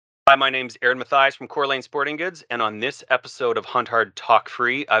Hi, my name's Aaron Mathias from Core Lane Sporting Goods, and on this episode of Hunt Hard Talk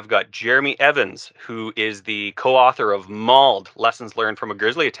Free, I've got Jeremy Evans, who is the co-author of Mauled: Lessons Learned from a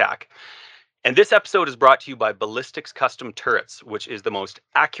Grizzly Attack. And this episode is brought to you by Ballistics Custom Turrets, which is the most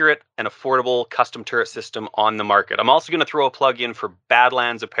accurate and affordable custom turret system on the market. I'm also going to throw a plug in for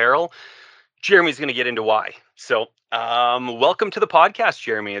Badlands Apparel. Jeremy's going to get into why. So, welcome to the podcast,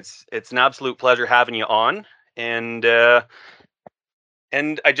 Jeremy. It's an absolute pleasure having you on, and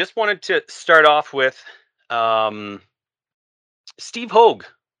I just wanted to start off with Steve Hogue.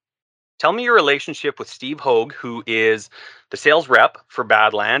 Tell me your relationship with Steve Hogue, who is the sales rep for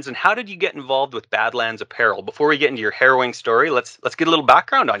Badlands, and how did you get involved with Badlands Apparel? Before we get into your harrowing story, let's get a little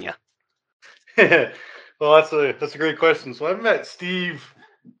background on you. Well, that's a great question. So I met Steve.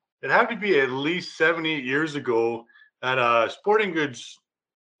 It had to be at least 7-8 years ago at a sporting goods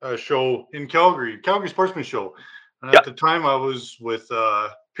show in Calgary Sportsman Show. And at the time, I was with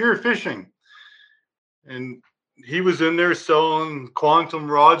Pure Fishing, and he was in there selling quantum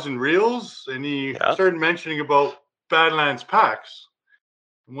rods and reels, and he started mentioning about Badlands packs.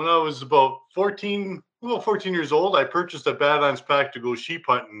 And when I was about 14 years old, I purchased a Badlands pack to go sheep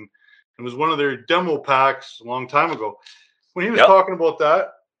hunting. It was one of their demo packs a long time ago. When he was talking about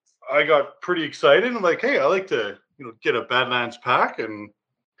that, I got pretty excited. I'm like, hey, I like to get a Badlands pack, and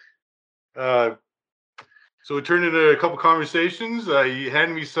so it turned into a couple conversations. He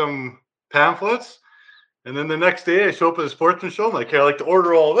handed me some pamphlets, and then the next day I show up at the Sportsman Show. I'm like, hey, I like to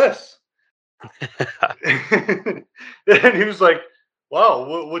order all this. And he was like,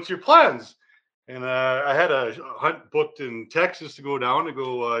 wow, what's your plans? And I had a hunt booked in Texas to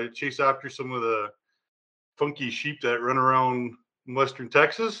go chase after some of the funky sheep that run around in Western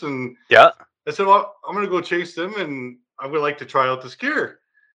Texas. And I said, well, I'm going to go chase them, and I would like to try out this gear.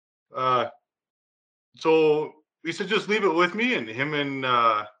 So he said, just leave it with me. And him and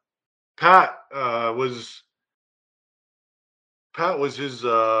Pat was his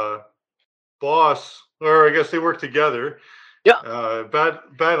boss, or I guess they worked together.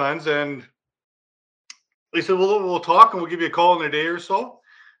 Badlands, and they said, well, we'll talk and we'll give you a call in a day or so.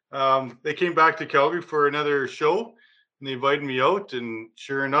 They came back to Calgary for another show, and they invited me out. And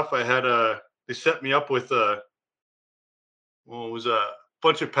sure enough, they set me up with it was a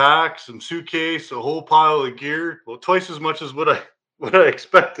bunch of packs, some suitcase, a whole pile of gear. Well, twice as much as what I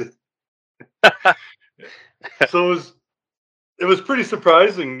expected. So it was pretty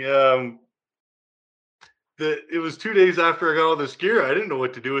surprising. It was 2 days after I got all this gear. I didn't know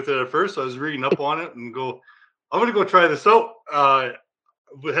what to do with it at first. I was reading up on it and I'm going to go try this out.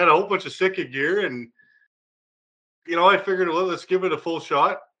 We had a whole bunch of Sitka gear, and I figured, well, let's give it a full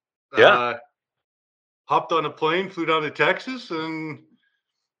shot. Hopped on a plane, flew down to Texas, and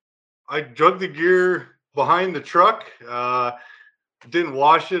I drug the gear behind the truck. Didn't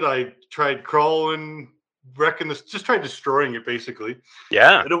wash it. I tried crawling, wrecking this, just tried destroying it, basically.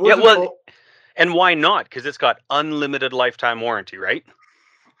 And why not? Because it's got unlimited lifetime warranty, right?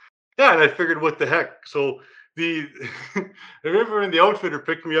 Yeah, and I figured, what the heck? So I remember when the outfitter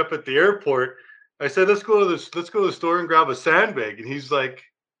picked me up at the airport, I said, let's go to the store and grab a sandbag. And he's like,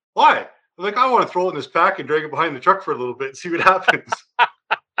 why? I'm like, I want to throw it in this pack and drag it behind the truck for a little bit and see what happens.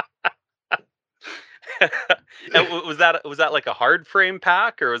 And was that like a hard frame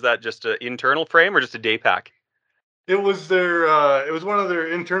pack, or was that just an internal frame, or just a day pack? It was it was one of their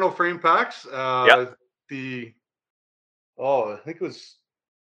internal frame packs. I think it was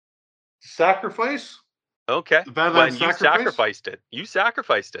Sacrifice. Okay. Badlands Sacrifice. You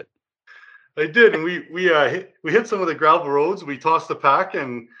sacrificed it. I did, and we hit some of the gravel roads. We tossed the pack,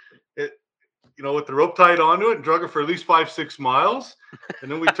 and it, with the rope tied onto it, and drug it for at least 5-6 miles.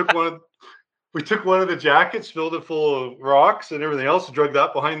 And then we took one of the jackets, filled it full of rocks and everything else, and drug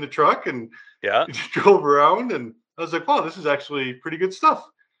that behind the truck, and just drove around. And I was like, wow, this is actually pretty good stuff.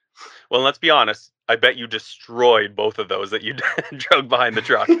 Well, let's be honest. I bet you destroyed both of those that you drug behind the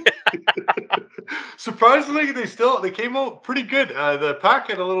truck. Surprisingly, they came out pretty good. The pack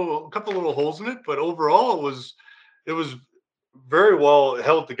had a couple little holes in it, but overall it was very well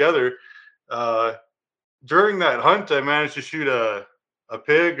held together. During that hunt, I managed to shoot a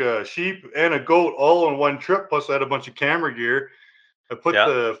pig, a sheep, and a goat all on one trip. Plus, I had a bunch of camera gear. I put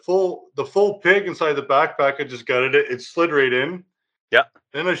the full pig inside the backpack. I just gutted it. It slid right in. Yeah.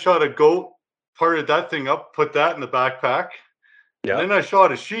 Then I shot a goat, parted that thing up, put that in the backpack. Yeah. And then I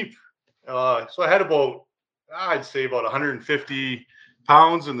shot a sheep. So I had I'd say about 150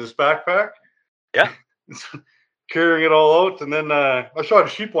 pounds in this backpack. Yeah. Carrying it all out. And then I shot a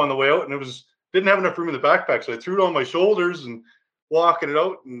sheep on the way out, and didn't have enough room in the backpack. So I threw it on my shoulders and walking it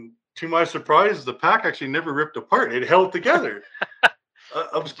out. And to my surprise, the pack actually never ripped apart. It held together.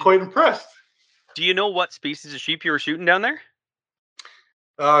 I was quite impressed. Do you know what species of sheep you were shooting down there?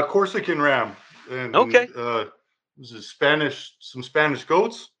 Corsican ram and Okay. this is Spanish, some Spanish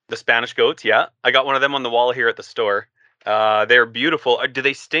goats. The Spanish goats, yeah. I got one of them on the wall here at the store. They're beautiful. Do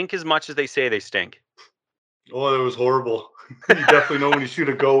they stink as much as they say they stink? Oh, that was horrible. You definitely know when you shoot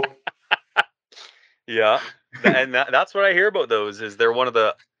a goat. Yeah. That's what I hear about those is they're one of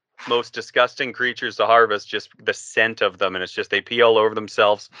the most disgusting creatures to harvest, just the scent of them, and it's just they pee all over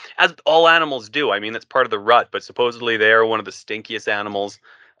themselves, as all animals do. I mean, that's part of the rut, but supposedly they are one of the stinkiest animals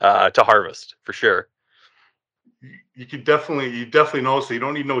to harvest, for sure. You definitely know. So you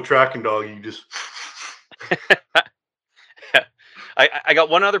don't need no tracking dog. You just I got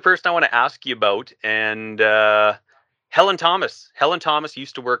one other person I want to ask you about, and Helen Thomas. Helen Thomas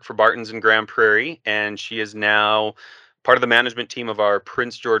used to work for Barton's in Grand Prairie, and she is now part of the management team of our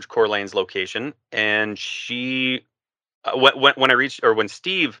Prince George Coeur Lanes location. And she, when I reached, or when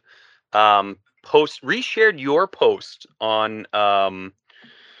Steve reshared your post on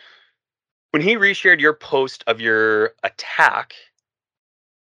when he reshared your post of your attack,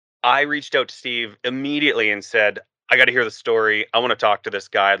 I reached out to Steve immediately and said, I got to hear the story. I want to talk to this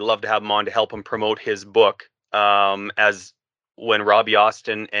guy. I'd love to have him on to help him promote his book. As when Robbie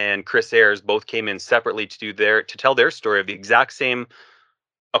Austin and Chris Ayers both came in separately to tell their story of the exact same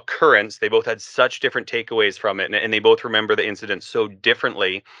occurrence, they both had such different takeaways from it, and they both remember the incident so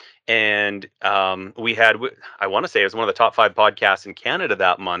differently. And I want to say it was one of the top 5 podcasts in Canada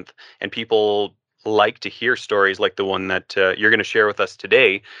that month, and people like to hear stories like the one that you're going to share with us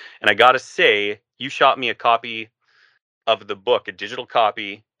today. And I got to say, you shot me a copy of the book, a digital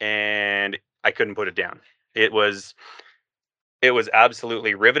copy, and I couldn't put it down. It was it was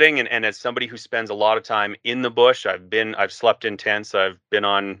absolutely riveting, and as somebody who spends a lot of time in the bush, I've slept in tents, I've been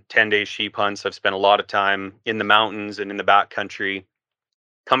on 10-day sheep hunts, I've spent a lot of time in the mountains and in the backcountry,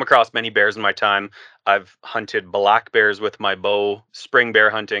 come across many bears in my time. I've hunted black bears with my bow, spring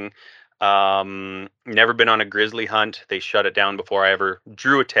bear hunting. Never been on a grizzly hunt. They shut it down before I ever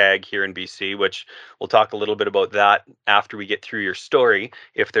drew a tag here in BC, which we'll talk a little bit about that after we get through your story,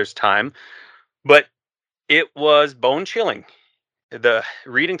 if there's time. But it was bone chilling, the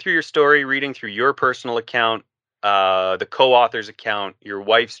reading through your story, reading through your personal account, the co-author's account, your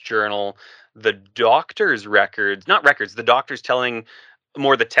wife's journal, the doctor's records, not records, the doctor's telling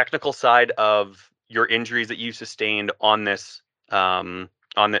more the technical side of your injuries that you sustained on this, on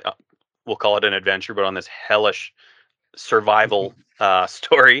the, we'll call it an adventure, but on this hellish survival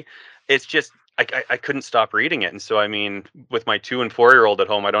story. It's just I couldn't stop reading it, and so I mean, with my 2 and 4-year-old at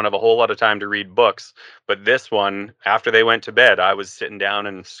home, I don't have a whole lot of time to read books. But this one, after they went to bed, I was sitting down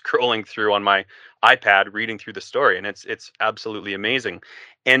and scrolling through on my iPad, reading through the story, and it's absolutely amazing.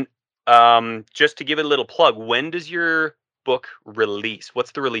 And just to give it a little plug, when does your book release?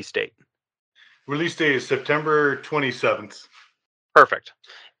 What's the release date? release date is September 27th. Perfect.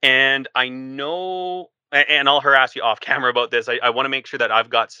 And I know, and I'll harass you off camera about this. I want to make sure that I've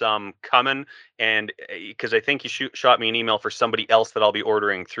got some coming, and because I think you shot me an email for somebody else that I'll be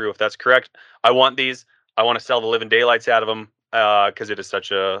ordering through, if that's correct. I want these. I want to sell the living daylights out of them because it is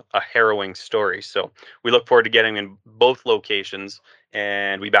such a harrowing story. So we look forward to getting in both locations,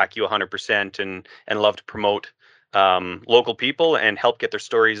 and we back you 100% and love to promote local people and help get their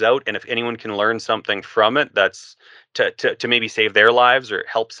stories out. And if anyone can learn something from it, that's to maybe save their lives or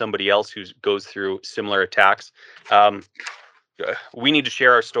help somebody else who goes through similar attacks. Um, we need to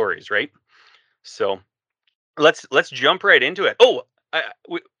share our stories, right? So let's jump right into it. Oh,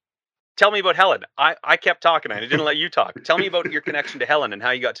 tell me about Helen. I kept talking. I didn't let you talk. Tell me about your connection to Helen and how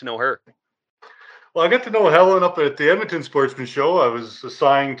you got to know her. Well, I got to know Helen up at the Edmonton Sportsman Show. I was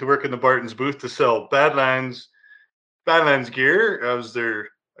assigned to work in the Barton's booth to sell Badlands gear. I was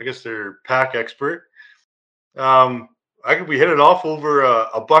I guess, their pack expert. Um, we hit it off over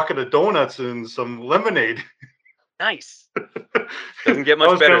a bucket of donuts and some lemonade. Nice. Doesn't get That much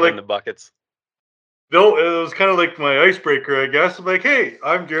was kind better of than like the buckets. no, it was kind of like my icebreaker, I guess. I'm like, hey,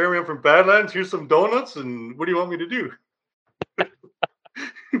 I'm Jeremy. I'm from Badlands. Here's some donuts, and what do you want me to do?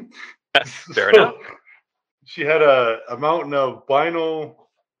 Fair enough. So she had a mountain of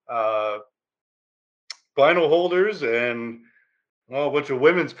uh, vinyl holders and a bunch of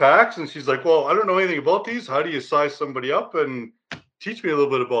women's packs, and she's like, "Well, I don't know anything about these. How do you size somebody up and teach me a little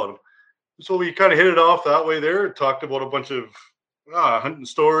bit about them?" So we kind of hit it off that way. There, talked about a bunch of hunting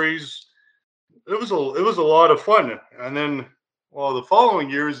stories. It was a lot of fun. And then, well, the following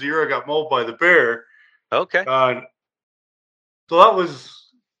year is the year I got mauled by the bear. Okay. So that was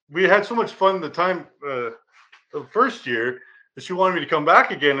we had so much fun the first year that she wanted me to come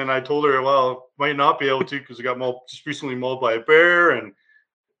back again, and I told her, well, might not be able to because I got just recently mauled by a bear, and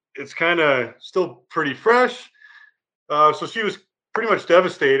it's kind of still pretty fresh. So she was pretty much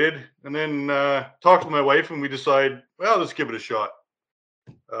devastated. And then talked to my wife, and we decide, well, let's give it a shot.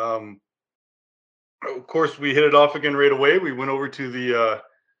 Um, of course, we hit it off again right away. We went over to the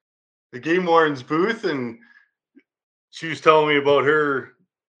game warden's booth, and she was telling me about her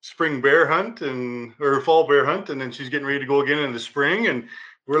spring bear hunt and or fall bear hunt, and then she's getting ready to go again in the spring. And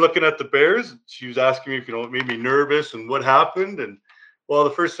we're looking at the bears. She was asking me if it made me nervous and what happened. And well, the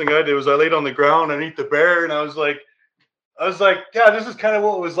first thing I did was I laid on the ground underneath the bear, and I was like, yeah, this is kind of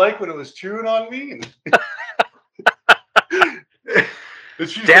what it was like when it was chewing on me. And, and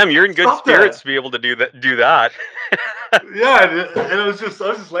she's Damn, like, you're in good stop spirits that. to be able to do that. Yeah, and I was just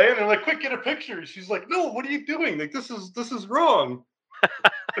laying there like, quick, get a picture. She's like, no, what are you doing? Like, this is wrong.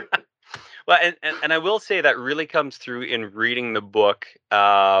 Well, and I will say that really comes through in reading the book,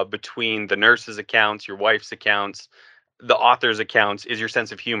 between the nurse's accounts, your wife's accounts, the author's accounts, is your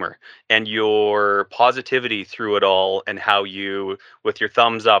sense of humor and your positivity through it all, and how you, with your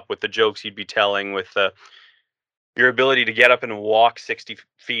thumbs up, with the jokes you'd be telling, with your ability to get up and walk 60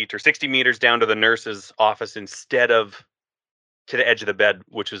 feet or 60 meters down to the nurse's office instead of to the edge of the bed,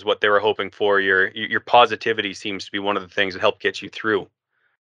 which is what they were hoping for. Your positivity seems to be one of the things that helped get you through,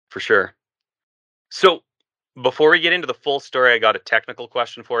 for sure. So, before we get into the full story, I got a technical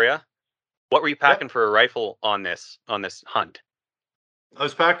question for you. What were you Yep. packing for a rifle on this hunt? I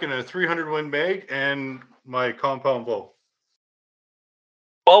was packing a 300 Win mag and my compound bow.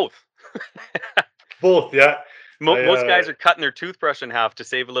 Both. Both, yeah. Most guys are cutting their toothbrush in half to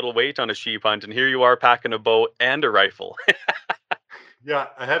save a little weight on a sheep hunt, and here you are packing a bow and a rifle. Yeah,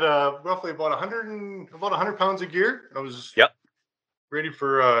 I had roughly about 100 pounds of gear. I was Yep. ready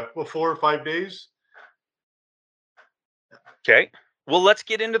for 4 or 5 days. Okay. Well, let's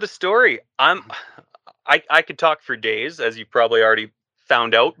get into the story. I could talk for days, as you probably already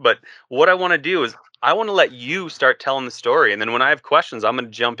found out, but what I want to do is I want to let you start telling the story, and then when I have questions, I'm going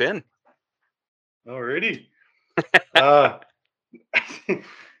to jump in. Alrighty. Uh,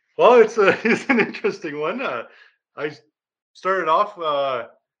 well, it's an interesting one. I started off.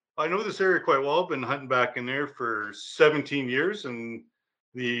 I know this area quite well. I've been hunting back in there for 17 years, and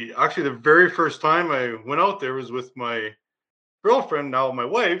the very first time I went out there was with my girlfriend, now my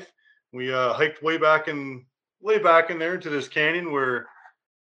wife. We hiked way back in there into this canyon where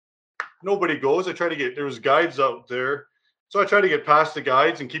nobody goes. There was guides out there, so I try to get past the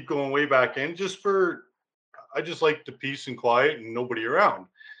guides and keep going way back in, I just like the peace and quiet and nobody around.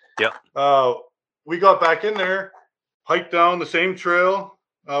 Yep. Uh, we got back in there, hiked down the same trail.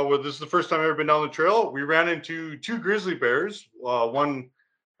 This is the first time I've ever been down the trail. We ran into two grizzly bears. One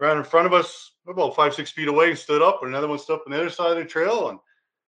ran in front of us about 5, 6 feet away and stood up, and another one stood up on the other side of the trail and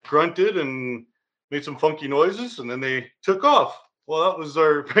grunted and made some funky noises, and then they took off. Well, that was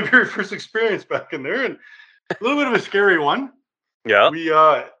our my very first experience back in there, and a little bit of a scary one. Yeah.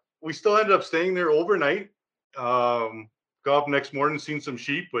 We still ended up staying there overnight. Got up next morning, seen some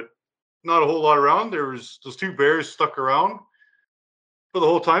sheep, but not a whole lot around. There was those two bears stuck around for the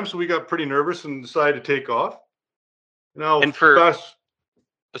whole time, so we got pretty nervous and decided to take off. Now, And for fast.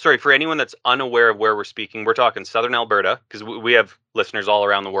 sorry, for anyone that's unaware of where we're speaking, we're talking Southern Alberta, because we have listeners all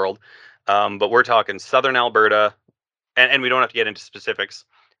around the world. But we're talking Southern Alberta, and we don't have to get into specifics.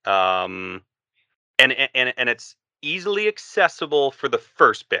 Um, and it's easily accessible for the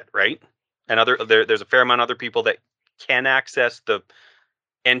first bit, right? And there's a fair amount of other people that can access the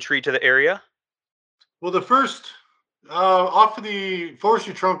entry to the area. Well, the first off of the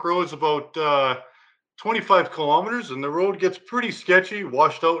forestry trunk road is about 25 kilometers, and the road gets pretty sketchy,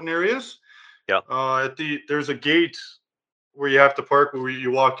 washed out in areas. Yeah. There's a gate where you have to park where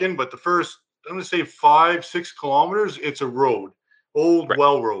you walk in, but the first, I'm going to say 5, 6 kilometers, it's a road, old Right.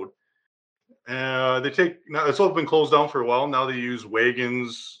 well road. Now it's all been closed down for a while. Now they use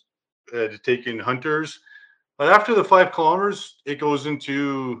wagons to take in hunters. But after the 5 kilometers, it goes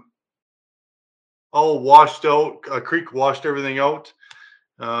into all washed out. A creek washed everything out.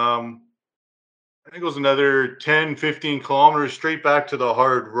 Um, I think it goes another 10, 15 kilometers straight back to the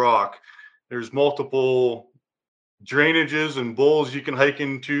hard rock. There's multiple drainages and bowls you can hike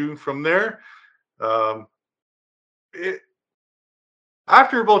into from there. Um, it,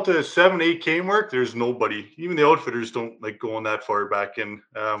 After about the 7, 8K mark, there's nobody. Even the outfitters don't like going that far back in.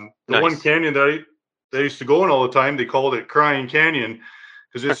 The one Nice. canyon that I used to go in all the time, they called it Crying Canyon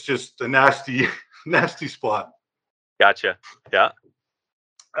because it's just a nasty, nasty spot. Gotcha. Yeah.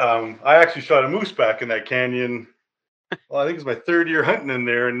 I actually shot a moose back in that canyon. Well, I think it's my third year hunting in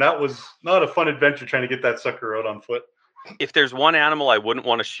there, and that was not a fun adventure trying to get that sucker out on foot. If there's one animal I wouldn't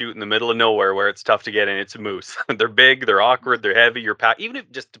want to shoot in the middle of nowhere where it's tough to get in, it's a moose. They're big, they're awkward, they're heavy. You're pack, even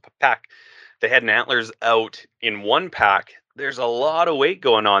if just to pack the head and antlers out in one pack, there's a lot of weight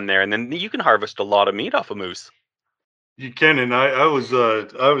going on there, and then you can harvest a lot of meat off a moose. You can, and I was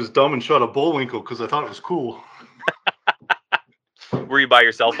dumb and shot a bullwinkle because I thought it was cool. Were you by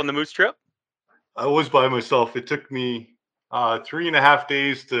yourself on the moose trip? I was by myself. It took me 3.5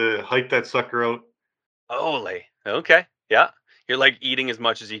 days to hike that sucker out. Holy, okay, yeah. You're like eating as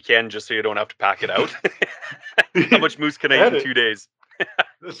much as you can just so you don't have to pack it out. How much moose can I I eat had in it. 2 days?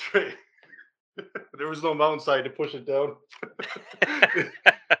 That's right. There was no mountainside to push it down.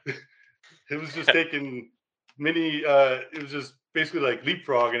 It was just taking it was just basically like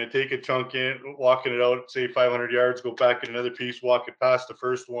leapfrogging it, take a chunk in, walking it out, say 500 yards, go back in another piece, walk it past the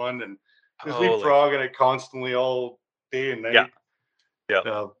first one, and just Holy, leapfrogging it constantly all day and yeah, night. yeah.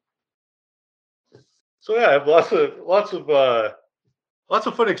 Uh, so yeah, I have lots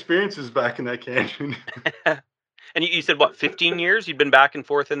of fun experiences back in that canyon. And you said what, 15 years? You'd been back and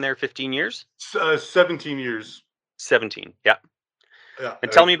forth in there 15 years? 17 years. 17, yeah. Yeah. And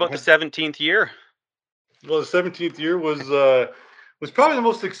tell me about the 17th year. Well, the 17th year was probably the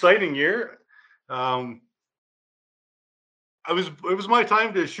most exciting year. Um, it was my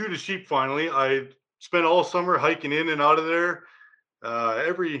time to shoot a sheep finally. I spent all summer hiking in and out of there,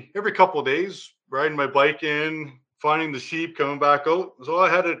 every couple of days, riding my bike in, finding the sheep, coming back out. So I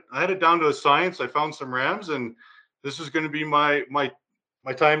had it down to a science. I found some rams, and this is going to be my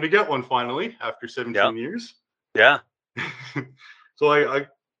time to get one finally after Yeah, 17 years. yeah. So I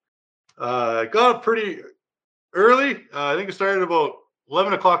got up pretty early. I think it started about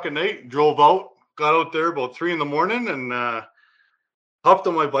 11 o'clock at night. Drove out, got out there about 3 in the morning, and hopped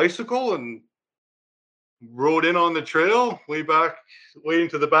on my bicycle and rode in on the trail way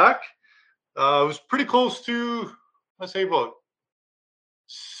into the back. It was pretty close to, let's say, about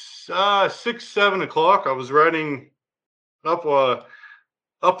 6, 7 o'clock. I was riding up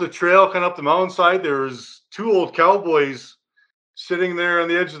up the trail, kind of up the mountainside. There was two old cowboys sitting there on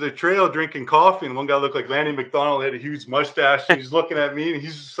the edge of the trail drinking coffee, and one guy looked like Lanny McDonald, had a huge mustache, and he's looking at me, and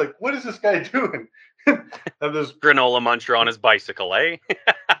he's just like, "What is this guy doing?" I'm just Granola muncher on his bicycle, eh?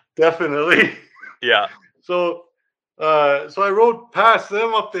 definitely. Yeah, So, so I rode past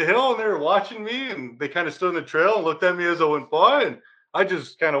them up the hill, and they were watching me, and they kind of stood in the trail and looked at me as I went by, and I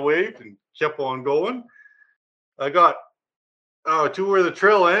just kind of waved and kept on going. I got to where the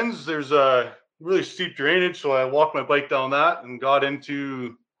trail ends. There's a really steep drainage, so I walked my bike down that and got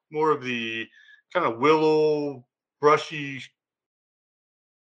into more of the kind of willow, brushy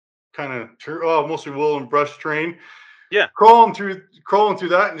kind of mostly willow and brush terrain. yeah. Crawling through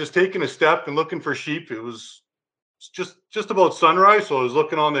that and just taking a step and looking for sheep. It was just about sunrise, so I was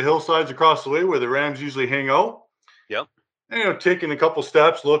looking on the hillsides across the way where the rams usually hang out. Yep. And, taking a couple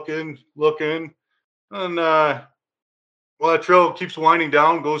steps, looking, and well, that trail keeps winding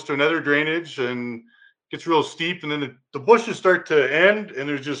down, goes to another drainage, and gets real steep, and then the bushes start to end, and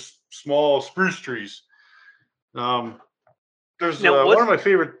there's just small spruce trees. Um, there's Now, one of my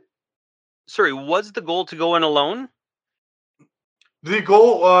favorite. was the goal to go in alone? The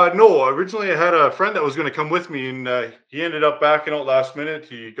goal, no. Originally, I had a friend that was going to come with me, and he ended up backing out last minute.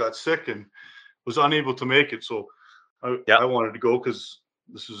 He got sick and was unable to make it. So Yep. I wanted to go because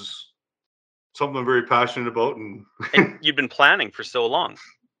this is something I'm very passionate about. And And you'd been planning for so long,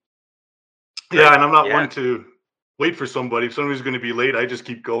 yeah, right? and I'm not Yeah, one to wait for somebody. If somebody's going to be late, I just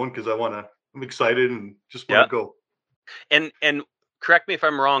keep going because I'm excited and just want yeah. to go. And correct me if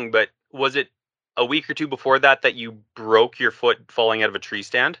I'm wrong, but was it a week or two before that that you broke your foot falling out of a tree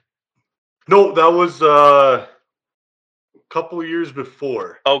stand? No, that was a couple years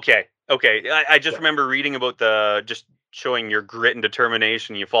before. Okay. Okay. I just Yeah. remember reading about the just showing your grit and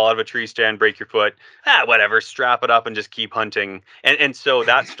determination. You fall out of a tree stand, break your foot. Whatever. Strap it up and just keep hunting. And so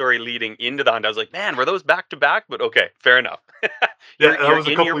that story leading into the hunt, I was like, man, were those back to back? But okay, fair enough. Yeah, that You're was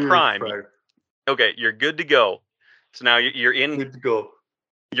a in your couple years prime. prior. Okay, you're good to go. So now you're in Good to go.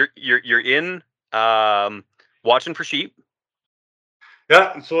 you're in um watching for sheep.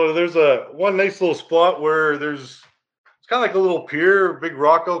 Yeah, and so there's a one nice little spot where it's kind of like a little pier, big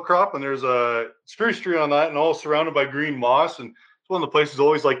rock outcrop, and there's a spruce tree on that, and all surrounded by green moss. And it's one of the places I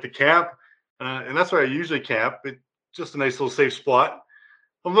always like to camp, and that's where I usually camp. It's just a nice little safe spot.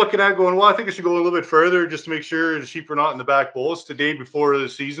 I'm looking at going, well, I think I should go a little bit further just to make sure the sheep are not in the back bowl. It's the day before the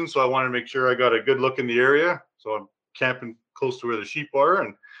season, so I want to make sure I got a good look in the area. So I'm camping close to where the sheep are,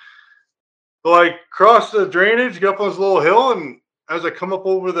 and so I cross the drainage, get up on this little hill, and as I come up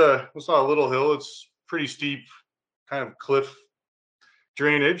over it's not a little hill, it's pretty steep, kind of cliff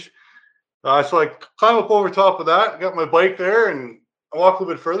drainage. So I climb up over top of that, got my bike there, and I walk a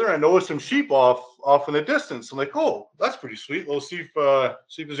little bit further. And I notice some sheep off in the distance. I'm like, oh, that's pretty sweet. We'll see if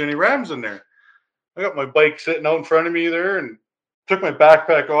there's any rams in there. I got my bike sitting out in front of me there, and took my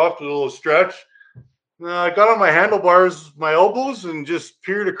backpack off, did a little stretch. I got on my handlebars, my elbows, and just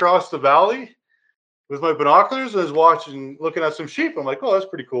peered across the valley with my binoculars. I was looking at some sheep. I'm like, oh, that's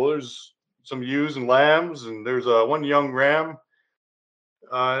pretty cool. There's some ewes and lambs, and there's one young ram.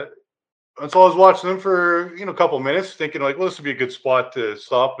 Uh, and so I was watching them for a couple of minutes, thinking like, well, this would be a good spot to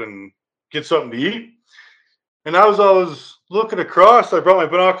stop and get something to eat. And as I was looking across, I brought my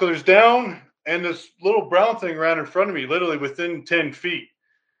binoculars down, and this little brown thing ran in front of me, literally within 10 feet.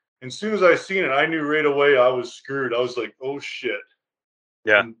 And as soon as I seen it, I knew right away I was screwed. I was like, oh shit.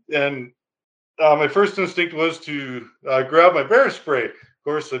 Yeah. And my first instinct was to grab my bear spray. Of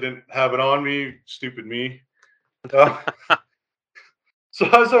course, I didn't have it on me. Stupid me. So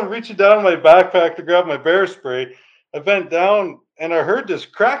as I'm reaching down my backpack to grab my bear spray, I bent down and I heard this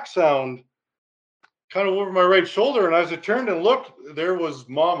crack sound kind of over my right shoulder. And as I turned and looked, there was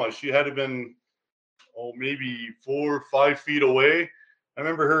Mama. She had been, maybe 4 or 5 feet away. I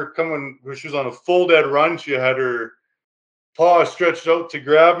remember her coming, she was on a full dead run. She had her paw stretched out to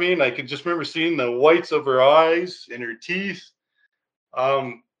grab me, and I could just remember seeing the whites of her eyes and her teeth.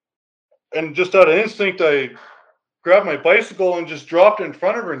 And just out of instinct, I grabbed my bicycle and just dropped it in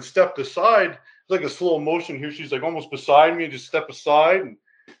front of her and stepped aside. It's like a slow motion here. She's like almost beside me, and just step aside and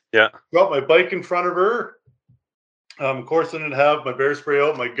dropped my bike in front of her. Of course, I didn't have my bear spray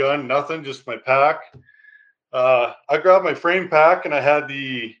out, my gun, nothing, just my pack. I grabbed my frame pack, and I had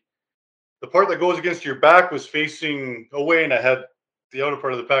the part that goes against your back was facing away, and I had the outer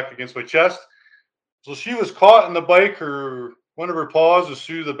part of the pack against my chest. So she was caught in the bike. One of her paws was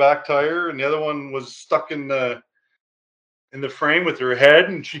through the back tire, and the other one was stuck in the frame with her head.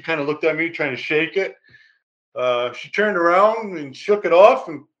 And she kind of looked at me, trying to shake it. She turned around and shook it off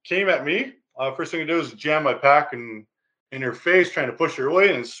and came at me. First thing I did was jam my pack in her face, trying to push her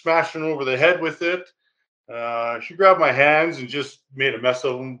away, and smashing over the head with it. She grabbed my hands and just made a mess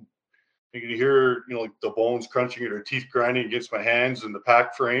of them. You could hear, like the bones crunching and her teeth grinding against my hands and the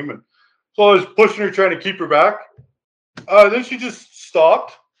pack frame. And so I was pushing her, trying to keep her back. Then she just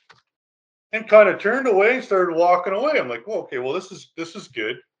stopped and kind of turned away and started walking away. I'm like, okay, well, this is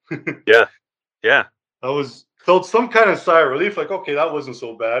good. Yeah. I felt some kind of sigh of relief, like, okay, that wasn't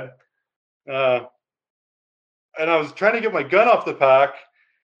so bad. And I was trying to get my gun off the pack.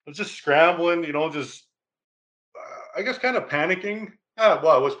 I was just scrambling, just I guess kind of panicking. Well,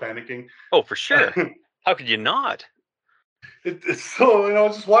 I was panicking. Oh, for sure. How could you not? So, I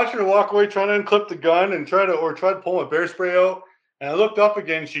was just watching her walk away, trying to unclip the gun and try to pull my bear spray out. And I looked up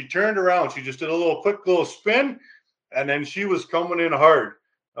again. She turned around. She just did a quick little spin, and then she was coming in hard.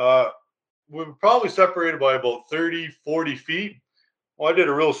 We were probably separated by about 30, 40 feet. Well, I did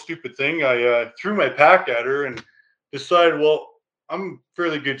a real stupid thing. I threw my pack at her and decided, well, I'm in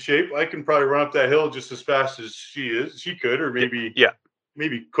fairly good shape. I can probably run up that hill just as fast as she could, or maybe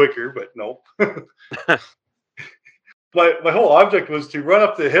quicker, but no. My whole object was to run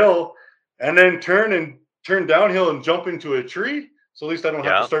up the hill and then turn downhill and jump into a tree. So at least I don't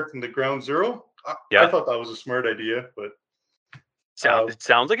have to start from the ground zero. I thought that was a smart idea, but it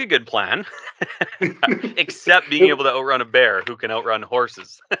sounds like a good plan. Except being able to outrun a bear who can outrun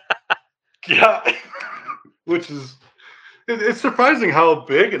horses. Yeah. Which is, it's surprising how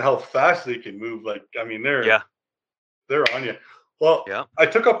big and how fast they can move. Like, I mean, they're on you. Well, I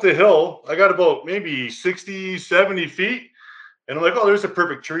took up the hill. I got about maybe 60, 70 feet. And I'm like, oh, there's a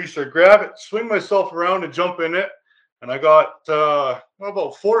perfect tree. So I grab it, swing myself around and jump in it. And I got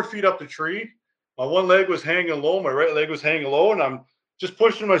about 4 feet up the tree. My one leg was hanging low. My right leg was hanging low. And I'm just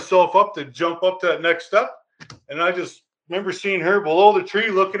pushing myself up to jump up to that next step. And I just remember seeing her below the tree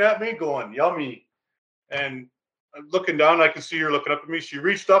looking at me going, yummy. And I'm looking down, I could see her looking up at me. She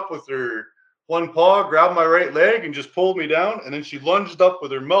reached up with her one paw, grabbed my right leg, and just pulled me down. And then she lunged up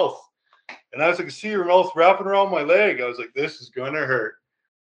with her mouth. And as I could see her mouth wrapping around my leg, I was like, this is going to hurt.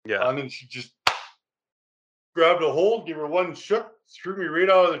 Yeah. And then she just grabbed a hold, gave her one shook, threw me right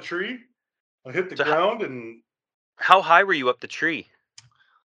out of the tree. I hit the ground. And how high were you up the tree?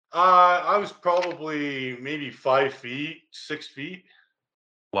 I was probably maybe 5 feet, 6 feet.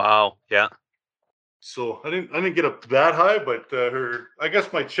 Wow. Yeah. So I didn't get up that high, but I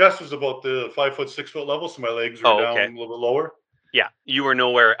guess my chest was about the 5 foot, 6 foot level, so my legs were down a little bit lower. Yeah, you were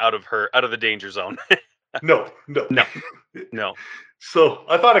nowhere out of the danger zone. No. So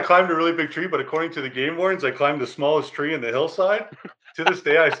I thought I climbed a really big tree, but according to the game wardens, I climbed the smallest tree in the hillside. To this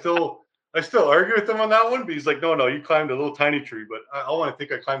day, I still I still argue with him on that one, but he's like, no, you climbed a little tiny tree, but I want to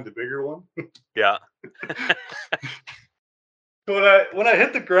think I climbed the bigger one. Yeah. So when I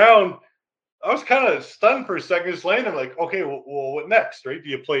hit the ground, I was kind of stunned for a second, just laying there, like, okay, well, what next, right? Do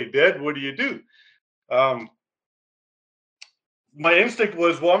you play dead? What do you do? Um, my instinct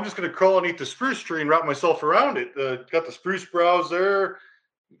was, well, I'm just going to crawl underneath the spruce tree and wrap myself around it. Got the spruce browse there.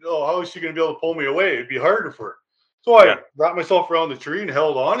 Oh, how is she going to be able to pull me away? It'd be harder for her. So I Yeah. wrapped myself around the tree and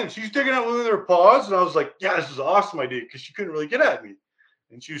held on, and she's digging out with her paws, and I was like, "Yeah, this is an awesome idea," because she couldn't really get at me,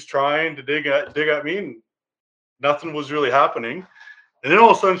 and she was trying to dig at me, and nothing was really happening. And then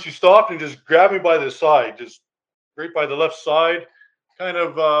all of a sudden, she stopped and just grabbed me by the side, just right by the left side, kind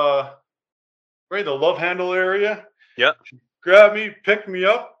of right the love handle area. Yeah. Grabbed me, picked me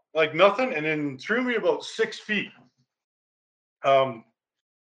up like nothing, and then threw me about 6 feet. Um,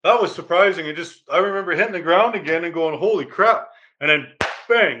 That was surprising. I remember hitting the ground again and going, holy crap. And then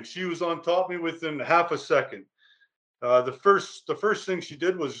bang, she was on top of me within half a second. The first thing she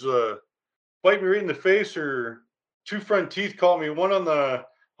did was bite me right in the face. Her two front teeth caught me, one on the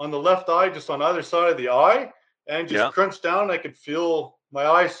left eye, just on either side of the eye, and just Yeah. crunched down. I could feel my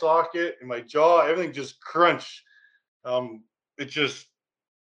eye socket and my jaw, everything just crunched. It just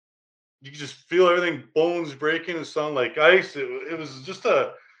You could just feel everything, bones breaking and sound like ice. It was just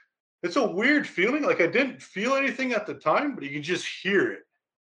it's a weird feeling. Like I didn't feel anything at the time, but you could just hear it.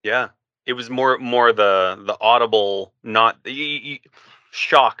 Yeah. It was more the audible, not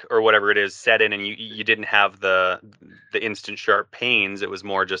shock or whatever it is set in, and you didn't have the instant sharp pains. It was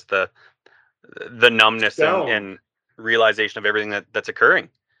more just the numbness Sound. and realization of everything that's occurring.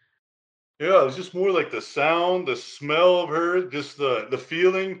 Yeah, it was just more like the sound, the smell of her, just the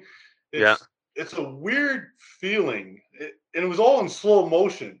feeling. Yeah. It's a weird feeling. And it was all in slow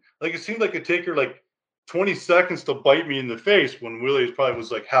motion. Like it seemed like it'd take her like 20 seconds to bite me in the face when really it probably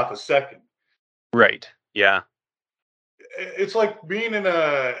was like half a second. Right. Yeah. It's like being in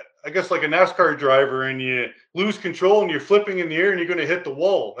I guess like a NASCAR driver and you lose control and you're flipping in the air and you're going to hit the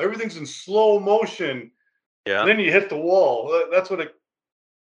wall. Everything's in slow motion and Yeah. then you hit the wall. That's what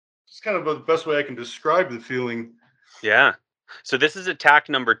it's kind of the best way I can describe the feeling. Yeah. So this is attack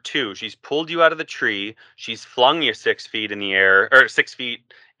number 2. She's pulled you out of the tree. She's flung you 6 feet in the air, or 6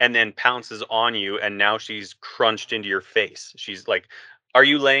 feet, and then pounces on you. And now she's crunched into your face. She's like, are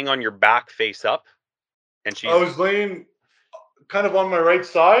you laying on your back face up? And I she's, was laying kind of on my right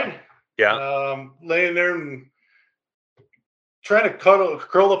side, yeah, laying there and trying to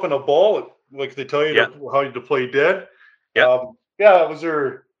curl up in a ball, like they tell you yeah, how to play dead. yeah. Yeah, it was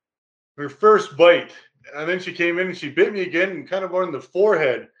her first bite, and then she came in and she bit me again, and kind of on the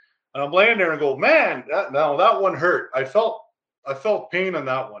forehead. And I'm laying there and go, man, that one hurt. I felt pain on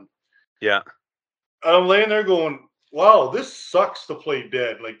that one. Yeah. And I'm laying there going, wow, this sucks to play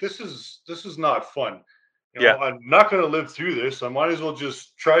dead. Like this is not fun. Yeah. I'm not going to live through this. I might as well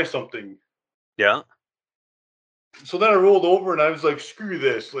just try something. Yeah. So then I rolled over and I was like, screw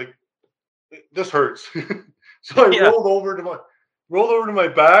this. Like this hurts. So I Yeah. rolled over to my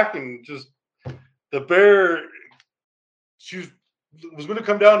back and just the bear she was going to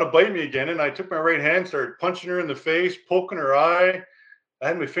come down to bite me again, and I took my right hand, started punching her in the face, poking her eye. I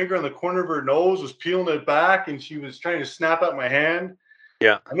had my finger on the corner of her nose, was peeling it back, and she was trying to snap at my hand.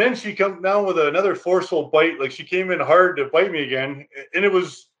 Yeah. And then she come down with another forceful bite. Like she came in hard to bite me again, and it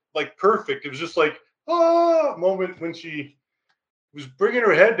was like perfect. It was just like moment when she was bringing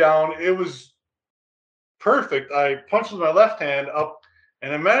her head down. It was perfect. I punched with my left hand up,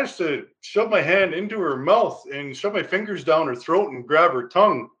 and I managed to shove my hand into her mouth and shove my fingers down her throat and grab her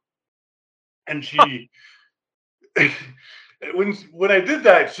tongue. And she, when I did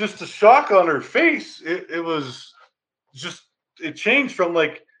that, just the shock on her face, it was just it changed from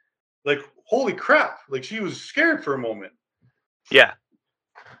like holy crap, like she was scared for a moment. Yeah.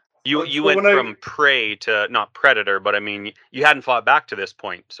 You So went when I from prey to not predator, but I mean, you hadn't fought back to this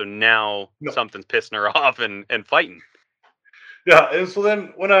point. So now no, something's pissing her off and fighting. yeah, and so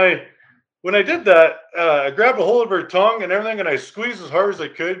then when I did that, I grabbed a hold of her tongue and everything, and I squeezed as hard as I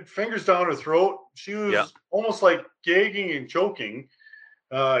could, fingers down her throat. She Yeah. was almost like gagging and choking.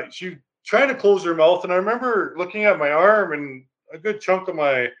 She trying to close her mouth, and I remember looking at my arm, and a good chunk of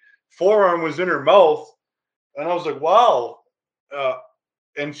my forearm was in her mouth, and I was like, "Wow!" Uh,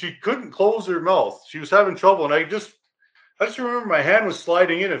 and she couldn't close her mouth. She was having trouble, and I just remember my hand was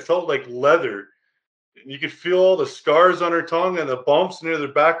sliding in. It felt like leather. You could feel all the scars on her tongue and the bumps near the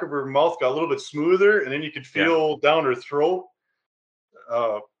back of her mouth got a little bit smoother, and then you could Yeah. feel down her throat.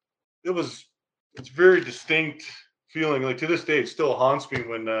 Uh, it was it's very distinct feeling. Like to this day, it still haunts me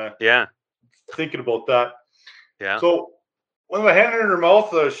when Yeah. thinking about that. Yeah. So when my hand in her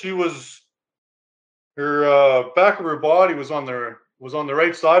mouth, she was her back of her body was on the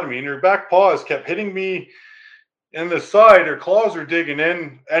right side of me, and her back paws kept hitting me in the side. Her claws were digging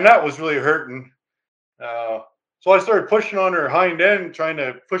in, and that was really hurting. Uh, so I started pushing on her hind end, trying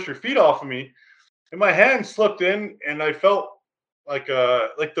to push her feet off of me, and my hand slipped in, and I felt like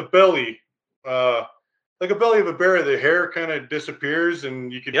the belly, uh, like a belly of a bear. The hair kind of disappears,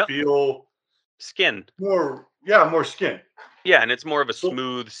 and you could Yep. feel Skin. more skin. Yeah, and it's more of a So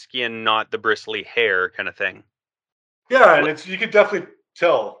smooth skin, not the bristly hair kind of thing. yeah, and What? it's you could definitely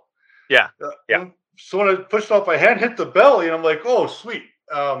tell. Yeah. Yeah. So when I pushed off, my hand hit the belly, and I'm like, oh sweet.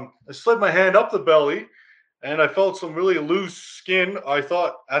 I slid my hand up the belly, and I felt some really loose skin. I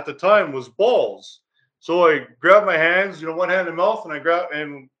thought at the time was balls. So I grabbed my hands, one hand in mouth, and I grabbed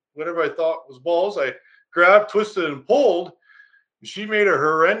and whatever I thought was balls, I grabbed, twisted, and pulled. She made a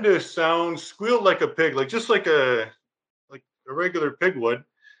horrendous sound, squealed like a pig, like just like a regular pig would.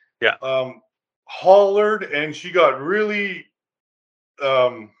 Yeah. Um, Hollered, and she got really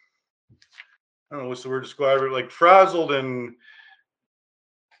um, I don't know what's the word to describe it, like frazzled, and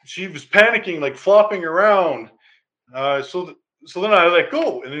she was panicking, like flopping around. So then I let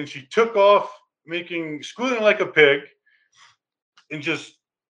go, and then she took off, making squealing like a pig, and just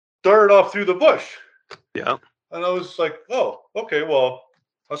darted off through the bush. Yeah. And I was like, "Oh, okay, well,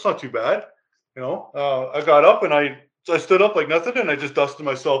 that's not too bad." I got up, and I stood up like nothing, and I just dusted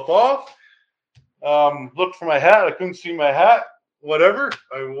myself off. Looked for my hat. I couldn't see my hat. Whatever.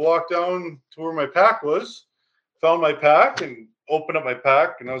 I walked down to where my pack was, found my pack, and opened up my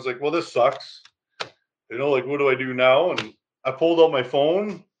pack. And I was like, "Well, this sucks. Like, what do I do now?" And I pulled out my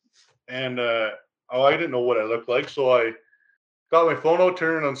phone, and I didn't know what I looked like, so I got my phone out,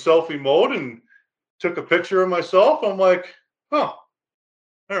 turned it on selfie mode, and took a picture of myself. I'm like, "Huh,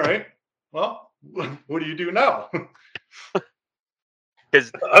 all right. Well, what do you do now?"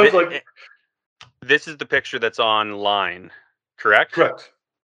 Because I was like, this is the picture that's online, correct? "Correct.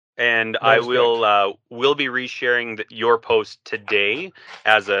 And That I is correct." will be resharing your post today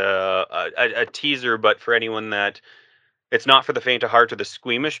as a teaser, but for anyone that it's not for the faint of heart or the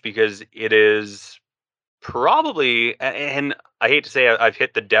squeamish, because it is probably, and I hate to say I've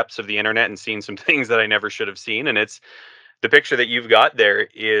hit the depths of the internet and seen some things that I never should have seen, and it's the picture that you've got there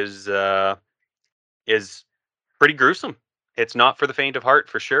is pretty gruesome. It's not for the faint of heart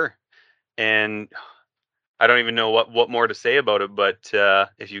for sure. And I don't even know what more to say about it, but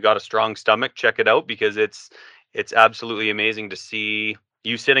if you got a strong stomach, check it out because it's absolutely amazing to see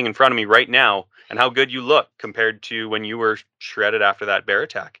you sitting in front of me right now and how good you look compared to when you were shredded after that bear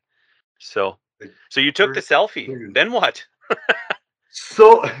attack. So, Like, so you took the selfie. we're- Then what?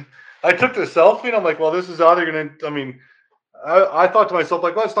 So I took the selfie, and I'm like, well, this is either gonna. I mean, I thought to myself,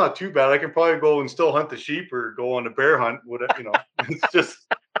 like, well, it's not too bad. I can probably go and still hunt the sheep or go on a bear hunt. Whatever. It's just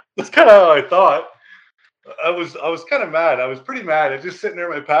that's kind of how I thought. I was kind of mad. I was pretty mad. I was just sitting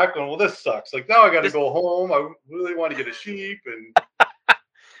there in my pack going, well, this sucks. Like now I got to This go home. I really want to get a sheep, and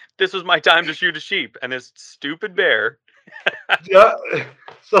this was my time to shoot a sheep, and this stupid bear. yeah.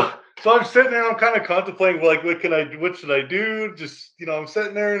 So I'm sitting there. I'm kind of contemplating, like, what should I do? Just I'm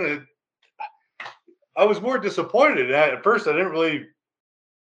sitting there, and I was more disappointed. At first, I didn't,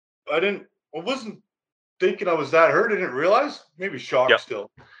 I wasn't thinking I was that hurt. I didn't realize. Maybe shock Yep.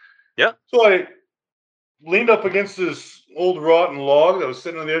 still. Yeah. So I leaned up against this old rotten log that was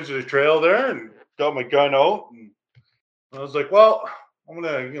sitting on the edge of the trail there, and got my gun out, and I was like, well, I'm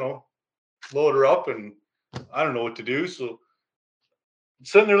gonna, load her up, and I don't know what to do. So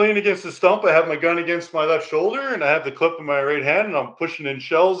sitting there leaning against the stump, I have my gun against my left shoulder, and I have the clip in my right hand, and I'm pushing in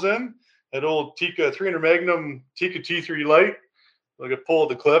shells in that old Tika 300 Magnum Tika T3 light. I could pull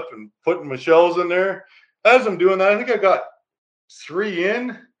the clip and putting my shells in there. As I'm doing that, I think I got 3 in.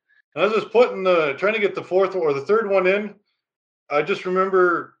 And I was just trying to get the fourth or the third one in. I just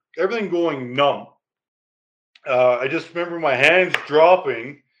remember everything going numb. I just remember my hands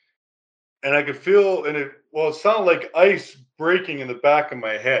dropping, and I could feel, it sounded like ice breaking in the back of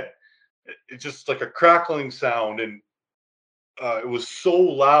my head. It's just like a crackling sound, and it was so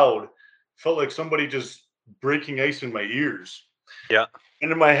loud. Felt like somebody just breaking ice in my ears. Yeah.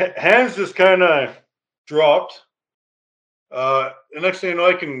 And then my hands just kind of dropped. The next thing I know,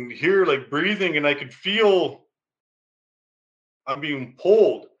 I can hear like breathing, and I could feel I'm being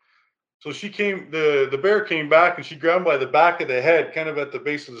pulled. So the bear came back, and she grabbed by the back of the head, kind of at the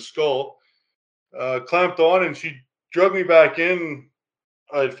base of the skull, clamped on, and she drug me back in.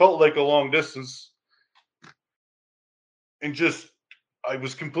 It felt like a long distance, and just I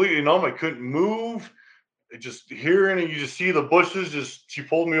was completely numb. I couldn't move. Just hearing, and you just see the bushes. Just she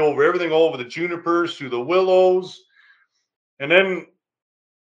pulled me over everything, all over the junipers, through the willows, and then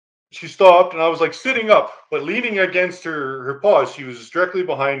she stopped, and I was like sitting up, but leaning against her paws. She was directly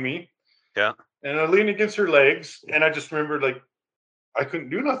behind me, Yeah. and I leaned against her legs, and I just remembered like I couldn't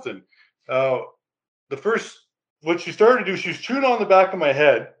do nothing. Uh, the first what she started to do, she was chewing on the back of my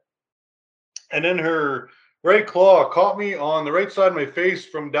head, and then her right claw caught me on the right side of my face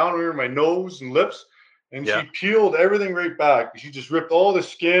from down near my nose and lips, and Yeah. she peeled everything right back. She just ripped all the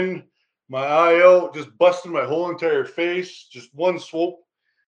skin, my eye out, just busted my whole entire face, just one swoop.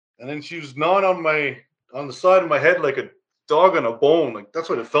 And then she was gnawing on the side of my head like a dog on a bone. Like that's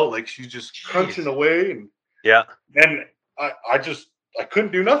what it felt like. She's just crunching Jeez. away, Yeah. and I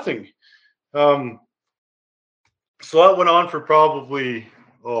couldn't do nothing. Um, so that went on for probably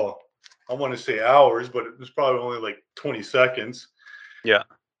I want to say hours, but it was probably only like 20 seconds. Yeah.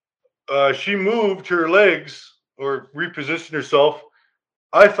 She moved her legs or repositioned herself.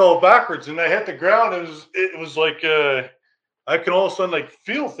 I fell backwards and I hit the ground. It was like I can all of a sudden like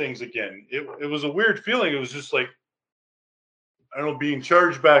feel things again. It was a weird feeling. It was just like I don't know, being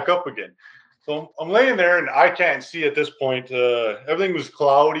charged back up again. So I'm laying there and I can't see at this point. Everything was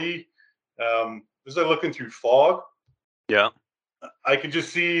cloudy. It was like looking through fog. Yeah. I could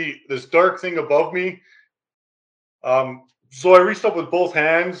just see this dark thing above me. So I reached up with both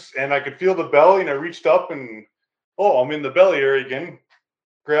hands and I could feel the belly, and I reached up and I'm in the belly area again.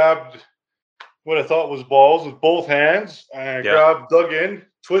 Grabbed what I thought was balls with both hands. And I Yeah. grabbed, dug in,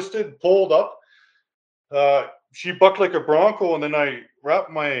 twisted, pulled up. She bucked like a bronco, and then I wrapped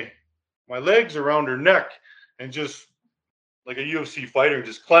my legs around her neck and just like a UFC fighter,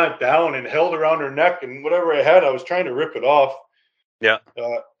 just clamped down and held around her neck, and whatever I had, I was trying to rip it off. Yeah.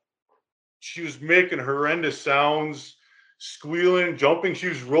 Uh, she was making horrendous sounds, squealing, jumping. She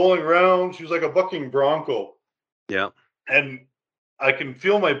was rolling around. She was like a bucking bronco, Yeah. and I can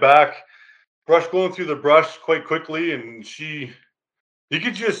feel my back brush going through the brush quite quickly, and you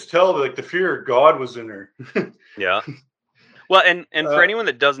could just tell that like the fear of God was in her. Yeah. Well, and for uh, anyone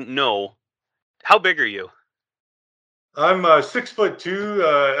that doesn't know, how big are you? I'm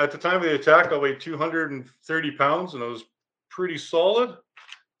 6'2". At the time of the attack, I weighed 230 pounds, and I was pretty solid,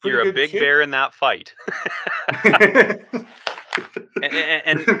 pretty You're a good big shape. bear in that fight.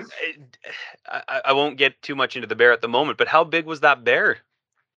 And I won't get too much into the bear at the moment, but how big was that bear?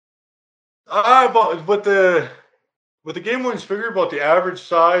 About with the game wins figure about the average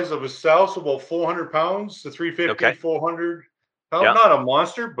size of a sow, so about 400 pounds to 350, Okay. 400 pound. Yeah. Not a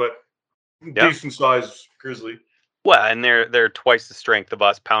monster, but Yeah. decent size grizzly. Well, and they're twice the strength of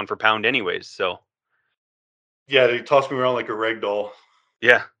us pound for pound anyways, so Yeah, they tossed me around like a rag doll.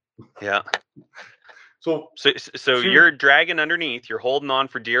 yeah. Yeah. So So she you're dragging underneath, you're holding on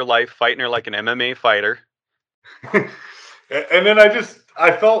for dear life, fighting her like an MMA fighter. and then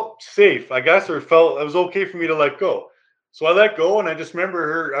I felt safe, I guess, or felt it was okay for me to let go. So I let go, and I just remember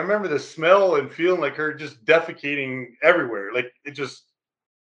her. I remember the smell and feeling like her just defecating everywhere, like it just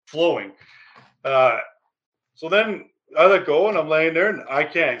flowing. Uh, so then I let go, and I'm laying there, and I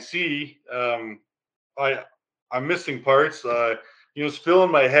can't see. I I'm missing parts. It's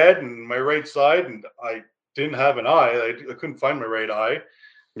filling my head and my right side, and I didn't have an eye. I couldn't find my right eye.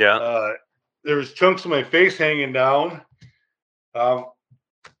 Yeah. Uh, there was chunks of my face hanging down. Um,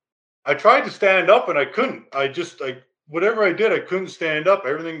 I tried to stand up and I couldn't. Whatever I did, I couldn't stand up.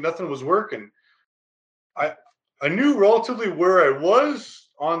 Nothing was working. I I knew relatively where I was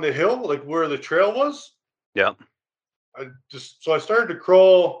on the hill, like where the trail was. Yeah. I started to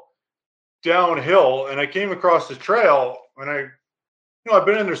crawl downhill, and I came across the trail, and I've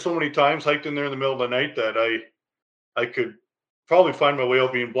been in there so many times, hiked in there in the middle of the night that I could probably find my way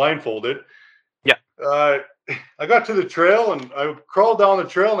out being blindfolded. Yeah. Uh, I got to the trail and I crawled down the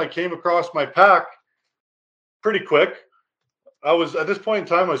trail, and I came across my pack pretty quick. I was at this point in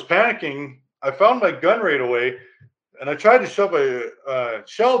time, I was panicking. I found my gun right away, and I tried to shove a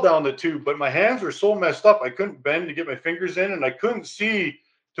shell down the tube, but my hands were so messed up I couldn't bend to get my fingers in, and I couldn't see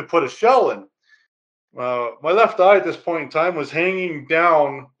to put a shell in. My left eye at this point in time was hanging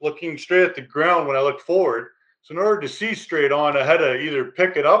down, looking straight at the ground when I looked forward. So in order to see straight on, I had to either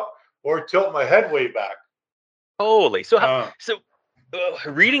pick it up or tilt my head way back. Holy. So Uh,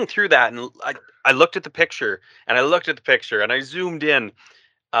 reading through that, and I looked at the picture, and I looked at the picture, and I zoomed in.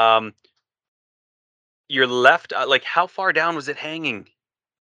 Um, your left, like how far down was it hanging?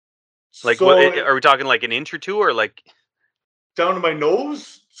 Like what so are we talking, like an inch or two, or like down to my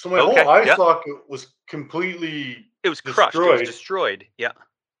nose, so my whole okay, eye yeah. socket was completely It was crushed. It was destroyed, destroyed. Yeah.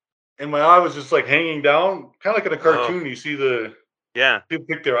 and my eye was just like hanging down, kind of like in a Oh, cartoon. You see the yeah. people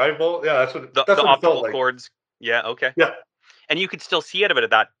pick their eyeball. Yeah, The that's what it felt optical like. cords. Yeah, okay. Yeah, And you could still see out of it at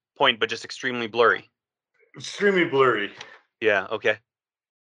that point, but just extremely blurry. extremely blurry. Yeah, okay.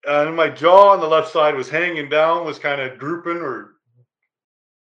 and my jaw on the left side was hanging down, was kind of drooping, or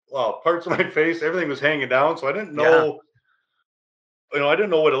well, parts of my face, everything was hanging down. So I didn't Yeah. know, I didn't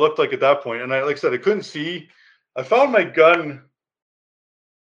know what it looked like at that point. And like I said, I couldn't see. I found my gun.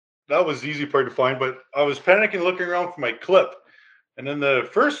 That was the easy part to find, but I was panicking, looking around for my clip. And then the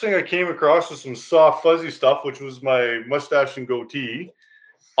first thing I came across was some soft, fuzzy stuff, which was my mustache and goatee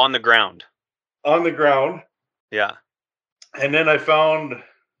On the ground. on the ground. Yeah. And then I found,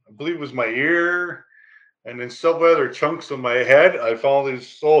 I believe it was my ear, and then some other chunks of my head. I found these.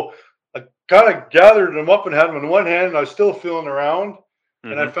 So I kind of gathered them up and had them in one hand, and I was still feeling around.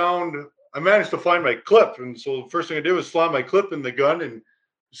 And Hmm. I managed to find my clip. And so the first thing I did was slide my clip in the gun and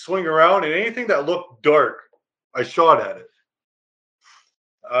swing around, and anything that looked dark, I shot at it.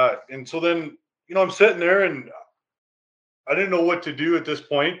 And so then, I'm sitting there and I didn't know what to do at this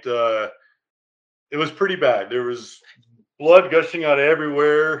point. It was pretty bad. There was blood gushing out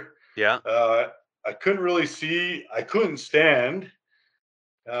everywhere. Yeah. Uh, I couldn't really see. I couldn't stand.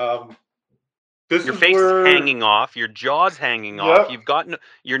 Um, this Your is face is where, hanging off, your jaw's hanging off, yep,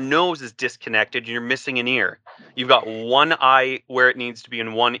 your nose is disconnected, and you're missing an ear. You've got one eye where it needs to be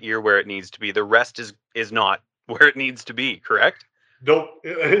and one ear where it needs to be. The rest is not where it needs to be, correct? nope,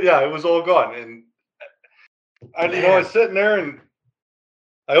 yeah, it was all gone. And I was Man. sitting there and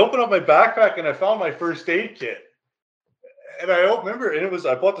I opened up my backpack and I found my first aid kit. And I don't remember, and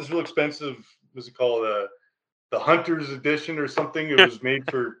I bought this real expensive, what's it called, the Hunter's Edition or something. It was made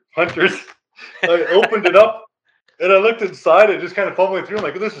for hunters. I opened it up and I looked inside and just kind of fumbling through. I'm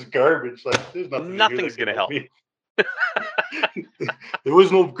like, this is garbage. Like, there's nothing in here Nothing's that can gonna help help. me. There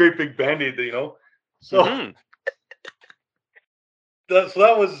was no great big band-aid. So Hmm.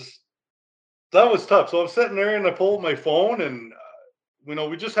 that was tough. So I'm sitting there and I pulled my phone and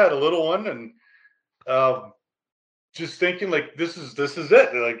we just had a little one and um, just thinking like this is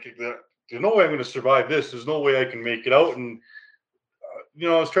it. Like there's no way I'm going to survive this. There's no way I can make it out. And I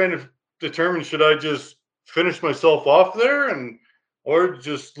was trying to determine, should I just finish myself off there or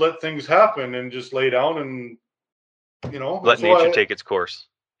just let things happen and just lay down and Let so nature take its course.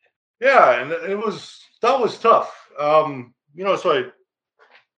 yeah, and that was tough. So I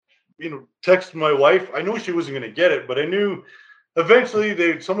texted my wife. I knew she wasn't going to get it, but I knew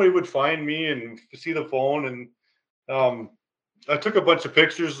eventually somebody would find me and see the phone. And um, I took a bunch of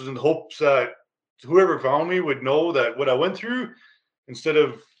pictures in hopes that whoever found me would know that what I went through, instead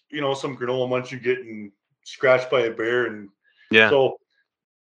of some granola munch you getting scratched by a bear. And Yeah. so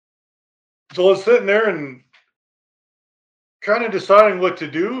I was sitting there and kind of deciding what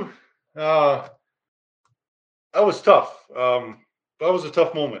to do. Uh, that was tough. That was a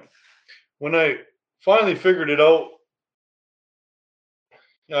tough moment. When I finally figured it out,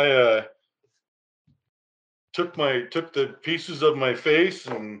 I took the pieces of my face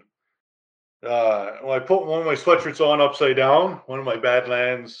and I put one of my sweatshirts on upside down, one of my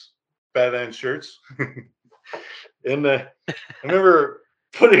Badlands shirts, and I remember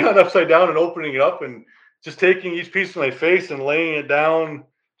putting it upside down and opening it up and just taking each piece of my face and laying it down,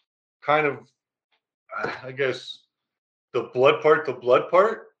 kind of, I guess the blood part,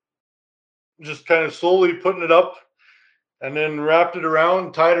 just kind of slowly putting it up, and then wrapped it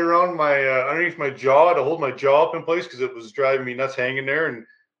around, tied it around my underneath my jaw to hold my jaw up in place because it was driving me nuts hanging there, and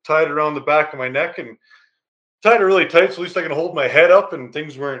tied it around the back of my neck and tied it really tight so at least I can hold my head up and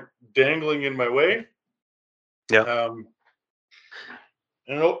things weren't dangling in my way. Yeah. Um,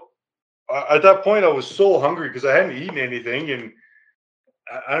 you know, at that point I was so hungry because I hadn't eaten anything, and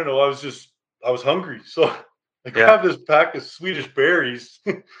I don't know, I was hungry, so I Yeah. grabbed this pack of Swedish berries,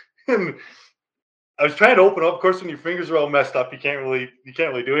 and I was trying to open up. Of course, when your fingers are all messed up, you can't really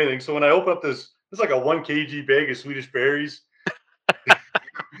do anything. So when I open up it's like a 1 kg bag of Swedish berries.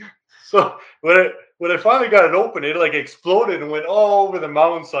 So when I finally got it open, it like exploded and went all over the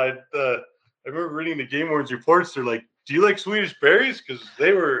mountainside. I remember reading the Game Warden's reports. They're like, "Do you like Swedish berries?" Because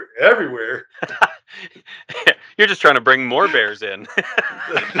they were everywhere. You're just trying to bring more bears in.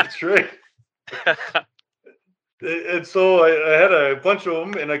 That's right. And so I had a bunch of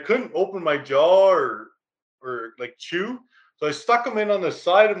them, and I couldn't open my jaw or like chew. So I stuck them in on the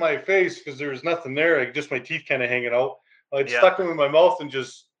side of my face because there was nothing there, like just my teeth kind of hanging out. I'd Yeah. stuck them in my mouth and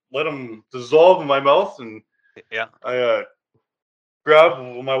just let them dissolve in my mouth. And Yeah. I grabbed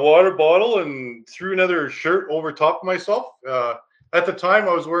my water bottle and threw another shirt over top of myself. At the time,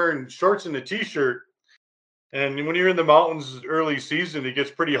 I was wearing shorts and a t-shirt. And when you're in the mountains early season, it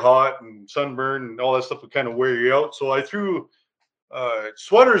gets pretty hot and sunburn and all that stuff would kind of wear you out. So I threw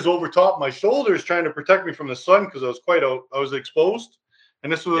sweaters over top my shoulders trying to protect me from the sun because I was I was exposed.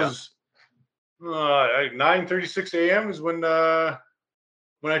 And this Yeah. was 9:36 a.m. is when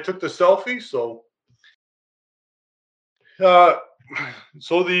when I took the selfie. Uh,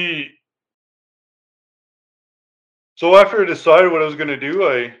 so the so after I decided what I was going to do,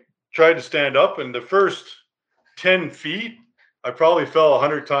 I tried to stand up, and the first 10 feet, I probably fell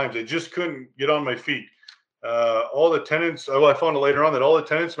 100 times. I just couldn't get on my feet. All the tendons. Well, I found out later on that all the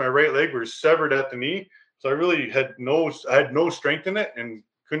tendons in my right leg were severed at the knee. So I really had no strength in it, and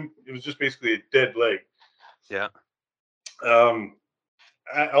couldn't. It was just basically a dead leg. Yeah. Um,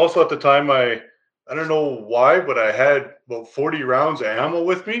 also at the time, I don't know why, but I had about 40 rounds of ammo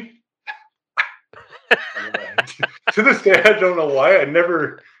with me. To this day, I don't know why. I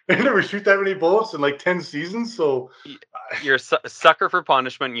never shoot that many bullets in like 10 seasons. So You're a sucker for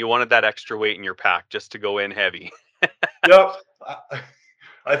punishment. And you wanted that extra weight in your pack just to go in heavy. yeah,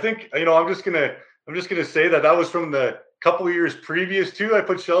 I think I'm just gonna say that was from the couple of years previous too. I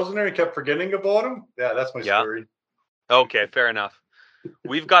put shells in there and kept forgetting about them. Yeah, that's my Yeah. story. Okay, fair enough.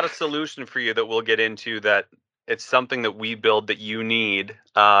 We've got a solution for you that we'll get into. That it's something that we build that you need.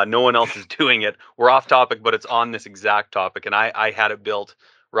 No one else is doing it. We're off topic, but it's on this exact topic. And I had it built.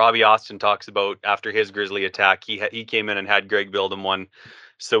 Robbie Austin talks about after his grizzly attack, he came in and had Greg build him one.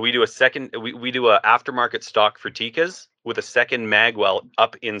 So we do we do a aftermarket stock for Tikas with a second mag well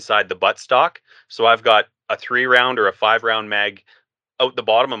up inside the butt stock. So I've got a 3-round or a 5-round mag out the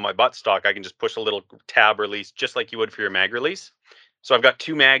bottom of my butt stock. I can just push a little tab release just like you would for your mag release. So I've got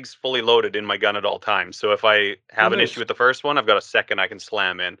 2 mags fully loaded in my gun at all times. So if I have an issue Nice. with the first one, I've got a second I can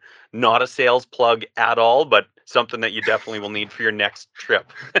slam in. Not a sales plug at all, but something that you definitely will need for your next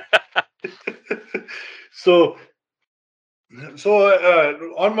trip. so on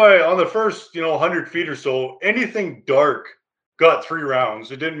the first 100 feet or so, anything dark got 3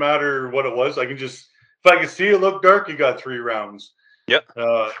 rounds. It didn't matter what it was. I can just if I could see it look dark, you got 3 rounds. Yep.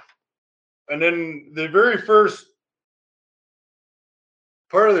 And then the very first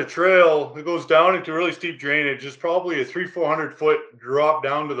part of the trail that goes down into really steep drainage is probably a 300-400 foot drop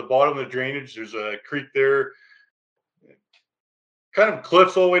down to the bottom of the drainage. There's a creek there, kind of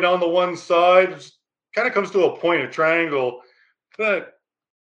cliffs all the way down the one side. Kind of comes to a point, a triangle, but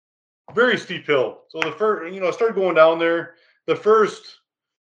very steep hill. So the first, I started going down there. The first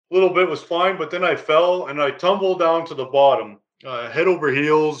little bit was fine, but then I fell and I tumbled down to the bottom, head over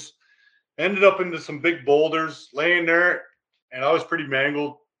heels. Ended up into some big boulders, laying there, and I was pretty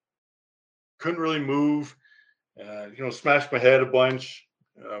mangled. Couldn't really move. Smashed my head a bunch.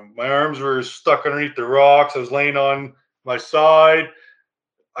 My arms were stuck underneath the rocks. I was laying on my side.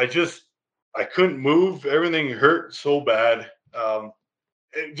 I couldn't move. Everything hurt so bad.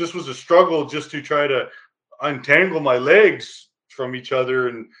 It just was a struggle just to try to untangle my legs from each other,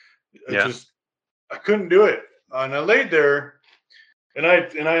 and Yeah. I couldn't do it. And I laid there, and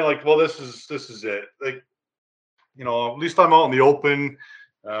I like, well, this is it. Like, at least I'm out in the open.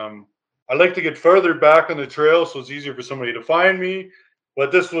 Um, I like to get further back on the trail so it's easier for somebody to find me.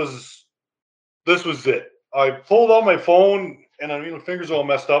 But this was it. I pulled out my phone and my fingers all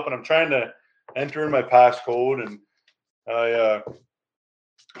messed up, and I'm trying to enter in my passcode, and I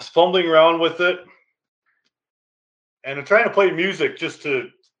was fumbling around with it, and I'm trying to play music just to,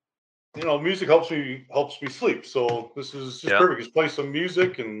 music helps me sleep. So this is just Yeah. perfect. Just play some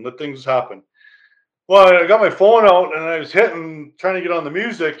music and let things happen. Well, I got my phone out and I was trying to get on the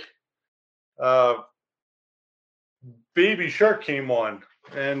music. Uh, Baby Shark came on,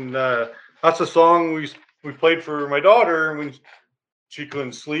 and that's a song we played for my daughter when she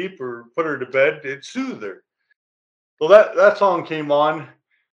couldn't sleep or put her to bed. It soothed her. So that song came on,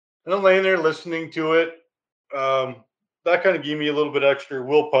 and I'm laying there listening to it. Um, that kind of gave me a little bit extra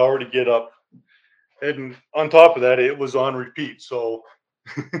willpower to get up. And on top of that, it was on repeat. So,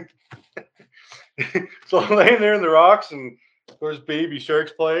 so I'm laying there in the rocks, and of course, Baby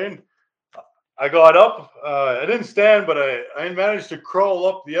Shark's playing. I got up. I didn't stand, but I managed to crawl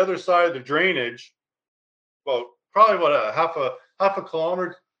up the other side of the drainage, about probably about a half a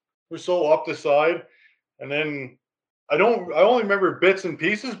kilometer or so up the side, and then I only remember bits and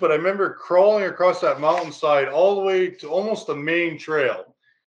pieces, but I remember crawling across that mountainside all the way to almost the main trail.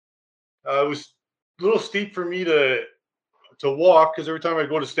 It was a little steep for me to walk because every time I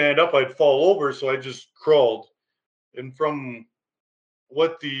go to stand up, I'd fall over, so I just crawled. And from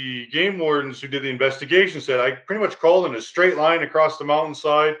what the game wardens who did the investigation said, I pretty much crawled in a straight line across the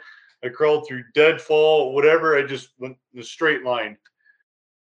mountainside. I crawled through deadfall, whatever. I just went in a straight line.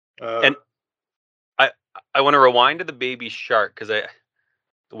 And I I want to rewind to the Baby Shark because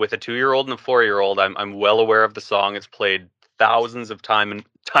with a 2-year-old and a 4-year-old, I'm well aware of the song. It's played thousands of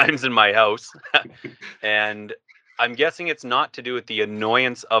times in my house. And I'm guessing it's not to do with the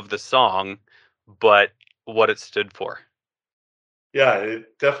annoyance of the song, but what it stood for. Yeah,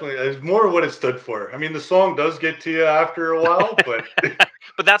 it definitely is more what it stood for. I mean, the song does get to you after a while, but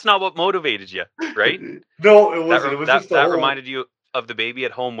But that's not what motivated you, right? no, it wasn't. It was just the That whole reminded you of the baby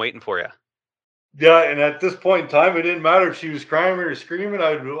at home waiting for you. yeah. And at this point in time, it didn't matter if she was crying or screaming.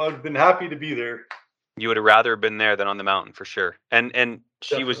 I'd been happy to be there. You would have rather been there than on the mountain for sure. And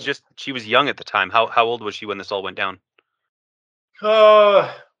Definitely. she was young at the time. How old was she when this all went down?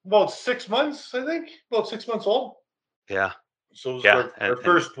 About 6 months, I think. About 6 months old. Yeah. So it was Yeah. our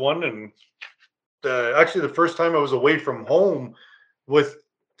first one, and actually the first time I was away from home with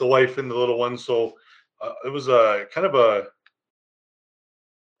the wife and the little one. So it was a kind of a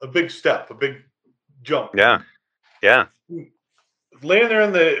big step, a big jump. Yeah. Yeah. Laying there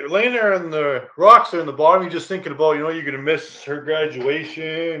on the rocks there in the bottom, you're just thinking about, you're gonna miss her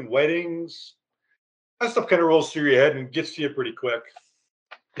graduation, weddings. That stuff kind of rolls through your head and gets to you pretty quick.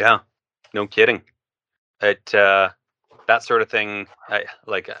 Yeah. No kidding. It that sort of thing. I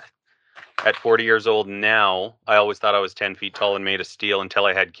like at 40 years old now. I always thought I was 10 feet tall and made of steel until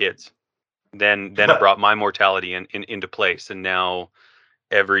I had kids. Then it brought my mortality into place, and now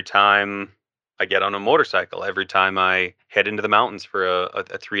every time I get on a motorcycle, every time I head into the mountains for a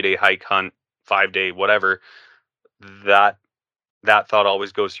 3 day hike, hunt, 5 day, whatever, that that thought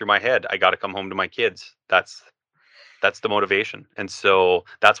always goes through my head. I got to come home to my kids. That's the motivation. And so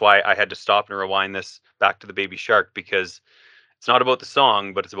that's why I had to stop and rewind this back to the Baby Shark, because it's not about the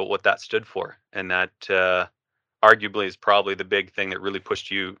song, but it's about what that stood for. And that arguably is probably the big thing that really pushed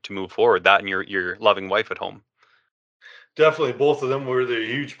you to move forward. That and your loving wife at home. Definitely, both of them were the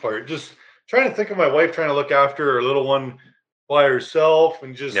huge part. Just trying to think of my wife trying to look after her little one by herself,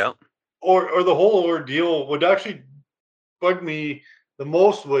 and just Yeah. or the whole ordeal would actually bug me the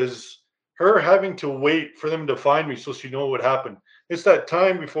most was her having to wait for them to find me so she know what happened. It's that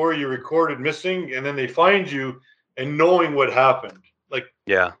time before you recorded missing and then they find you and knowing what happened. Like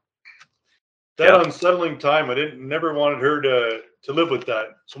Yeah. that Yeah. unsettling time, I didn't never wanted her to live with that.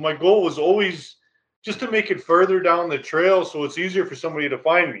 So my goal was always just to make it further down the trail so it's easier for somebody to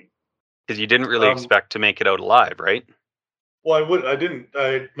find me. Because you didn't really Um, expect to make it out alive, right? well, I didn't.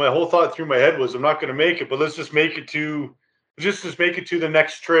 My whole thought through my head was, I'm not going to make it, but let's just make it to, just make it to the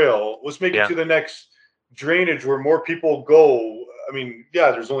next trail. Let's make it Yeah. to the next drainage where more people go. I mean,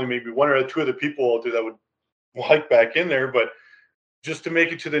 yeah, there's only maybe one or two other people out there that would hike back in there, but just to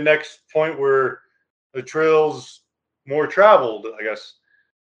make it to the next point where the trail's more traveled, I guess.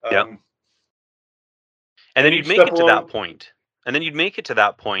 Yeah. Um, And and then you'd each make step it to that along, point. And then you'd make it to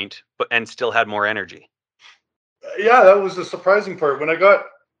that point, but and still had more energy. yeah, that was the surprising part. When I got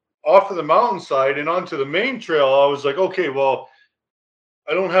off of the mountainside and onto the main trail, I was like, okay, well,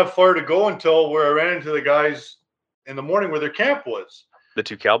 I don't have far to go until where I ran into the guys in the morning where their camp was. The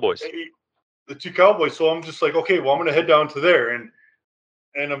two cowboys. The two cowboys. So I'm just like, okay, well, I'm gonna head down to there. And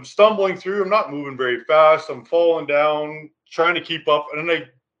I'm stumbling through. I'm not moving very fast. I'm falling down, trying to keep up. And then I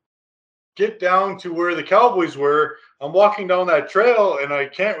get down to where the cowboys were. I'm walking down that trail and I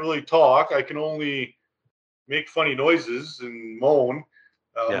can't really talk. I can only make funny noises and moan.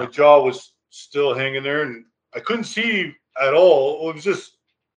 My Yeah. jaw was still hanging there and I couldn't see at all. It was just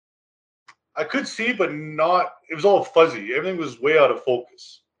I could see, but not. It was all fuzzy. Everything was way out of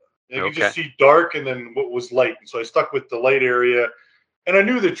focus. I could just Okay. see dark and then what was light. And so I stuck with the light area, and I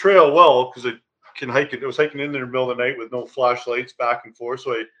knew the trail well because I can hike it. I was hiking in there in the middle of the night with no flashlights back and forth,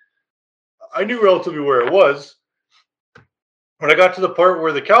 so I knew relatively where it was. When I got to the part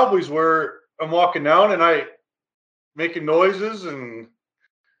where the cowboys were, I'm walking down and I making noises and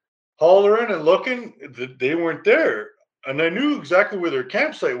hollering and looking. They weren't there, and I knew exactly where their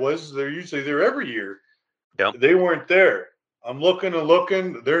campsite was. They're usually there every year. Yep. They weren't there. I'm looking and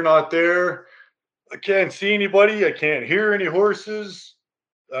looking. They're not there. I can't see anybody. I can't hear any horses.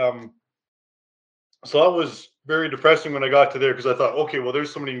 Um, so that was very depressing when I got to there because I thought, okay, well,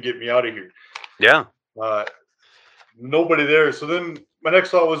 there's somebody who can get me out of here. Yeah. Uh, Nobody there. So then my next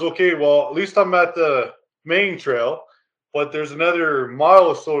thought was, okay, well, at least I'm at the main trail, but there's another mile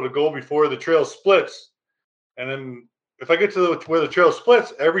or so to go before the trail splits. And then if I get to where the trail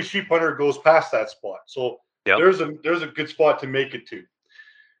splits, every sheep hunter goes past that spot. So Yep. there's a good spot to make it to.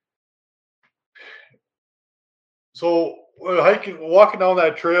 So walking down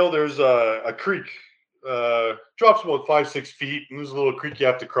that trail, there's a creek. Drops about 5-6 feet, and there's a little creek you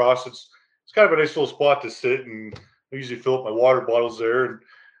have to cross. It's kind of a nice little spot to sit, and I usually fill up my water bottles there. And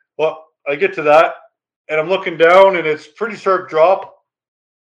well, I get to that, and I'm looking down, and it's pretty sharp drop.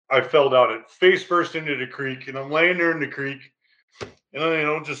 I fell down it face first into the creek, and I'm laying there in the creek,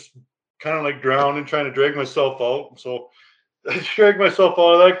 and just kind of like drowning, trying to drag myself out. So I drag myself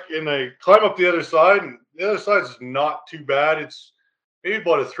out of that, and I climb up the other side, and the other side is not too bad. It's maybe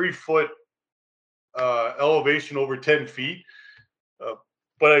about a 3 foot elevation over 10 feet. Uh,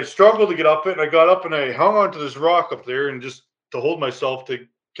 but I struggled to get up it. And I got up and I hung onto this rock up there and just to hold myself to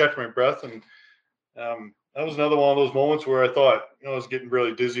catch my breath. And that was another one of those moments where I thought, I was getting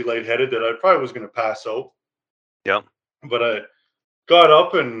really dizzy, lightheaded, that I probably was going to pass out. Yeah. But I got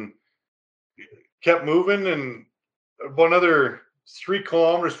up and kept moving. And about another 3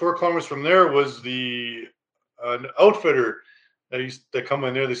 kilometers, 4 kilometers from there was the an outfitter that come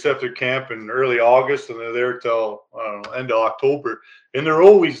in there. They set up their camp in early August, and they're there till I don't know, end of October, and they're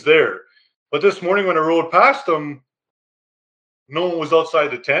always there. But this morning when I rode past them, no one was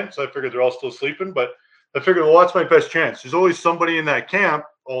outside the tent, so I figured they're all still sleeping. But I figured, well, that's my best chance. There's always somebody in that camp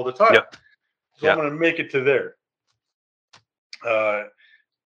all the time, Yep. so I'm going to make it to there.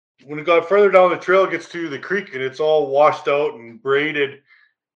 When it got further down the trail, it gets to the creek, and it's all washed out and braided.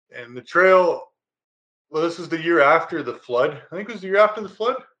 And the trail, well, this is the year after the flood. I think it was the year after the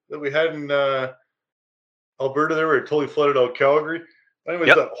flood that we had in Alberta there, where it totally flooded out Calgary. Anyways,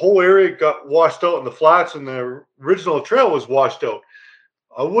 Yep. that whole area got washed out in the flats, and the original trail was washed out.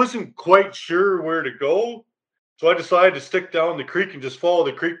 I wasn't quite sure where to go, so I decided to stick down the creek and just follow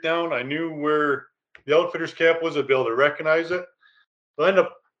the creek down. I knew where the outfitters camp was. I'd be able to recognize it. So I ended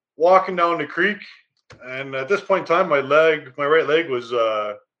up walking down the creek, and at this point in time, my right leg was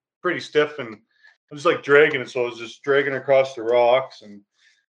pretty stiff, and I was like dragging it. So I was just dragging across the rocks, and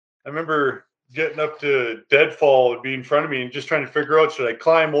I remember getting up to deadfall would be in front of me and just trying to figure out, should I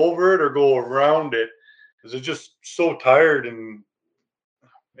climb over it or go around it, because it's just so tired.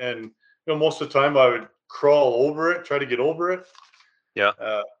 And most of the time I would crawl over it, try to get over it. Yeah.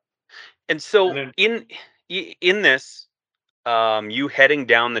 uh, And and so then in this, you heading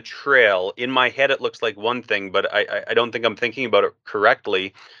down the trail, in my head it looks like one thing, but I don't think I'm thinking about it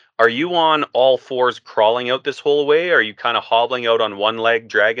correctly. Are you on all fours crawling out this whole way? Are you kind of hobbling out on one leg,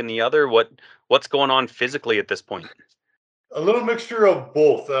 dragging the other? What's going on physically at this point? a little mixture of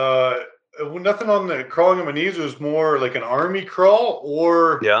both. Nothing on the crawling on my knees. It was more like an army crawl,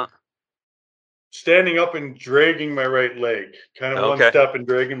 or Yeah. standing up and dragging my right leg, kind of one Okay. step and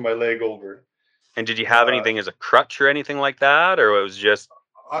dragging my leg over. And did you have Uh, anything as a crutch or anything like that, or it was just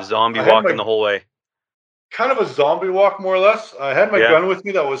I, zombie I had walking my the whole way? kind of a zombie walk, more or less. I had my Yeah. gun with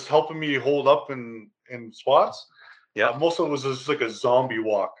me that was helping me hold up in spots. Yeah. Most of it was just like a zombie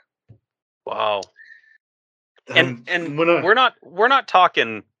walk. Wow. And And and when I we're not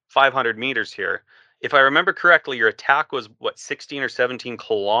talking 500 meters here. If I remember correctly, your attack was what, 16 or 17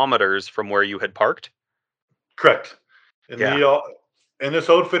 kilometers from where you had parked? correct, and Yeah. this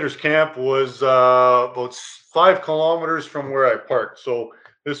outfitters camp was about 5 kilometers from where I parked. So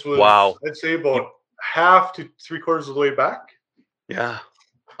this was, Wow. I'd say, You about half to 3 quarters of the way back. Yeah.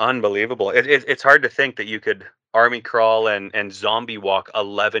 Unbelievable. It's hard to think that you could army crawl and zombie walk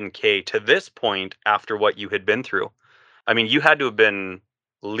 11K to this point after what you had been through. I mean, you had to have been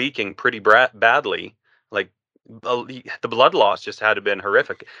leaking pretty badly. Like, the blood loss just had to have been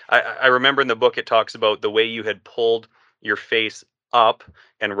horrific. I remember in the book it talks about the way you had pulled your face up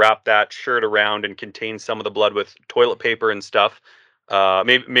and wrapped that shirt around and contained some of the blood with toilet paper and stuff.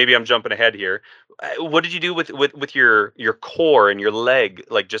 Maybe I'm jumping ahead here. What did you do with your core and your leg?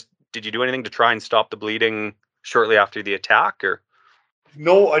 Like, just did you do anything to try and stop the bleeding shortly after the attack, or?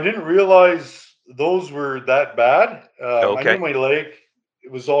 No, I didn't realize those were that bad. I knew Okay. my leg, it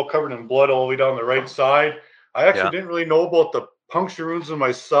was all covered in blood all the way down the right side. I actually Yeah. didn't really know about the puncture wounds on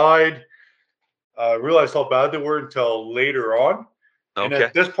my side. I realized how bad they were until later on. And Okay.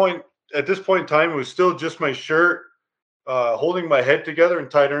 at this point in time, it was still just my shirt holding my head together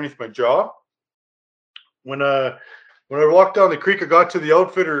and tied underneath my jaw. When when I walked down the creek, I got to the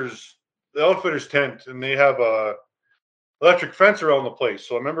outfitters tent, and they have a electric fence around the place.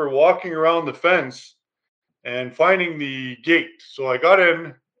 So I remember walking around the fence and finding the gate. So I got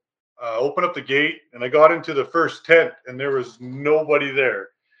in, opened up the gate, and I got into the first tent, and there was nobody there.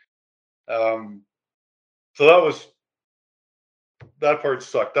 Um, so that part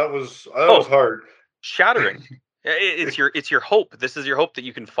sucked. That was Oh, hard. shattering. It's your hope. This is your hope that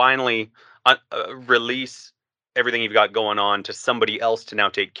you can finally release everything you've got going on to somebody else to now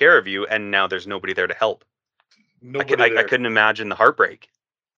take care of you, and now there's nobody there to help. Nobody I there. couldn't imagine the heartbreak.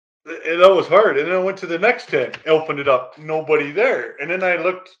 And that was hard. And then I went to the next tent, opened it up, nobody there. And then I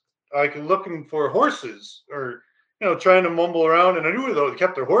looked, like looking for horses, or trying to mumble around. And I knew they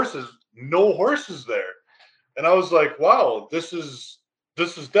kept their horses. No horses there. And I was like, wow, this is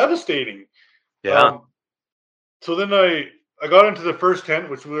devastating. Yeah. Um, so then I got into the first tent,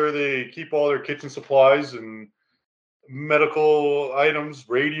 which where they keep all their kitchen supplies and medical items,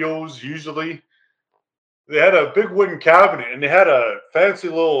 radios usually. they had a big wooden cabinet and they had a fancy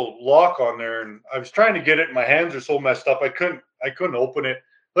little lock on there. And I was trying to get it. And my hands are so messed up. I couldn't open it.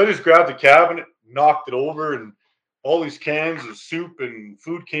 So I just grabbed the cabinet, knocked it over, and all these cans of soup and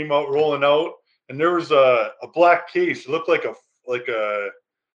food came out rolling out. And there was a black case. It looked like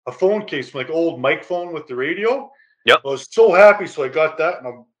a phone case, like old mic phone with the radio. Yep. I was so happy, so I got that, and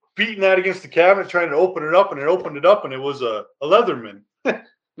I'm beating that against the cabinet, trying to open it up, and it opened it up, and it was a Leatherman.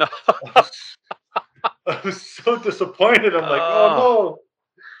 No. I was so disappointed. I'm like, Oh, oh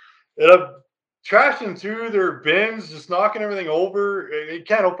no. And I'm trashing through their bins, just knocking everything over. You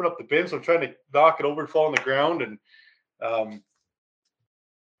can't open up the bin, so I'm trying to knock it over and fall on the ground. And um,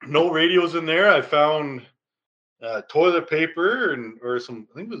 no radios in there. I found toilet paper and or some,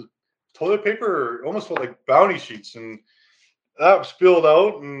 I think it was toilet paper, or almost felt like bounty sheets, and that was spilled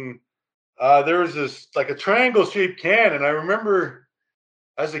out. And there was this like a triangle shaped can, and I remember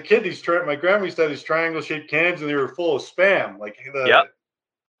as a kid, my grandma used to have these triangle shaped cans, and they were full of spam, like yep.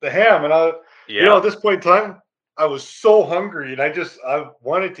 the ham. And Yeah. at this point in time, I was so hungry, and I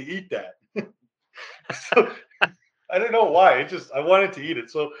wanted to eat that. So I don't know why. I wanted to eat it.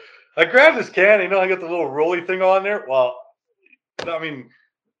 So I grabbed this can. I got the little rolly thing on there. Well, I mean,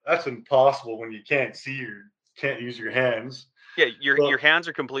 that's impossible when you can't use your hands. Yeah, your So hands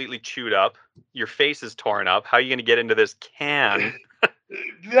are completely chewed up. Your face is torn up. How are you going to get into this can?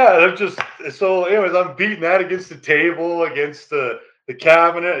 yeah, I'm just so. Anyways, I'm beating that against the table, against the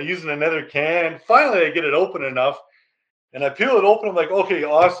cabinet, using another can. Finally, I get it open enough, and I peel it open. I'm like, okay,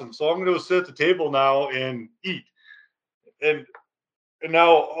 awesome. So I'm going to go sit at the table now and eat. And now,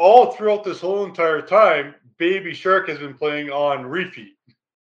 all throughout this whole entire time, Baby Shark has been playing on repeat.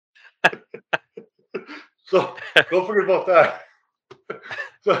 So don't forget about that.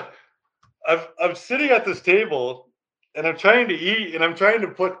 So I'm sitting at this table and I'm trying to eat and I'm trying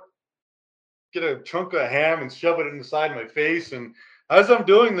to get a chunk of ham and shove it inside my face. And as I'm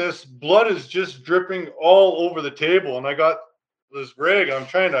doing this, blood is just dripping all over the table. And I got this rag. I'm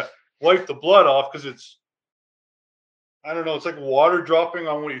trying to wipe the blood off because I don't know, it's like water dropping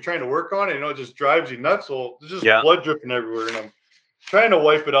on what you're trying to work on. It just drives you nuts. So there's just Yeah. blood dripping everywhere. And I'm trying to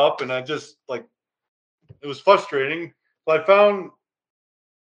wipe it up. And I just like, it was frustrating. So I found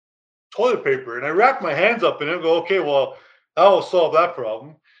toilet paper and I wrapped my hands up in it and go, okay, well, that will solve that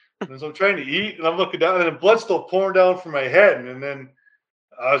problem. And so I'm trying to eat and I'm looking down and the blood's still pouring down from my head. And then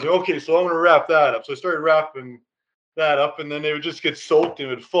I was like, okay, so I'm going to wrap that up. So I started wrapping that up and then they would just get soaked and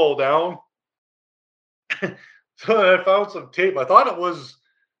it would fall down. So then I found some tape. I thought it was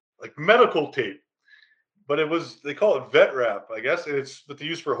like medical tape, but they call it vet wrap, I guess. And it's what they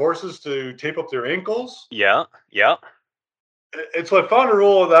use for horses to tape up their ankles. Yeah. Yeah. And so I found a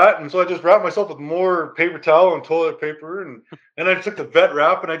roll of that, and so I just wrapped myself with more paper towel and toilet paper, and I took the vet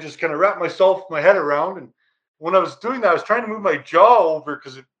wrap and I just kind of wrapped my head around. And when I was doing that, I was trying to move my jaw over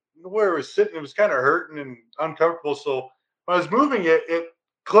because where it was sitting, it was kind of hurting and uncomfortable. So when I was moving it, it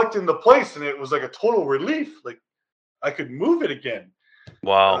clicked into place, and it was like a total relief. Like I could move it again.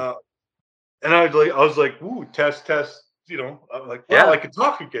 Wow. Uh, and I was like, ooh, test, test. I'm like, wow, Yeah. I could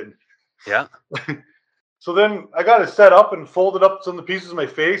talk again. Yeah. So then I got it set up and folded up some of the pieces of my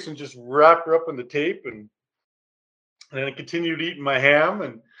face and just wrapped her up in the tape. And then I continued eating my ham.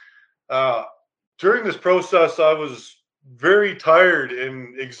 And during this process, I was very tired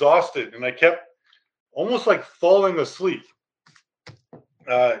and exhausted. And I kept almost like falling asleep.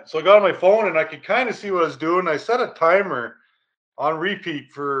 So I got on my phone and I could kind of see what I was doing. I set a timer on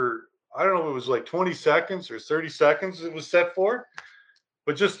repeat for, I don't know if it was like 20 seconds or 30 seconds it was set for.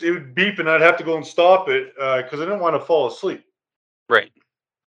 But just it would beep and I'd have to go and stop it because I didn't want to fall asleep. Right.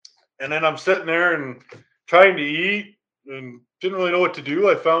 And then I'm sitting there and trying to eat and didn't really know what to do.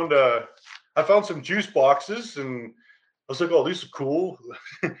 I found some juice boxes and I was like, oh, these are cool.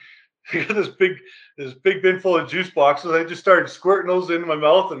 I got this big bin full of juice boxes. I just started squirting those into my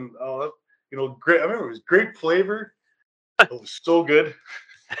mouth and great. I remember it was grape flavor. It was so good.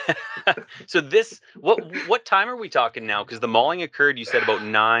 So what time are we talking now? Because the mauling occurred, you said about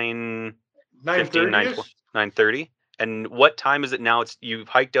 9:15, 9:30ish. 9:30. And what time is it now? You've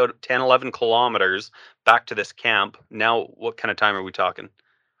hiked out 10, 11 kilometers back to this camp. Now, what kind of time are we talking?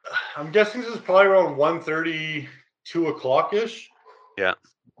 I'm guessing this is probably around 1:30, 2 o'clock ish. Yeah.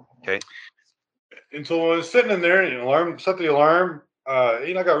 Okay. And so when I was sitting in there, set the alarm. I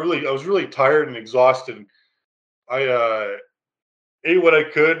was really tired and exhausted. I ate what I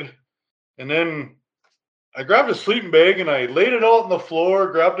could, and then I grabbed a sleeping bag and I laid it out on the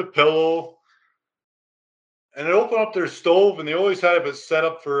floor, grabbed a pillow, and I opened up their stove, and they always had it set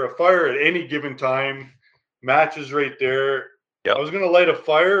up for a fire at any given time. Matches right there. Yep. I was gonna light a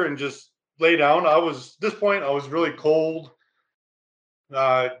fire and just lay down. At this point, I was really cold,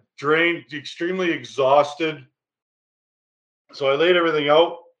 drained, extremely exhausted. So I laid everything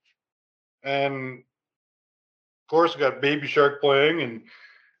out, and of course, we got Baby Shark playing,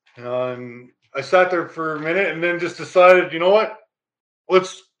 and I sat there for a minute, and then just decided, you know what?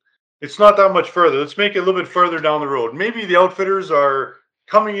 Let's. It's not that much further. Let's make it a little bit further down the road. Maybe the outfitters are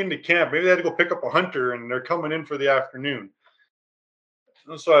coming into camp. Maybe they had to go pick up a hunter, and they're coming in for the afternoon.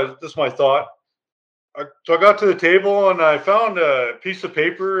 So that's my thought. So I got to the table, and I found a piece of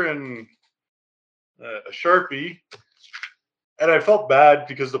paper and a Sharpie, and I felt bad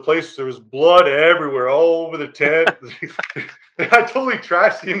because there was blood everywhere, all over the tent. I totally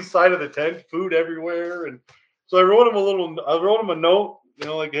trashed the inside of the tent, food everywhere, and so I wrote him a note,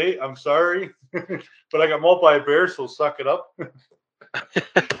 like, hey, I'm sorry, but I got mauled by a bear, so suck it up. And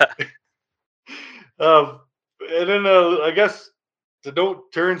then I guess the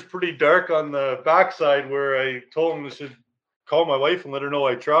note turns pretty dark on the backside, where I told him I should call my wife and let her know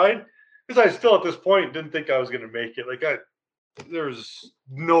I tried, because I still at this point didn't think I was going to make it. There was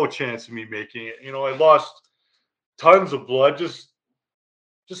no chance of me making it. I lost tons of blood just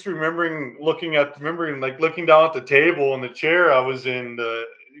looking down at the table and the chair I was in,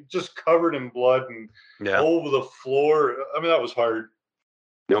 just covered in blood and all over the floor. I mean, that was hard.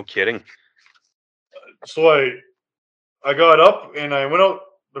 No kidding. So I got up and I went out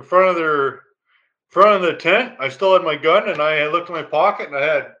the front of the tent. I still had my gun, and I looked in my pocket, and I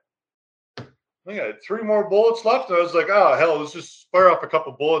had 3 more bullets left. And I was like, oh hell, let's just fire off a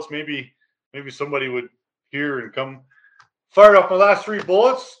couple bullets. Maybe somebody would hear and come. Fired off my last 3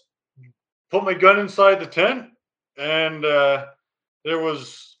 bullets, put my gun inside the tent, and there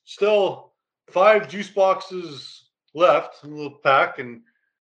was still 5 juice boxes left in a little pack, and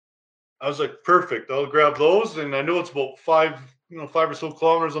I was like, perfect. I'll grab those, and I know it's about 5 or so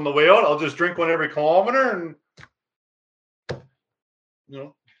kilometers on the way out. I'll just drink one every kilometer, and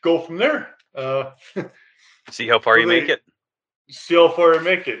go from there. See how far you make it. See how far I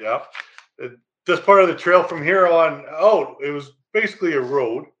make it. Yeah. This part of the trail from here on out, it was basically a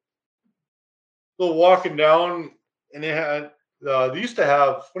road. So walking down, and they used to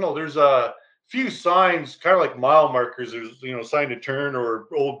have, there's a few signs, kind of like mile markers. There's, sign to turn or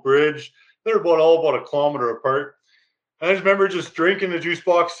old bridge. They're all about a kilometer apart. And I just remember just drinking the juice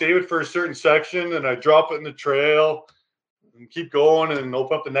box, save it for a certain section, and I drop it in the trail and keep going and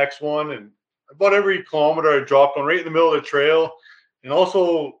open up the next one. And about every kilometer, I dropped one right in the middle of the trail. And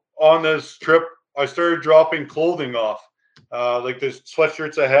also on this trip, I started dropping clothing off, like the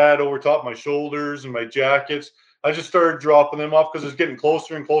sweatshirts I had over top my shoulders and my jackets. I just started dropping them off because it's getting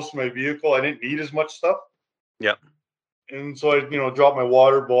closer and closer to my vehicle. I didn't need as much stuff. Yep. And so I, dropped my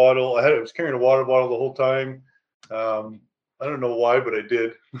water bottle. I was carrying a water bottle the whole time. I don't know why, but I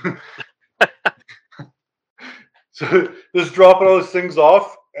did. So just dropping all those things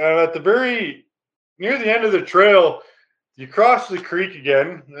off. And at near the end of the trail, you cross the creek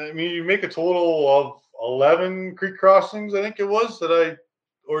again. I mean, you make a total of 11 creek crossings, I think it was, that I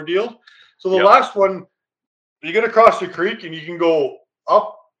ordealed. So the last one, you're going to cross the creek, and you can go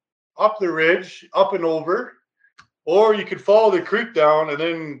up the ridge, up and over, or you could follow the creek down and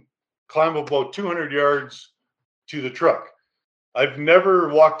then climb about 200 yards to the truck. I've never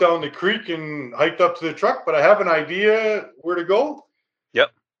walked down the creek and hiked up to the truck, but I have an idea where to go.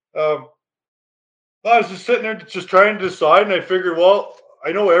 Yep. I was just sitting there just trying to decide, and I figured, well,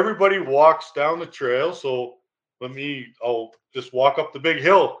 I know everybody walks down the trail, so I'll just walk up the big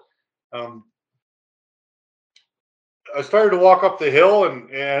hill. I started to walk up the hill, and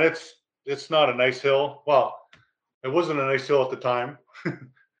it's not a nice hill. Well, it wasn't a nice hill at the time.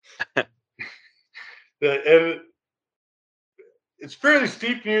 And it's fairly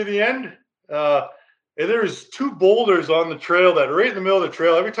steep near the end. And there's 2 boulders on the trail that right in the middle of the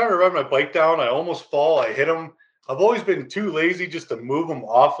trail. Every time I ride my bike down, I almost fall. I hit them. I've always been too lazy just to move them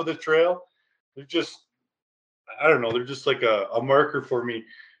off of the trail. They're just, I don't know, they're just like a marker for me.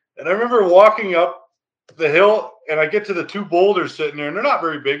 And I remember walking up the hill, and I get to the 2 boulders sitting there, and they're not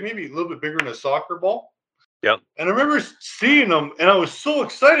very big, maybe a little bit bigger than a soccer ball. Yep. And I remember seeing them, and I was so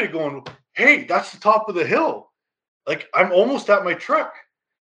excited going, hey, that's the top of the hill. Like, I'm almost at my truck.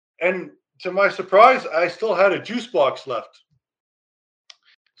 And to my surprise, I still had a juice box left.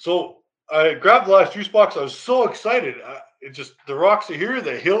 So I grabbed the last juice box. I was so excited. The rocks are here,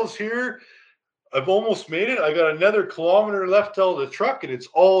 the hill's here. I've almost made it. I got another kilometer left till the truck, and it's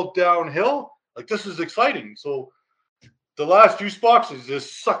all downhill. Like, this is exciting. So the last juice box is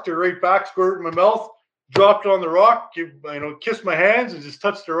just sucked it right back, squirted in my mouth, dropped on the rock, kissed my hands and just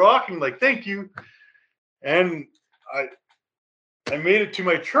touched the rock, and like, thank you. And I made it to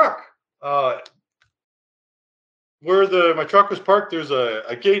my truck. uh, where my truck was parked, there's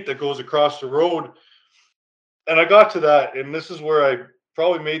a gate that goes across the road, and I got to that, and this is where I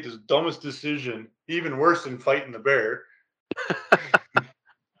probably made the dumbest decision, even worse than fighting the bear.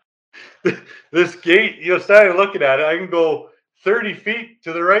 This gate, standing looking at it, I can go 30 feet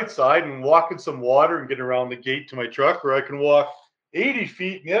to the right side and walk in some water and get around the gate to my truck, or I can walk 80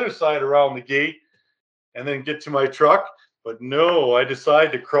 feet on the other side around the gate and then get to my truck. But no, I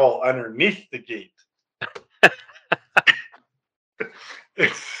decided to crawl underneath the gate.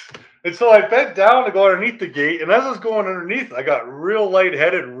 And so I bent down to go underneath the gate, and as I was going underneath, I got real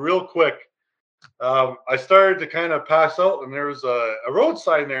lightheaded real quick. I started to kind of pass out, and there was a road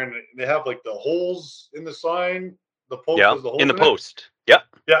sign there, and they have like the holes in the sign. The post has the holes in the it. post. Yeah.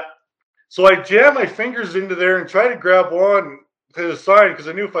 Yeah. So I jammed my fingers into there and tried to grab on to the sign because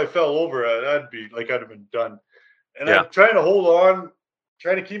I knew if I fell over, I'd have been done. And I'm trying to hold on,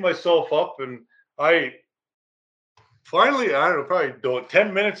 trying to keep myself up, and I finally, I don't know, probably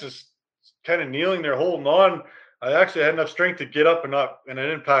 10 minutes is kind of kneeling there holding on. I actually had enough strength to get up and I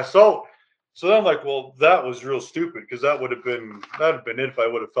didn't pass out. So then I'm like, well, that was real stupid because that'd have been it if I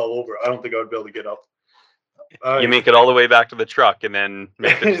would have fell over. I don't think I would be able to get up. You make it all the way back to the truck and then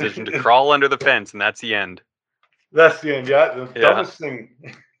make the decision to crawl under the fence, and that's the end. That's the end, yeah. The dumbest thing.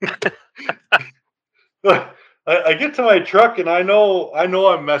 I get to my truck and I know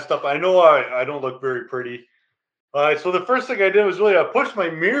I'm messed up. I know I don't look very pretty. So the first thing I did was I pushed my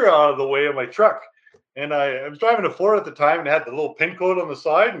mirror out of the way of my truck. And I was driving a Ford at the time and had the little pin code on the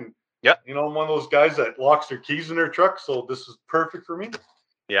side. And I'm one of those guys that locks their keys in their truck. So this is perfect for me.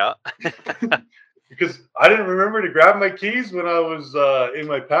 Yeah. Because I didn't remember to grab my keys when I was in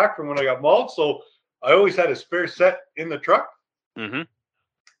my pack from when I got mauled. So I always had a spare set in the truck. Mm-hmm.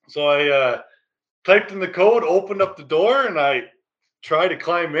 So I typed in the code, opened up the door, and I tried to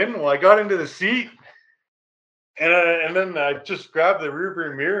climb in. Well, I got into the seat, and then I just grabbed the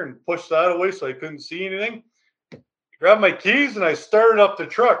rearview mirror and pushed that away so I couldn't see anything. Grabbed my keys, and I started up the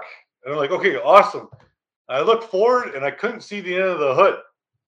truck. And I'm like, okay, awesome. I looked forward, and I couldn't see the end of the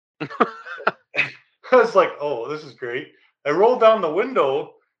hood. I was like, oh, this is great. I rolled down the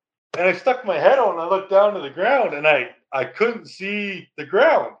window, and I stuck my head out, and I looked down to the ground, and I couldn't see the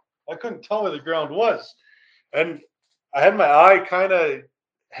ground. I couldn't tell where the ground was. And I had my eye kind of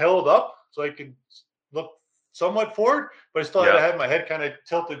held up so I could look somewhat forward, but I still had to have my head kind of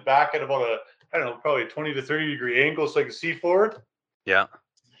tilted back at about probably a 20 to 30 degree angle so I could see forward. Yeah.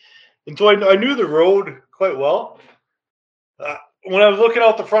 And so I knew the road quite well. When I was looking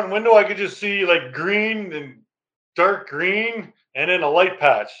out the front window, I could just see like green and dark green and then a light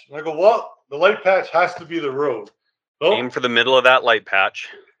patch. And I go, well, the light patch has to be the road. So, aim for the middle of that light patch.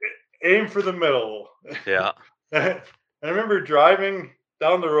 Aim for the middle. Yeah. I remember driving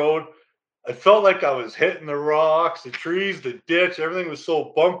down the road. I felt like I was hitting the rocks, the trees, the ditch. Everything was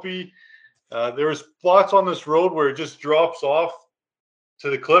so bumpy. There were spots on this road where it just drops off to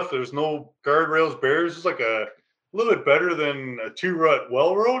the cliff. There's no guardrails, barriers. It's like a little bit better than a 2-rut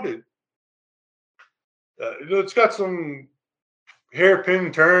well road. It's got some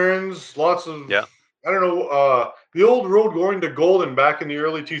hairpin turns, lots of, I don't know, the old road going to Golden back in the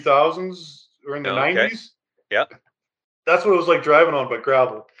early 2000s or in the 90s. Yeah. That's what it was like driving on, but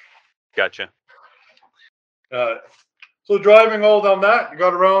gravel. Gotcha. So driving all down that,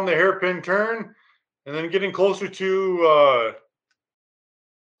 got around the hairpin turn, and then getting closer to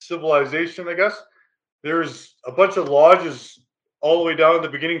civilization, I guess. There's a bunch of lodges all the way down the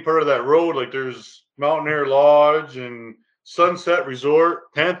beginning part of that road. Like there's Mountain Air Lodge and Sunset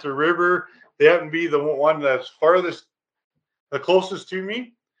Resort, Panther River. They happen to be the one that's the closest to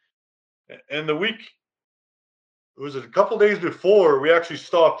me. And it was a couple days before, we actually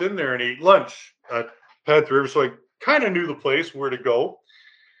stopped in there and ate lunch at Panther River. So I kind of knew the place, where to go.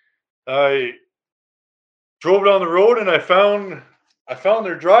 I drove down the road and I found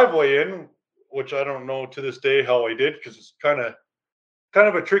their driveway in, which I don't know to this day how I did because it's kind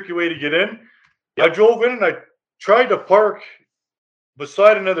of a tricky way to get in. Yep. I drove in and I tried to park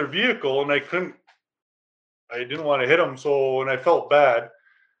beside another vehicle and I didn't want to hit them. And I felt bad.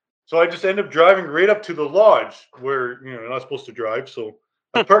 So I just ended up driving right up to the lodge where, you're not supposed to drive. So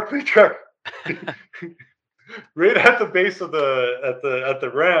I parked my truck right at the base of at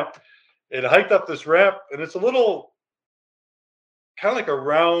the ramp. It hiked up this ramp and it's a little kind of like a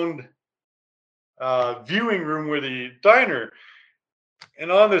round viewing room where the diner,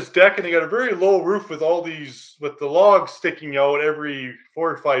 and on this deck, and they got a very low roof with with the logs sticking out every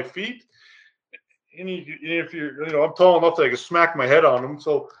 4 or 5 feet. And if you're, I'm tall enough that I can smack my head on them.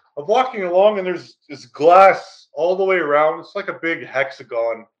 So I'm walking along and there's this glass all the way around. It's like a big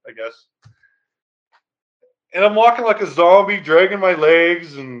hexagon, I guess. And I'm walking like a zombie, dragging my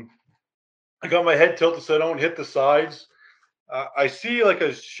legs, and I got my head tilted so I don't hit the sides. I see like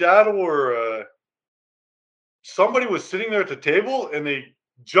a shadow or somebody was sitting there at the table, and they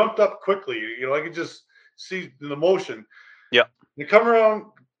jumped up quickly. I could just see the motion. Yeah. They coming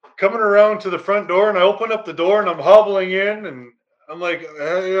around to the front door, and I open up the door, and I'm hobbling in, and I'm like,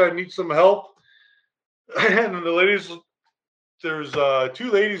 hey, I need some help. And the ladies, there's two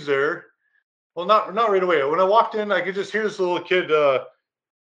ladies there. Well, not right away. When I walked in, I could just hear this little kid,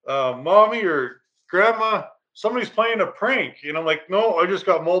 mommy or grandma, somebody's playing a prank. And I'm like, no, I just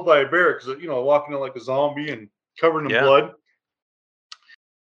got mauled by a bear because, walking in like a zombie and covered in blood.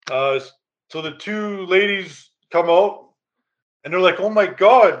 So the two ladies come out and they're like, oh my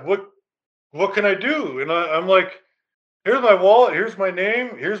God, what can I do? And I'm like, here's my wallet, here's my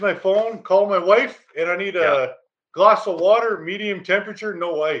name, here's my phone, call my wife, and I need a glass of water, medium temperature,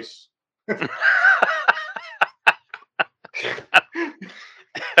 no ice.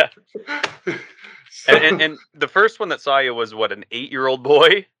 and the first one that saw you was what, an 8-year-old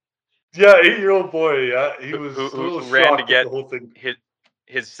boy? Yeah, 8-year-old boy. Yeah, he was who ran to get the whole thing.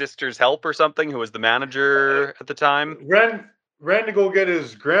 His sister's help or something, who was the manager at the time. Ran to go get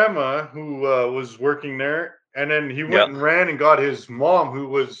his grandma, who was working there, and then he went and ran and got his mom, who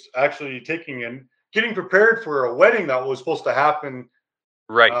was actually getting prepared for a wedding that was supposed to happen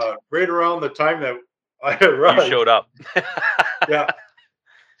right around the time that I arrived. You showed up. Yeah.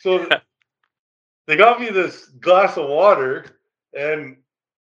 So they got me this glass of water, and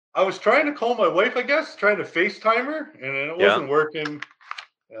I was trying to call my wife, I guess, trying to FaceTime her, and it wasn't working.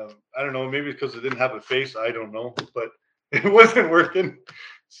 I don't know, maybe because it didn't have a face. I don't know, but it wasn't working.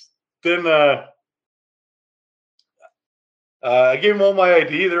 Then I gave them all my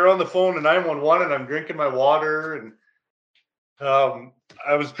ID. They're on the phone to 911, and I'm drinking my water, and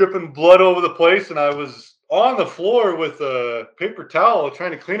I was dripping blood over the place, and I was on the floor with a paper towel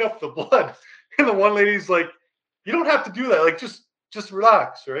trying to clean up the blood. And the one lady's like, "You don't have to do that. Like, just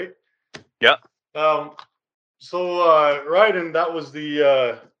relax, right?" Yeah. So Ryden, that was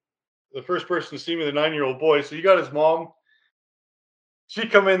the first person to see me, the 9-year-old boy. So you got his mom. She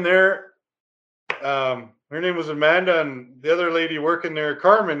come in there. Her name was Amanda, and the other lady working there,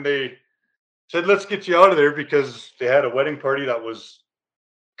 Carmen. They said, "Let's get you out of there," because they had a wedding party that was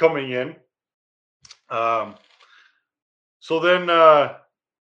coming in. So then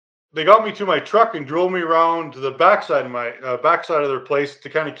they got me to my truck and drove me around to the backside of my backside of their place to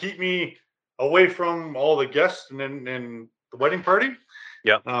kind of keep me away from all the guests and the wedding party.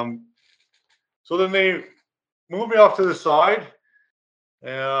 Yeah. So then they moved me off to the side.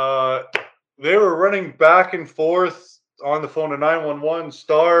 They were running back and forth on the phone to 911,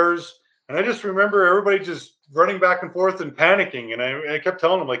 stars, and I just remember everybody just running back and forth and panicking. And I kept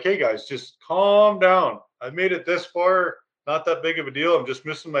telling them, like, "Hey guys, just calm down. I made it this far. Not that big of a deal. I'm just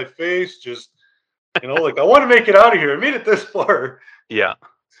missing my face. Just, like, I want to make it out of here. I made it this far." Yeah.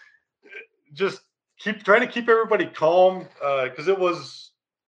 Just trying to keep everybody calm, because it was,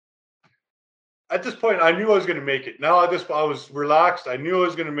 at this point, I knew I was going to make it. Now I was relaxed. I knew I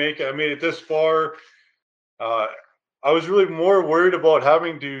was going to make it. I made it this far. I was really more worried about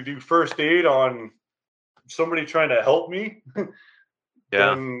having to do first aid on somebody trying to help me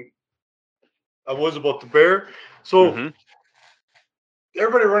than I was about the bear. So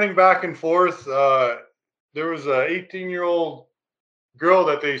everybody running back and forth. There was a 18-year-old girl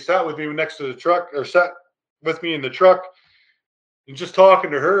that they sat with me next to the truck, or sat with me in the truck, and just talking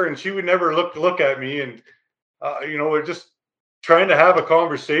to her, and she would never look at me, and we're just trying to have a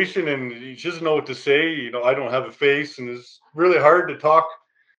conversation, and she doesn't know what to say. I don't have a face, and it's really hard to talk.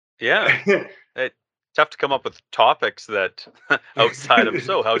 Yeah. It's tough to come up with topics that outside of,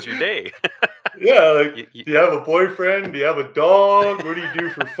 so how's your day? Yeah, like, do you have a boyfriend? Do you have a dog? What do you do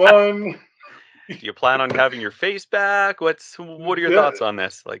for fun? Do you plan on having your face back? What are your thoughts on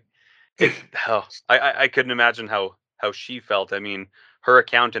this? Like, I couldn't imagine how she felt. I mean, her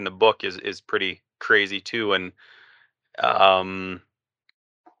account in the book is pretty crazy too, and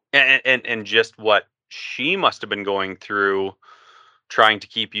just what she must have been going through trying to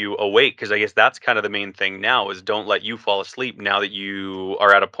keep you awake, because I guess that's kind of the main thing now, is don't let you fall asleep now that you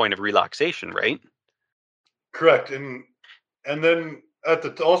are at a point of relaxation, right? Correct. And then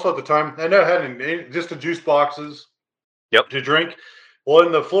also at the time, I never had just the juice boxes to drink. Well,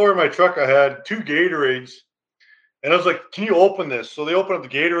 in the floor of my truck, I had 2 Gatorades, and I was like, "Can you open this?" So they opened up the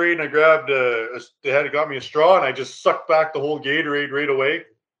Gatorade, and I grabbed they had got me a straw, and I just sucked back the whole Gatorade right away.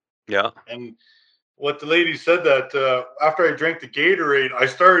 Yeah. And what the lady said, that after I drank the Gatorade, I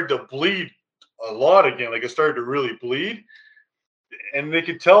started to bleed a lot again. Like I started to really bleed, and they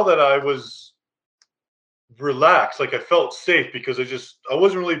could tell that I was relaxed. Like I felt safe because I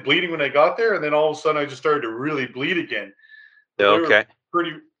wasn't really bleeding when I got there, and then all of a sudden I just started to really bleed again. So they were Okay.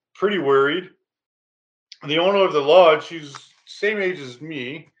 pretty worried. The owner of the lodge, she's same age as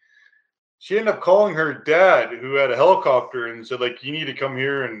me. She ended up calling her dad, who had a helicopter, and said like, "You need to come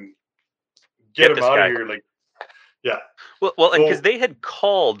here and get Get him this out of guy. here." Like, yeah. Well, and because So they had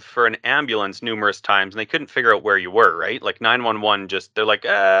called for an ambulance numerous times and they couldn't figure out where you were, right? Like 911 just they're like,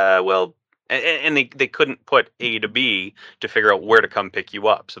 well, and they couldn't put A to B to figure out where to come pick you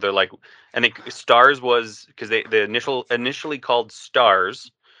up. So they're like, and Stars was because they initially called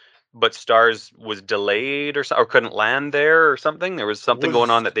Stars, but Stars was delayed or couldn't land there or something. There was something going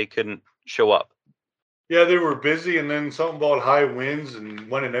on was that they couldn't show up. yeah, they were busy, and then something about high winds, and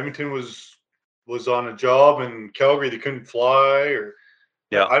one in Edmonton was on a job in Calgary. They couldn't fly, or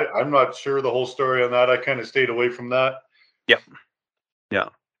Yeah. I'm not sure the whole story on that. I kind of stayed away from that. Yep. Yeah.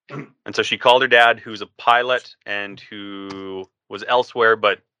 And so she called her dad, who's a pilot and who was elsewhere,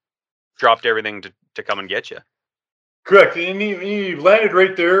 but dropped everything to come and get you. Correct, and he landed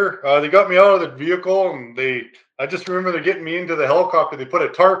right there. They got me out of the vehicle, and I just remember they're getting me into the helicopter. They put a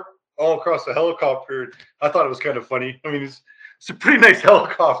tarp all across the helicopter. I thought it was kind of funny. I mean, it's a pretty nice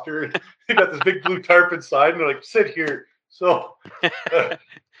helicopter. They got this big blue tarp inside, and they're like, "Sit here." So,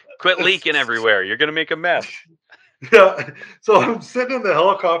 Quit leaking everywhere. You're gonna make a mess. yeah. So I'm sitting in the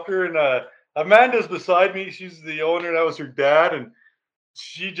helicopter, and Amanda's beside me. She's the owner. That was her dad, and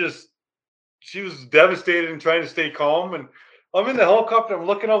she just she was devastated and trying to stay calm. And I'm in the helicopter. I'm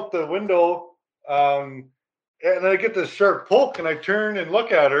looking out the window, um, and I get this sharp poke, and I turn and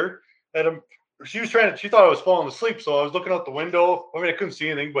look at her. And she was trying to. She thought I was falling asleep, so I was looking out the window. I mean, I couldn't see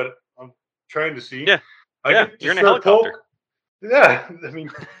anything, but I'm trying to see. Yeah. I Yeah. get the You're in a sharp helicopter. poke. Yeah, I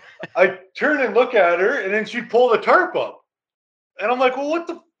mean, I turn and look at her, and then she'd pull the tarp up, and I'm like, "Well,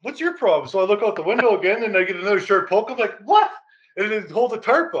 what's your problem?" So I look out the window again, and I get another sharp poke. I'm like, "What?" And then hold the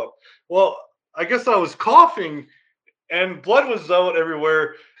tarp up. Well, I guess I was coughing, and blood was out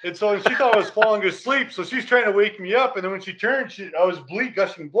everywhere, and so she thought I was falling asleep. So she's trying to wake me up, and then when she turned, I was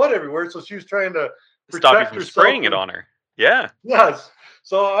gushing blood everywhere. So she was trying to Stop you protect from herself spraying it from on her. Yeah. yes.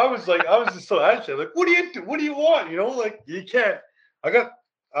 So I was just so agitated. Like, what do you do? What do you want? You know, like you can't. I got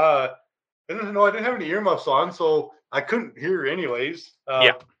uh I didn't know I didn't have any earmuffs on, so I couldn't hear anyways.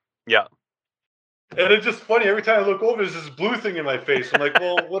 Yeah. Yeah. And it's just funny every time I look over, there's this blue thing in my face. I'm like,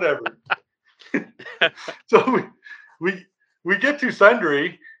 well, whatever. So we we get to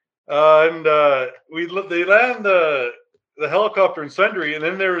Sundre, and they land the helicopter in Sundre, and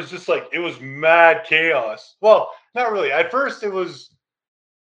then there was just like it was mad chaos. Well, not really. At first,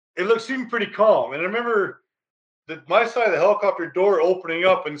 seemed pretty calm, and I remember my side of the helicopter door opening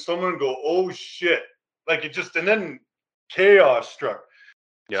up, and someone go, "Oh shit!" Like it just, and then chaos struck.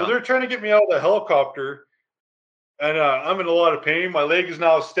 So Yeah. they're trying to get me out of the helicopter, and I'm in a lot of pain. My leg is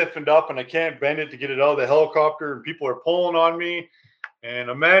now stiffened up, and I can't bend it to get it out of the helicopter. And people are pulling on me. And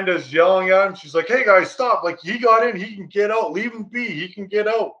Amanda's yelling at him. She's like, "Hey guys, stop! Like he got in, he can get out. Leave him be. He can get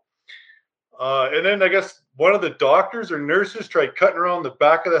out." And then I guess one of the doctors or nurses tried cutting around the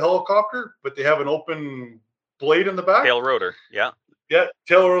back of the helicopter, but they have an open blade in the back. Tail rotor. Yeah. Yeah,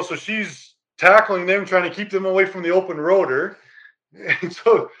 tail rotor. So she's tackling them, trying to keep them away from the open rotor.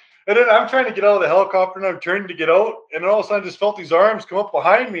 And then I'm trying to get out of the helicopter, and I'm turning to get out, and then all of a sudden I just felt these arms come up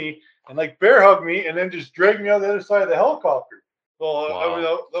behind me and like bear hug me, and then just drag me out the other side of the helicopter. Well,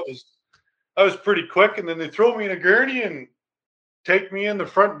 Wow. that was pretty quick, and then they throw me in a gurney and take me in the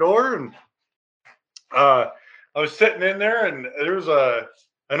front door, and I was sitting in there, and there was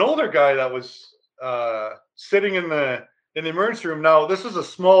an older guy that was sitting in the emergency room. Now this is a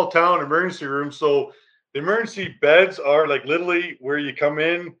small town emergency room, so the emergency beds are like literally where you come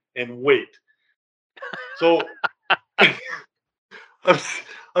in and wait. So I'm,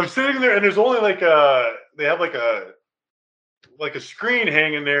 I'm sitting there, and there's only like they have like a screen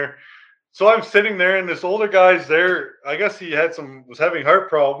hanging there. So I'm sitting there, and this older guy's there. I guess he was having heart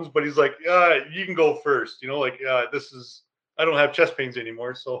problems, but he's like, "You can go first." You know, like I don't have chest pains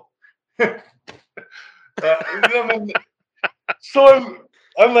anymore, so. So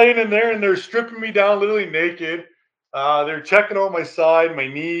I'm laying in there, and they're stripping me down, literally naked. They're checking out my side, my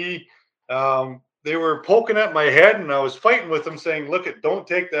knee. They were poking at my head, and I was fighting with them, saying, "Look, don't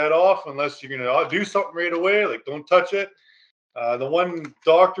take that off unless you're gonna do something right away. Like, don't touch it." The one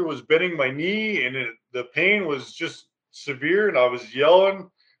doctor was bending my knee, and the pain was just severe, and I was yelling.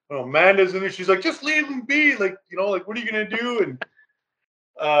 Amanda's in there. She's like, "Just leave him be. Like, like what are you gonna do?" And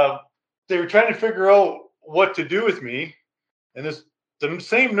uh, they were trying to figure out what to do with me. And this the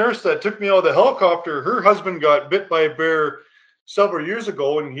same nurse that took me out of the helicopter, her husband got bit by a bear several years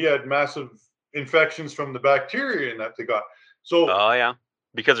ago, and he had massive infections from the bacteria and that they got. So, Oh yeah,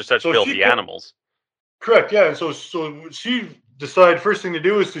 because they're such so she filthy kept animals. correct, yeah. And so she decided first thing to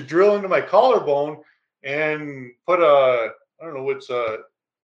do is to drill into my collarbone and put a I don't know what's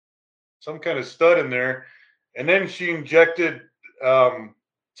some kind of stud in there, and then she injected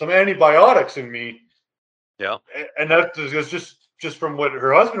some antibiotics in me, Yeah. and that was just from what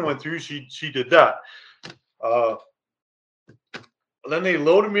her husband went through. She did that. Uh, then they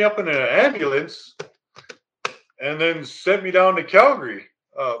loaded me up in an ambulance and then sent me down to Calgary.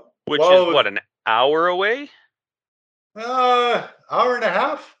 Which While is I was what, an hour away? hour and a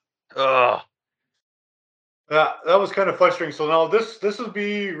half. Ugh. Yeah, that was kind of frustrating. So now this would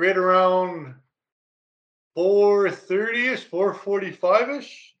be right around 4:30 ish, 4:45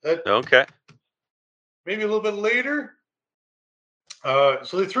 ish. That Okay. maybe a little bit later.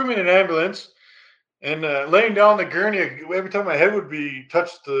 So they threw me in an ambulance, and laying down the gurney, every time my head would be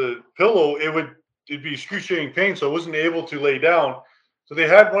touched the pillow, it'd be excruciating pain. So I wasn't able to lay down. So they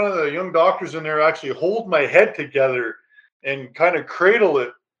had one of the young doctors in there actually hold my head together and kind of cradle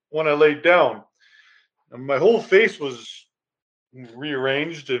it when I laid down. And my whole face was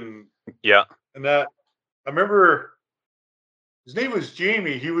rearranged Yeah. and that. I remember his name was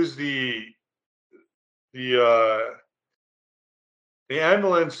Jamie. He was the uh, the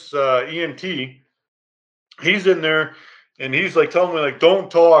ambulance EMT. He's in there and he's like telling me like, don't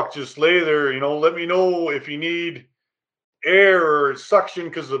talk, just lay there. Let me know if you need air or suction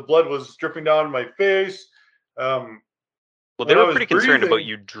because the blood was dripping down my face. Um, Well, they when I were was pretty concerned about breathing,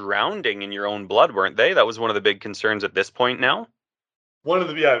 you drowning in your own blood, weren't they? That was one of the big concerns at this point now. one of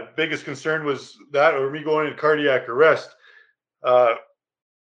the biggest concern was that or me going into cardiac arrest. Uh,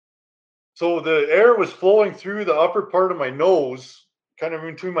 so the air was flowing through the upper part of my nose, kind of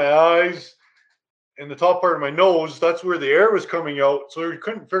in between my eyes and the top part of my nose. That's where the air was coming out. So we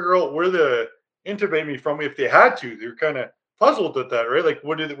couldn't figure out where to intubate me from if they had to. They were kind of puzzled at that, right? Like,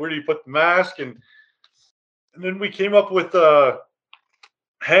 where do you put the mask? And then we came up with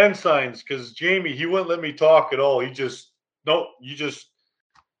hand signs because Jamie, he wouldn't let me talk at all. He just no, you just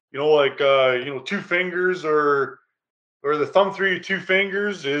like two fingers or the thumb through your two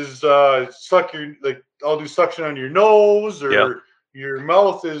fingers is suck your like I'll do suction on your nose Yeah. or your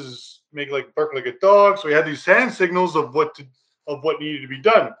mouth is make like bark like a dog. So we had these hand signals of what needed to be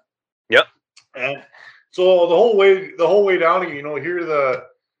done. Yep. And so the whole way down, hear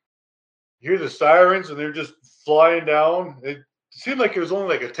the sirens and they're just flying down. It seemed like it was only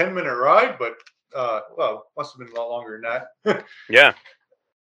like a 10-minute ride, but well, must have been a lot longer than that. Yeah.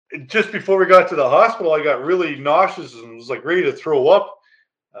 Just before we got to the hospital, I got really nauseous and was like ready to throw up.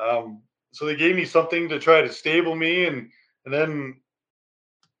 So they gave me something to try to stable me, and then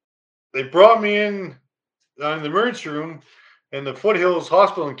they brought me in the emergency room in the Foothills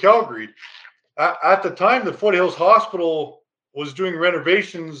Hospital in Calgary. At the time, the Foothills Hospital was doing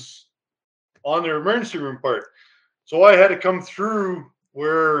renovations on their emergency room part, so I had to come through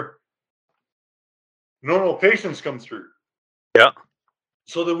where normal patients come through. Yeah.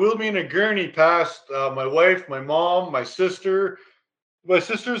 So they wheeled me in a gurney past my wife, my mom, my sister. My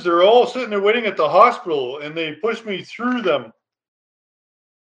sisters, they're all sitting there waiting at the hospital, and they pushed me through them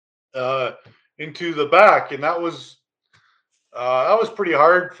uh, into the back, and that was pretty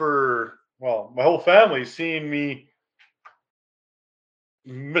hard for my whole family seeing me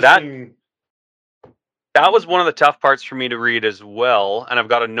That missing. that was one of the tough parts for me to read as well. And I've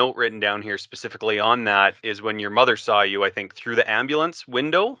got a note written down here specifically on that is when your mother saw you, I think, through the ambulance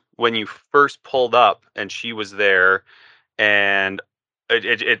window when you first pulled up and she was there. And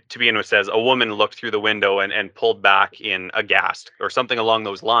it to begin with says a woman looked through the window and pulled back in aghast or something along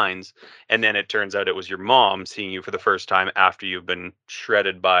those lines. And then it turns out it was your mom seeing you for the first time after you've been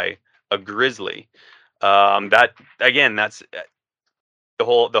shredded by a grizzly. That again, that's the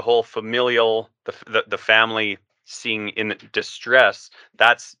whole familial the family seeing in distress.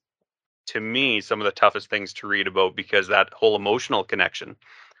 That's to me some of the toughest things to read about because that whole emotional connection.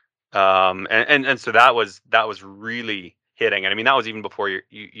 And so that was really hitting. And I mean that was even before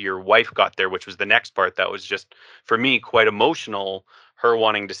your wife got there, which was the next part that was just for me quite emotional. Her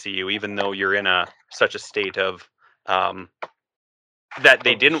wanting to see you, even though you're in such a state of um, that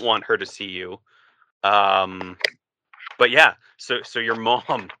they Of didn't want her to see you. Um, but yeah, so your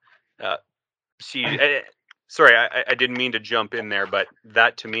mom, uh, she. Sorry, I didn't mean to jump in there, but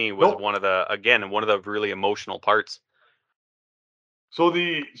that to me was Nope. one of the really emotional parts. So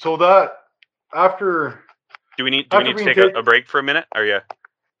that after Do we need to being take taken. a break for a minute? Are you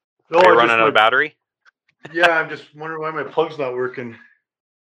No, are you I running just out of my battery? yeah. I'm just wondering why my plug's not working.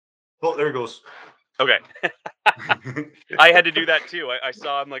 Oh, there it goes. Okay. I had to do that too. I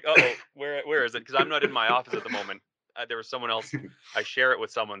saw, I'm like, uh-oh, where is it? Because I'm not in my office at the moment. There was someone else. I share it with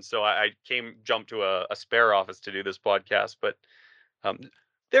someone. So I jumped to a spare office to do this podcast. But um,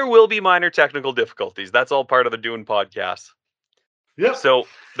 there will be minor technical difficulties. That's all part of the doing podcast. Yep. So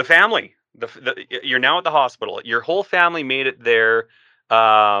the family, you're now at the hospital. Your whole family made it there,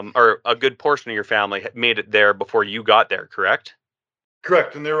 or a good portion of your family made it there before you got there, correct?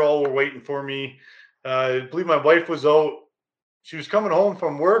 Correct. And they all were waiting for me. I believe my wife was out. She was coming home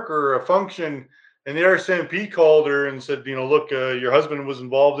from work or a function, and the RCMP called her and said, look, your husband was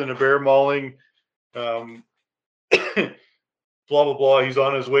involved in a bear mauling. Um, blah, blah, blah. He's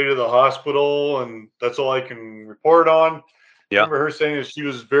on his way to the hospital, and that's all I can report on. Yeah. Remember her saying that she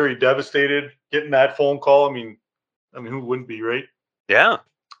was very devastated getting that phone call. I mean, who wouldn't be, right? Yeah.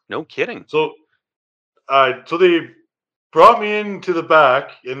 No kidding. So they brought me into the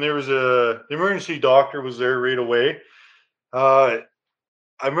back, and there was the emergency doctor was there right away. I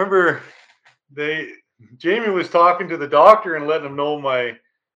remember Jamie was talking to the doctor and letting him know my,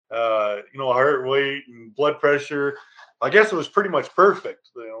 heart rate and blood pressure. I guess it was pretty much perfect,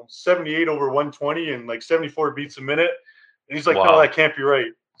 78 over 120 and like 74 beats a minute. And he's like, no, that can't be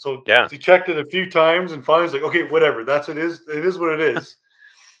right. So yeah, he checked it a few times and finally he's like, okay, whatever. That's it is. It is what it is.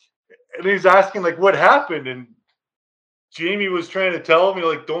 And he's asking like, what happened? And Jamie was trying to tell me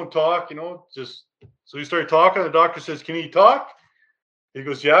like, don't talk, just, so he started talking. The doctor says, can he talk? He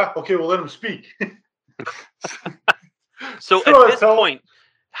goes, yeah. Okay, well, let him speak. So at this point,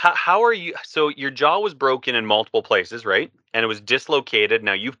 how are you? So your jaw was broken in multiple places, right? And it was dislocated.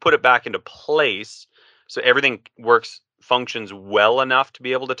 Now you've put it back into place, so everything functions well enough to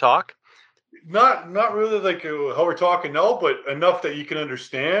be able to talk. Not really like how we're talking now, but enough that you can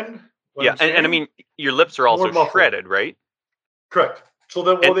understand. Yeah, and I mean, your lips are also shredded, right? Correct. So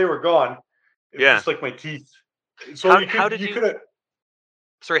that while they were gone, it was just like my teeth. So how did you?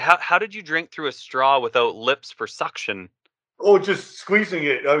 Sorry, how did you drink through a straw without lips for suction? Oh, just squeezing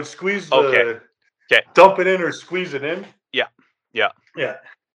it. I would squeeze okay. Dump it in or squeeze it in. Yeah.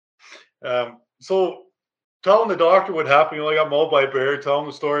 So telling the doctor what happened, I got mauled by a bear, tell him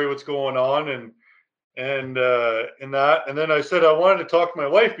the story, what's going on, and that. And then I said I wanted to talk to my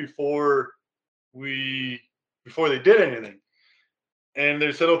wife before they did anything. And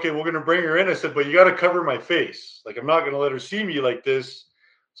they said, okay, we're going to bring her in. I said, but you got to cover my face. Like, I'm not going to let her see me like this.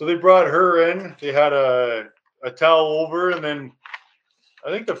 So they brought her in. They had a towel over. And then I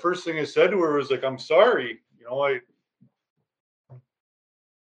think the first thing I said to her was like, I'm sorry.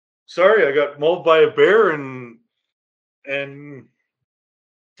 Sorry, I got mauled by a bear and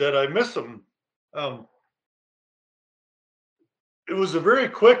that I miss him. It was a very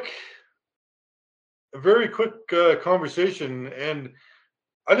quick conversation, and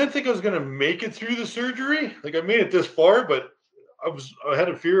I didn't think I was going to make it through the surgery. Like I made it this far, but I had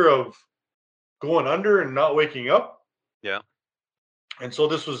a fear of going under and not waking up. Yeah. And so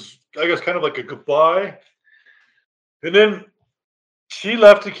this was, I guess, kind of like a goodbye. And then she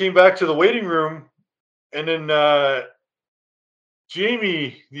left and came back to the waiting room. And then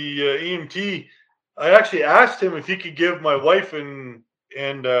Jamie, the EMT, I actually asked him if he could give my wife and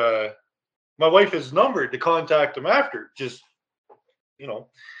my wife his number to contact him after. Just,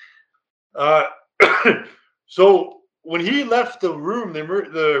 so when he left the room,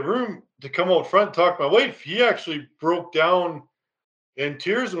 the room to come out front and talk to my wife, he actually broke down in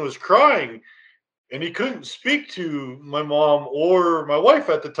tears and was crying. And he couldn't speak to my mom or my wife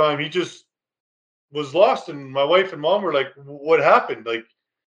at the time. He just was lost. And my wife and mom were like, what happened? Like,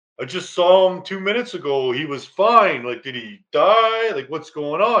 I just saw him 2 minutes ago. He was fine. Like, did he die? Like, what's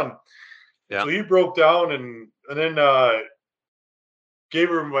going on? Yeah. So he broke down and then gave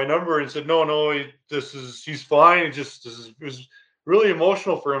her my number and said, no, he's fine. It was really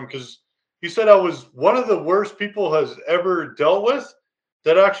emotional for him because he said I was one of the worst people has ever dealt with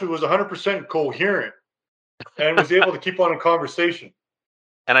that actually was 100% coherent and was able to keep on a conversation.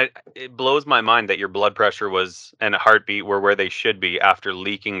 And it blows my mind that your blood pressure and heartbeat were where they should be after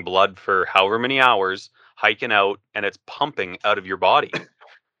leaking blood for however many hours, hiking out, and it's pumping out of your body.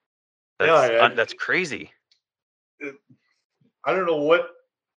 That's crazy. I don't know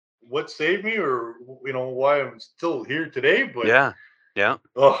what saved me or why I'm still here today, but yeah.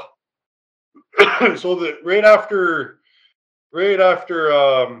 Oh, so right after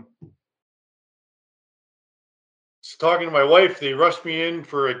talking to my wife, they rushed me in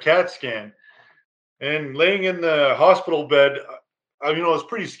for a CAT scan, and laying in the hospital bed, I was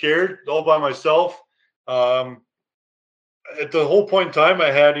pretty scared all by myself. At the whole point in time,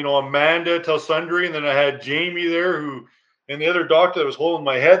 I had Amanda Telsundry, and then I had Jamie there, and the other doctor that was holding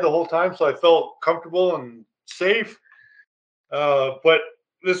my head the whole time, so I felt comfortable and safe. But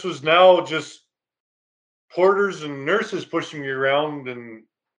this was now just porters and nurses pushing me around and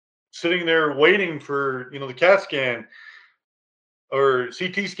sitting there waiting for the CAT scan or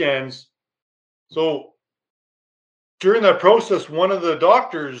CT scans. So during that process, one of the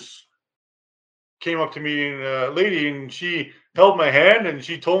doctors came up to me, and a lady, and she held my hand and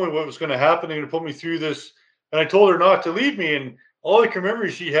she told me what was going to happen and to put me through this. And I told her not to leave me. And all I can remember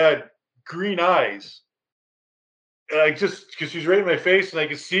is she had green eyes. And I just, because she was right in my face and I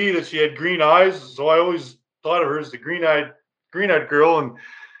could see that she had green eyes. So I always thought of her as the green eyed girl. And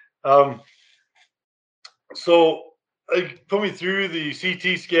um, so I put me through the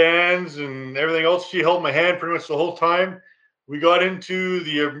CT scans and everything else. She held my hand pretty much the whole time. We got into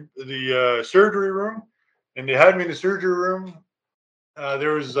the surgery room, and they had me in the surgery room.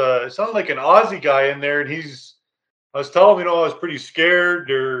 There was it sounded like an Aussie guy in there, and I was telling him, I was pretty scared.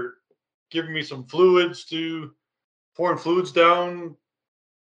 They're giving me some fluids pouring fluids down,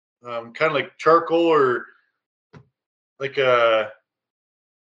 kind of like charcoal or like a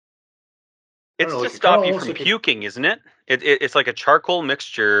I don't It's know, to like a kind stop of you almost from like a puking, isn't it? It's like a charcoal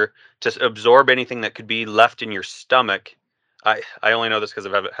mixture to absorb anything that could be left in your stomach. I only know this because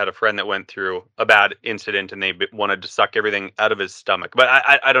I've had a friend that went through a bad incident and they wanted to suck everything out of his stomach. But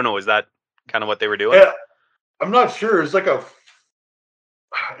I don't know. Is that kind of what they were doing? yeah, I'm not sure. It's like I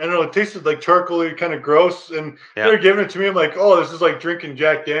don't know. It tasted like charcoaly, kind of gross. And Yeah. they're giving it to me. I'm like, oh, this is like drinking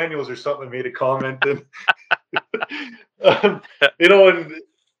Jack Daniels or something. I made a comment, and um, and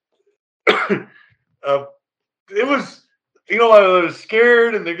uh, it was, I was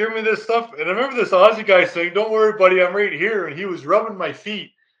scared, and they're giving me this stuff. And I remember this Aussie guy saying, "Don't worry, buddy, I'm right here." And he was rubbing my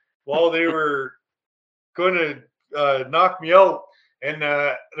feet while they were going to knock me out. And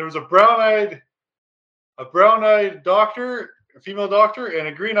there was a brown-eyed doctor, a female doctor, and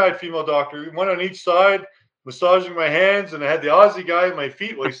a green-eyed female doctor, one on each side, massaging my hands. And I had the Aussie guy at my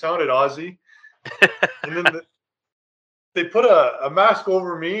feet. Well, he sounded Aussie. And then they put a mask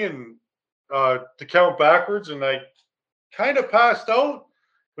over me and to count backwards, and I kind of passed out,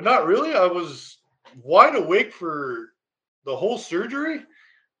 but not really. I was wide awake for the whole surgery.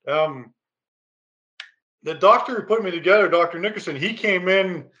 Um, the doctor who put me together, Dr. Nickerson, he came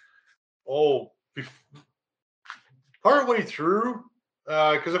in, oh, partway through,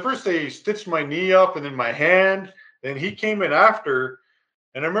 because at first they stitched my knee up and then my hand, and he came in after.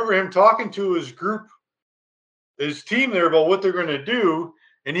 And I remember him talking to his team there about what they're going to do.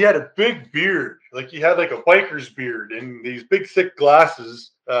 And he had a big beard, like he had like a biker's beard and these big thick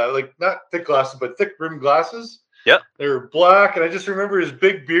glasses, like not thick glasses, but thick rimmed glasses. Yep. They were black, and I just remember his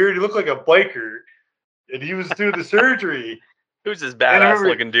big beard. He looked like a biker, and he was doing the surgery. Who's this And I badass remember,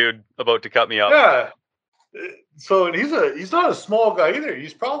 looking dude about to cut me up? yeah. So, and he's not a small guy either.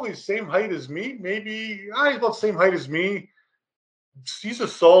 He's probably the same height as me, maybe. He's about the same height as me. He's a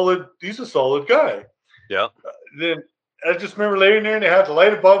solid guy. Yeah. Then I just remember laying there, and they had the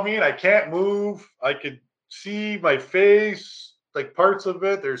light above me, and I can't move. I could see my face, like parts of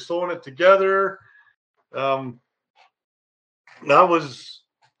it. They're sewing it together. Um, that was,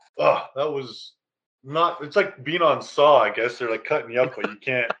 that was not. It's like being on Saw. I guess they're like cutting you up, but you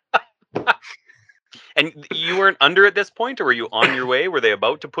can't. And you weren't under at this point, or were you on your way? Were they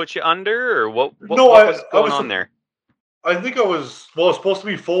about to put you under, or No, what was going on there? I think I was supposed to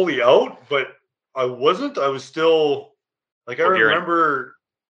be fully out, but I wasn't. I was still like I Coherent. remember.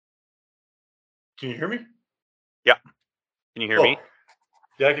 Can you hear me? Yeah. Can you hear me?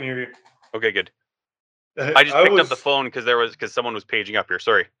 Yeah, I can hear you. Okay, good. I just picked up the phone because someone was paging up here.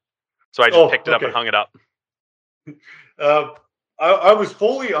 Sorry. So I just picked it up and hung it up. I was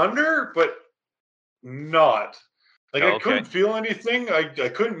fully under, but not. Like I Okay. couldn't feel anything. I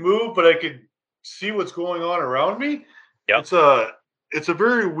couldn't move, but I could see what's going on around me. Yep. It's a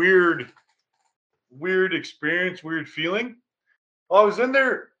very weird experience, weird feeling. Well, I was in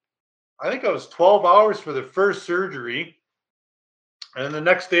there. I think I was 12 hours for the first surgery, and the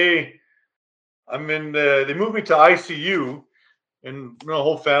next day, I'm in. They moved me to ICU, and my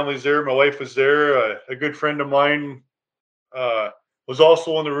whole family's there. My wife was there. A good friend of mine was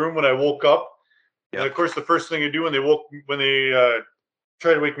also in the room when I woke up. Yep. And of course, the first thing I do when they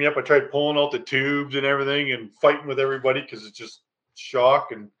tried to wake me up, I tried pulling out the tubes and everything and fighting with everybody because it's just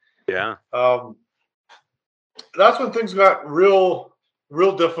shock. And yeah, that's when things got real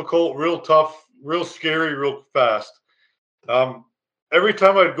difficult, real tough, real scary, real fast. Every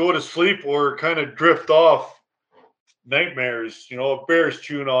time I'd go to sleep or kind of drift off, nightmares, a bear's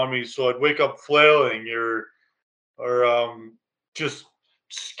chewing on me, so I'd wake up flailing or just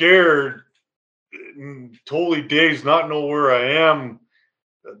scared totally dazed, not know where I am.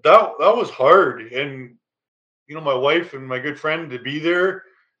 That was hard. And my wife and my good friend to be there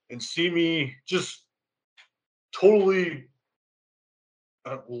and see me just totally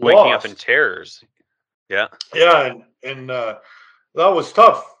Waking up in lost. terrors. Yeah. Yeah, and that was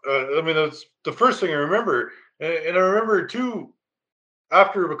tough. I mean, that's the first thing I remember, and I remember too.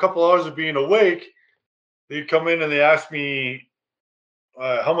 After a couple hours of being awake, they'd come in and they asked me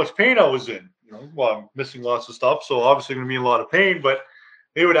how much pain I was in. Well, I'm missing lots of stuff, so obviously going to be in a lot of pain. But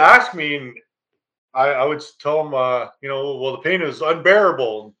they would ask me, and I would tell them, well, the pain is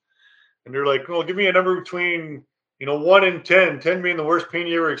unbearable. And they're like, well, give me a number between, 1 and 10, 10 being the worst pain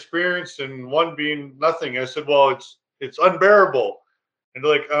you ever experienced and 1 being nothing. I said, well, it's unbearable. And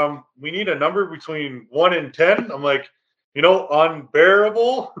they're like, we need a number between 1 and 10. I'm like,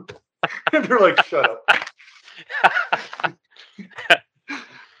 unbearable. And they're like, shut up.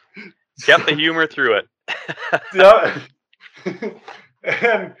 Kept the humor through it. Yeah.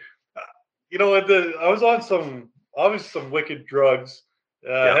 And I was on some wicked drugs. I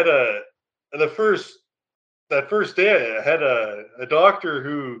Yeah. had the first that first day I had a doctor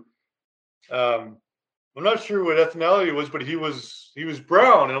who um I'm not sure what ethnicity it was, but he was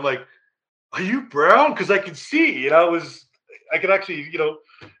brown, and I'm like, are you brown? Because I could see, and I could actually,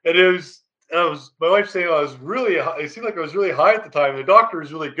 and I was my wife saying I was really high. It seemed like I was really high at the time. The doctor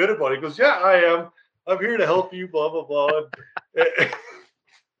was really good about it. He goes, yeah, I am. I'm here to help you, blah blah blah.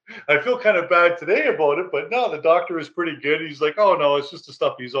 I feel kind of bad today about it, but no, the doctor was pretty good. He's like, oh no, it's just the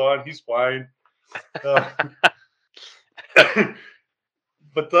stuff he's on. He's fine. Uh,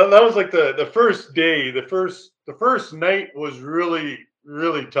 but that was like the first day. The first night was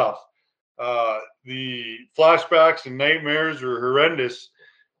really tough. The flashbacks and nightmares were horrendous.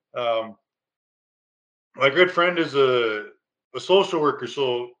 Um, my good friend is a social worker,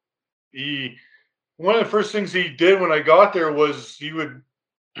 so he one of the first things he did when I got there was he would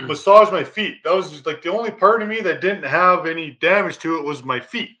massage my feet. That was just like the only part of me that didn't have any damage to it was my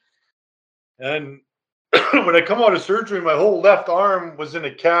feet. And when I come out of surgery, my whole left arm was in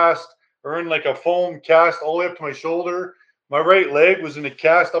a cast or in like a foam cast all the way up to my shoulder. My right leg was in a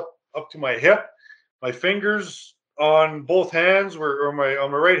cast up to my hip. My fingers on both hands were, or my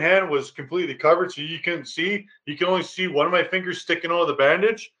on my right hand was completely covered, so you couldn't see. You can only see one of my fingers sticking out of the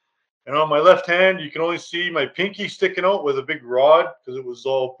bandage. And on my left hand, you can only see my pinky sticking out with a big rod because it was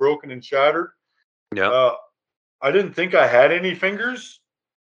all broken and shattered. Yeah. Uh, I didn't think I had any fingers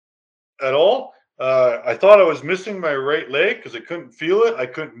at all. I thought I was missing my right leg because I couldn't feel it. I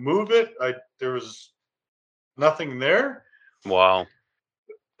couldn't move it. There was nothing there. Wow.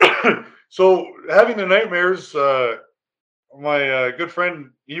 So having the nightmares, my good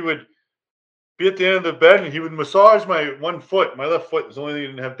friend, he would be at the end of the bed and he would massage my one foot. My left foot was the only thing that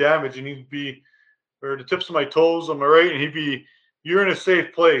didn't have damage, and he'd be or the tips of my toes on my right, and he'd be, "You're in a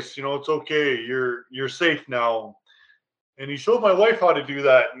safe place. It's okay. You're safe now." And he showed my wife how to do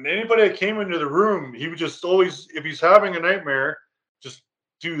that. And anybody that came into the room, he would just always, if he's having a nightmare, just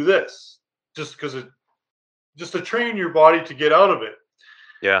do this, just because just to train your body to get out of it.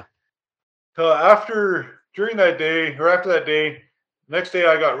 Yeah. During that day, or after that day, next day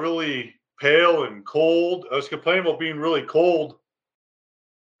I got really pale and cold. I was complaining about being really cold,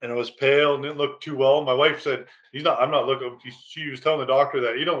 and I was pale and didn't look too well. My wife said, "He's not. I'm not looking." She was telling the doctor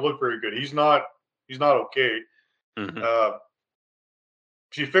that he don't look very good. He's not. He's not okay. Hmm. Uh,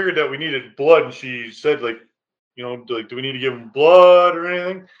 she figured that we needed blood, and she said, like, like, do we need to give him blood or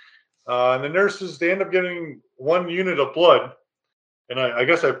anything? And the nurses, they end up getting 1 unit of blood, and I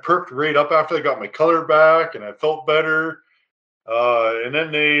guess I perked right up after I got my color back, and I felt better. And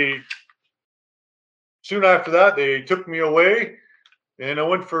then soon after that, they took me away, and I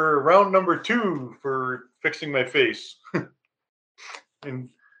went for round number 2 for fixing my face. and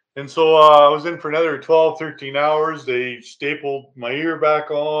and so I was in for another 12, 13 hours. They stapled my ear back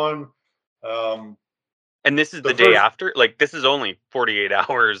on. Um, And this is the the day first after? Like, this is only 48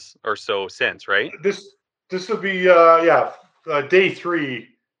 hours or so since, right? this will be day 3.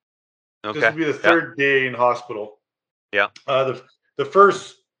 This Okay. will be the Yeah. third day in hospital. Yeah. The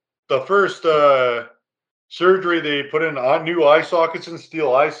first surgery, they put in new eye sockets and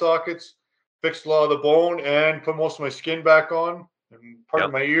steel eye sockets, fixed a lot of the bone, and put most of my skin back on and part of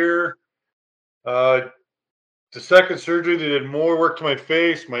Yep. my ear. Uh, the second surgery, they did more work to my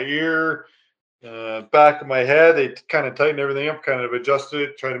face, my ear, back of my head. They kind of tightened everything up, kind of adjusted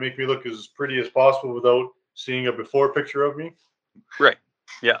it, trying to make me look as pretty as possible without seeing a before picture of me. Right.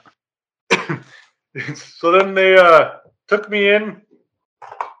 Yeah. So then they took me in.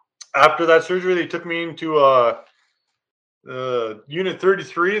 After that surgery, they took me into Unit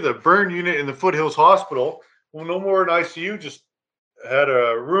 33, the burn unit in the Foothills Hospital. Well, no more in ICU, just had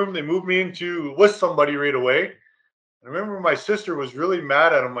a room they moved me into with somebody right away. I remember my sister was really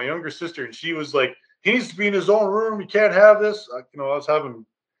mad at him, my younger sister, and she was like, he needs to be in his own room. He can't have this. I was having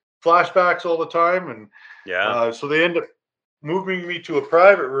flashbacks all the time. And Yeah. so they end up moving me to a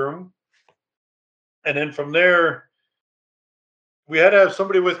private room. And then from there, we had to have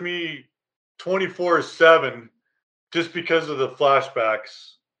somebody with me 24/7 just because of the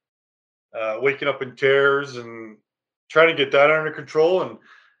flashbacks, waking up in tears and trying to get that under control. And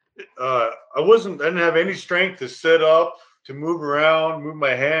I didn't have any strength to sit up, to move around, move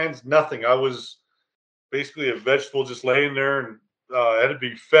my hands, nothing. I was basically a vegetable just laying there, and had to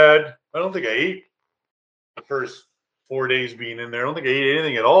be fed. I don't think I ate the first 4 days being in there. I don't think I ate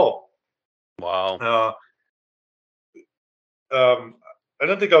anything at all. Wow. Uh, um, I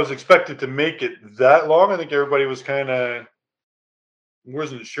don't think I was expected to make it that long. I think everybody was kind of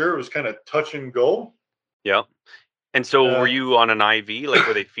wasn't sure. It was kind of touch and go. Yeah. And so were Uh, you on an IV? Like,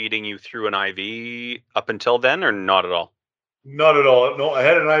 were they feeding you through an IV up until then, or not at all? Not at all. No, I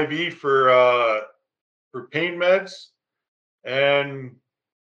had an IV for pain meds and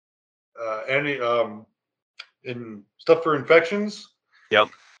any and stuff for infections. Yep.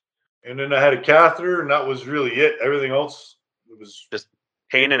 And then I had a catheter, and that was really it. Everything else it was Just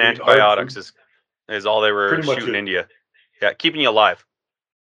pain and being hard for antibiotics is all they were pretty much shooting it. into you. Yeah, keeping you alive.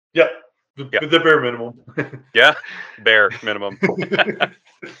 Yeah, Yeah. the bare minimum. Yeah. Bare minimum.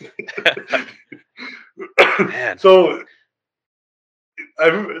 Man. So I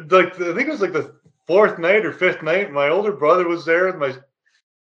think it was like the fourth night or fifth night. My older brother was there, and my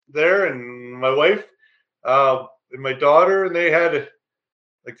wife, and my daughter, and they had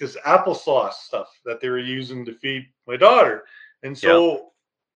like this applesauce stuff that they were using to feed my daughter. And Yep. so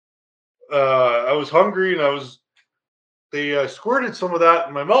I was hungry, and they squirted some of that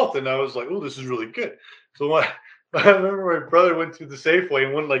in my mouth, and I was like, "Oh, this is really good." So I remember my brother went to the Safeway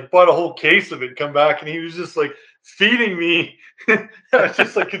and went like bought a whole case of it, come back, and he was just like feeding me. I was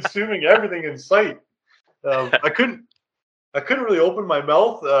just like consuming everything in sight. I couldn't really open my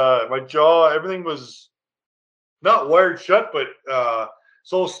mouth, my jaw, everything was not wired shut, but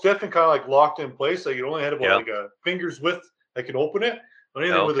so stiff and kind of like locked in place. Like it only had about Yep. like a finger's width I could open it.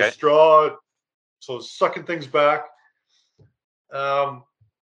 Anything with a Okay. straw, so sucking things back. Um,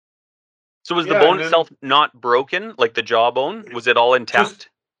 So was the yeah, bone and then itself not broken, like the jawbone? Was it all just intact?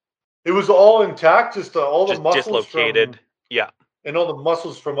 it was all intact. Just all the Just muscles dislocated? Yeah. and all the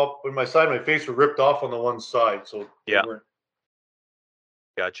muscles from up in my side of my face were ripped off on the one side, so they Yeah. weren't.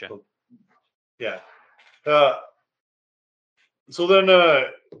 Gotcha. So, yeah. Uh, so then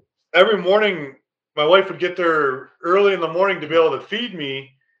every morning, my wife would get there early in the morning to be able to feed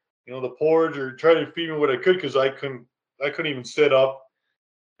me, the porridge, or try to feed me what I could because I couldn't even sit up.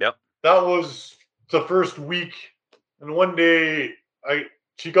 Yep. That was the first week, and one day I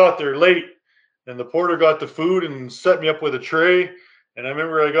she got there late, and the porter got the food and set me up with a tray. And I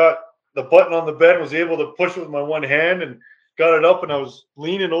remember I got the button on the bed and was able to push it with my one hand and got it up, and I was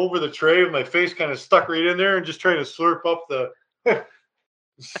leaning over the tray with my face kind of stuck right in there and just trying to slurp up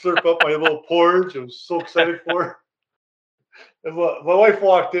my little porridge. I was so excited for her. And my wife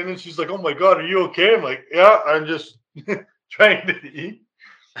walked in and she's like, "Oh my god, are you okay?" I'm like, "Yeah, I'm just trying to eat."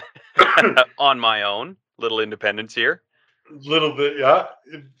 On my own. Little independence here. Little bit, yeah.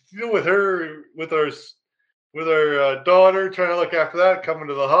 With her, with our daughter, trying to look after that, coming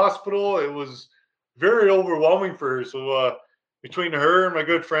to the hospital, it was very overwhelming for her. So between her and my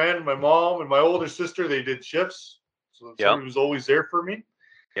good friend, my mom and my older sister, they did shifts, so Yep. somebody was always there for me.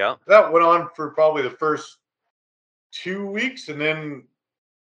 Yep. That went on for probably the first 2 weeks, um,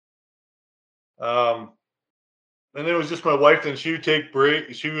 and then it was just my wife. Then she would take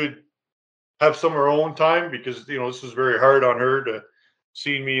break. She would have some of her own time because this was very hard on her to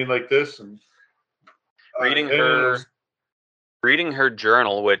see me like this, Reading and then it was her reading her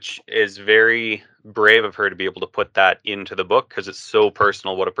journal, which is very brave of her to be able to put that into the book because it's so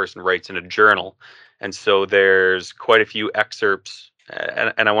personal what a person writes in a journal. And so there's quite a few excerpts,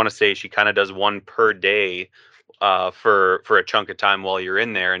 and I want to say she kind of does one per day for a chunk of time while you're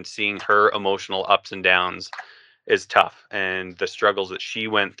in there, and seeing her emotional ups and downs is tough, and the struggles that she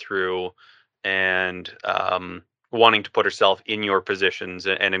went through, and wanting to put herself in your positions,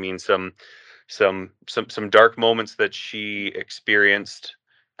 and I mean some dark moments that she experienced,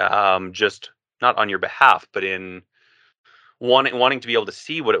 just not on your behalf, but in wanting to be able to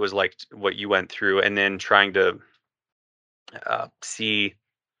see what it was like, what you went through, and then trying to see.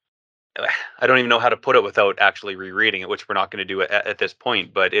 I don't even know how to put it without actually rereading it, which we're not going to do at this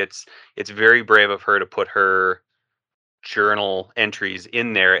point. But it's very brave of her to put journal entries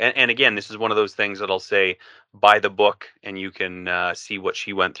in there. And again, this is one of those things that I'll say, buy the book and you can see what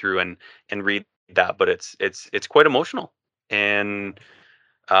she went through and read that. But it's quite emotional, and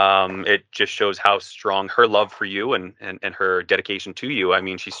it just shows how strong her love for you and her dedication to you. I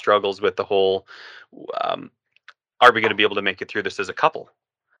mean, she struggles with the whole, um, are we going to be able to make it through this as a couple?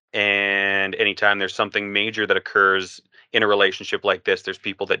 And anytime there's something major that occurs in a relationship like this, there's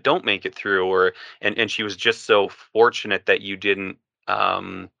people that don't make it through. Or and she was just so fortunate that you didn't.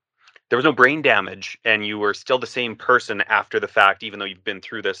 Um, there was no brain damage, and you were still the same person after the fact, even though you've been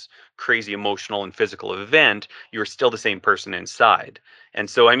through this crazy emotional and physical event. You were still the same person inside. And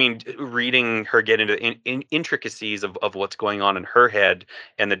so, I mean, reading her get into intricacies of what's going on in her head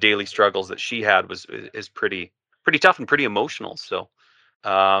and the daily struggles that she had is pretty tough and pretty emotional. So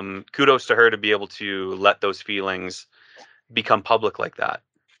kudos to her to be able to let those feelings become public like that.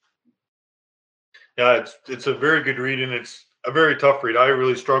 Yeah, it's a very good read, and it's a very tough read. I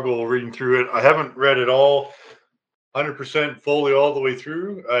really struggle reading through it. I haven't read it all 100% fully all the way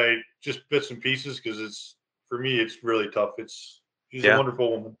through. I just bits and pieces because it's for me it's really tough. It's She's a Yeah,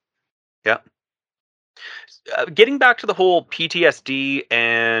 wonderful woman. yeah. Getting back to the whole PTSD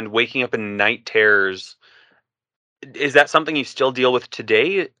and waking up in night terrors, is that something you still deal with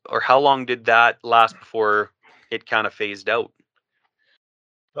today, or how long did that last before it kind of phased out?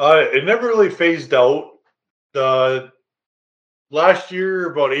 It never really phased out. The Last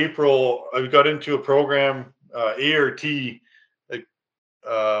year, about April, I got into a program, ART, like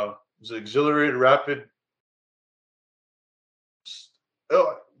was it Accelerated Rapid.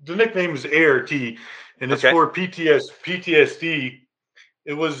 Oh, the nickname is ART, and it's Okay. for PTSD.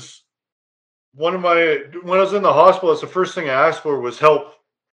 It was one of my when I was in the hospital. That's the first thing I asked for was help,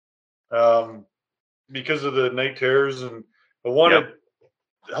 um, because of the night terrors, and I Yep. wanted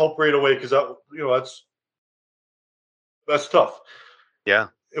help right away because that that's tough. Yeah.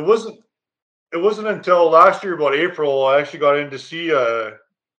 It wasn't it wasn't until last year, about April, I actually got in to see a,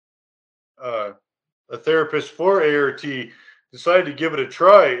 a therapist for ART. Decided to give it a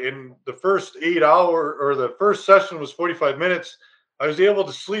try. In the first 8 hour, or the first session was 45 minutes. I was able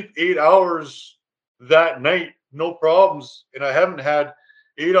to sleep 8 hours that night, no problems. And I haven't had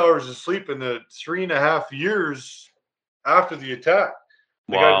 8 hours of sleep in the 3.5 years after the attack.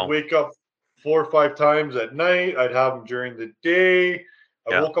 Like, I'd Wow. wake up 4 or 5 times at night. I'd have them during the day.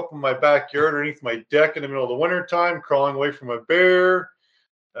 I Yeah. woke up in my backyard underneath my deck in the middle of the winter time, crawling away from a bear.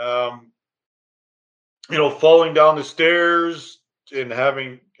 Um, Falling down the stairs and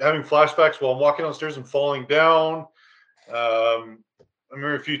having flashbacks while I'm walking downstairs and falling down. I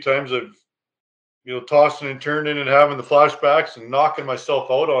remember a few times I've tossing and turning and having the flashbacks and knocking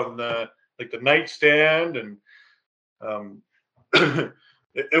myself out on the nightstand, and um,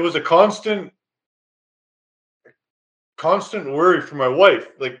 it was a constant worry for my wife,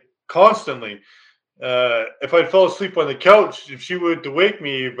 like constantly. If I fell asleep on the couch, if she would to wake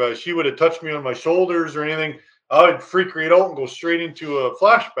me, if she would have touched me on my shoulders or anything, I would freak right out and go straight into a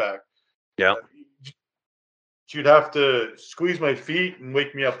flashback. Yeah. Uh, She'd have to squeeze my feet and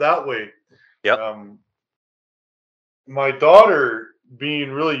wake me up that way. Yep. Um, my daughter, being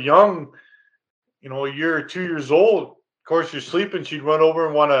really young, a year or 2 years old, of course, you're sleeping, she'd run over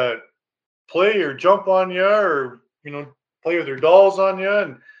and want to play or jump on you, or play with her dolls on you.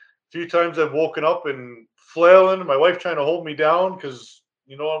 And a few times I've woken up and flailing, my wife trying to hold me down because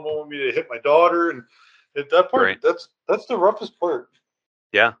I don't want me to hit my daughter. And at that part, Right. that's the roughest part.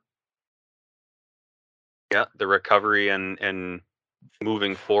 Yeah. Yeah. The recovery and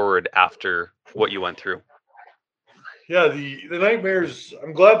moving forward after what you went through. Yeah, the nightmares,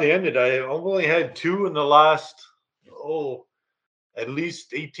 I'm glad they ended. I've only had two in the last, oh, at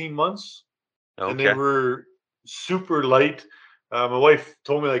least 18 months, and they Okay. were super light. My wife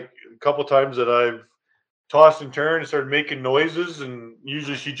told me like a couple times that I've tossed and turned and started making noises, and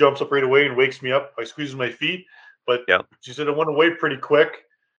usually she jumps up right away and wakes me up by squeezing my feet. But Yep. she said it went away pretty quick.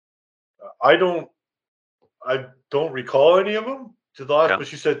 I don't, I don't recall any of them to the last, Yeah. but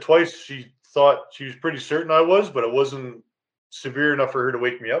she said twice she thought she was pretty certain I was, but it wasn't severe enough for her to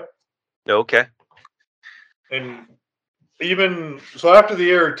wake me up. Okay. And even so, after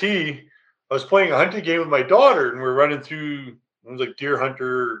the ART, I was playing a hunting game with my daughter, and we're running through. It was like Deer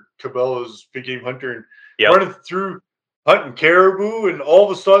Hunter, Cabela's Big Game Hunter, and Yep. running through hunting caribou, and all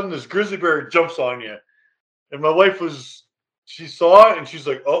of a sudden this grizzly bear jumps on you. And my wife she saw it, and she's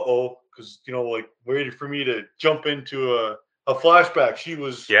like, "Uh oh," because like waiting for me to jump into a flashback. She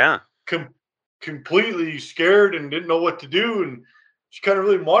was Yeah. com- completely scared and didn't know what to do, and she kind of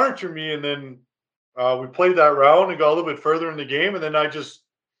really monitored me. And then we played that round and got a little bit further in the game, and then I just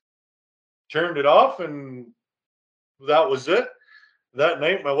turned it off and that was it. That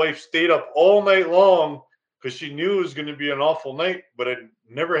night, my wife stayed up all night long because she knew it was going to be an awful night, but I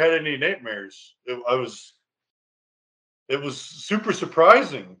never had any nightmares. It was super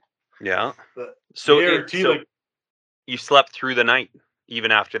surprising. Yeah. The So ART, like, you slept through the night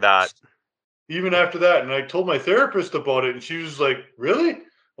even after that. even after that, and I told my therapist about it, and she was like, "Really?"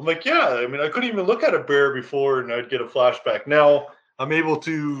 I'm like, "Yeah." I mean, I couldn't even look at a bear before, and I'd get a flashback. Now I'm able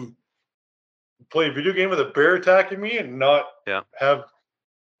to play a video game with a bear attacking me and Yeah. have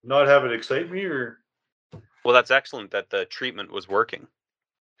not have it excite me, or Well, that's excellent that the treatment was working.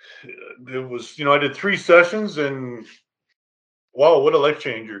 it was, I did 3 sessions, and wow, what a life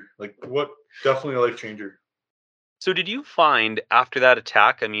changer! Like, what, definitely a life changer. So did you find after that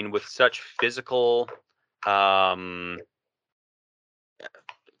attack, I mean, with such um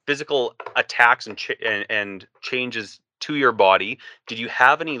physical attacks and changes to your body, did you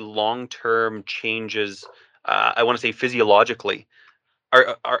have any long-term changes, I want to say physiologically?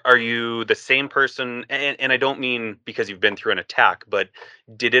 Are you the same person? And I don't mean because you've been through an attack, but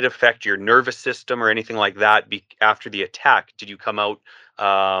did it affect your nervous system or anything like that after the attack? Did you come out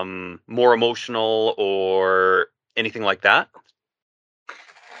more emotional or anything like that?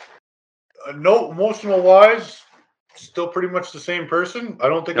 No, emotional wise, still pretty much the same person. I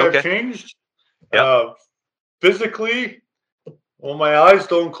don't think I've Okay. changed. Yep. Uh, Physically, well, my eyes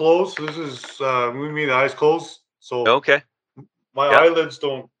don't close. This is me, the eyes close, so Okay. my Yep. eyelids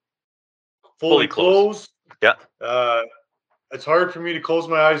don't fully Fully close. close. Yeah. Uh, it's hard for me to close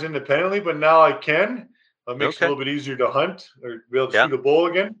my eyes independently, but now I can. It makes it a Okay. little bit easier to hunt or be able to Yeah. shoot a bow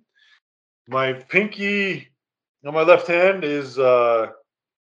again. My pinky on my left hand is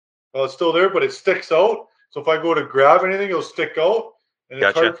well, it's still there, but it sticks out. So if I go to grab anything, it'll stick out, and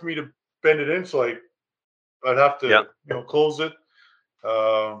it's Gotcha. hard for me to bend it in. So I'd have to, Yeah. close it.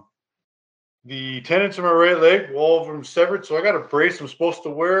 Um, the tendons in my right leg, all of them severed. So I got a brace I'm supposed to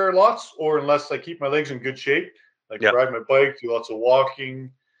wear lots, or unless I keep my legs in good shape, like Yeah. ride my bike, do lots of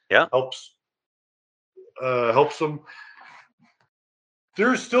walking, Yeah. helps helps them.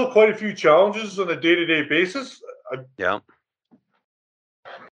 There's still quite a few challenges on a day-to-day basis. Yeah.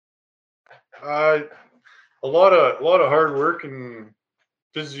 I a lot of hard work and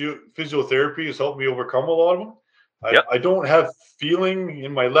physiotherapy has helped me overcome a lot of them. Yeah. I don't have feeling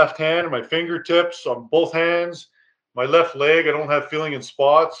in my left hand, my fingertips, on both hands. My left leg, I don't have feeling in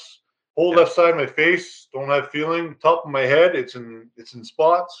spots. Whole Yeah. left side of my face, don't have feeling. Top of my head, it's in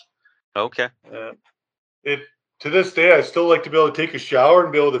spots. Okay. Uh, it To this day, I still like to be able to take a shower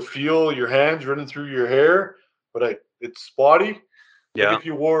and be able to feel your hands running through your hair, but it's spotty. Like Yeah. if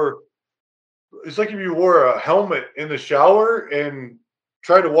you wore it's like if you wore a helmet in the shower and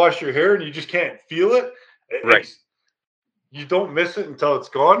try to wash your hair and you just can't feel it. Right. It's You don't miss it until it's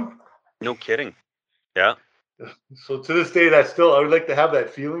gone. No kidding. Yeah. So to this day, I would like to have that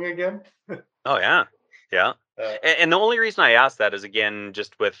feeling again. Oh yeah. Yeah. Uh, And the only reason I asked that is again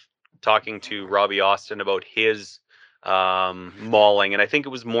just with talking to Robbie Austin about his mauling, and I think it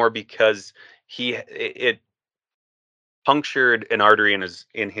was more because it punctured an artery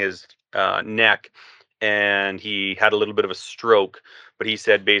in his neck, and he had a little bit of a stroke. But he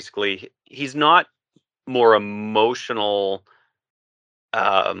said basically he's not more emotional.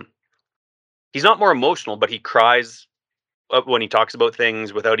 Um, he's not more emotional, but he cries when he talks about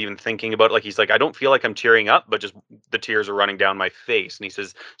things without even thinking about it. Like he's like, I don't feel like I'm tearing up, but just the tears are running down my face. And he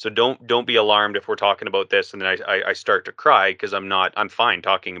says, so don't be alarmed if we're talking about this, and then I start to cry because I'm fine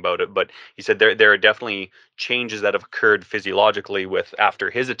talking about it. But he said there are definitely changes that have occurred physiologically with after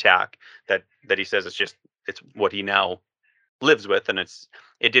his attack that he says it's what he now lives with, and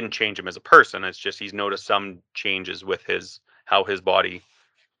it didn't change him as a person. It's just he's noticed some changes with his how his body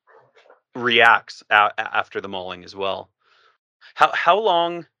reacts after the mauling as well. How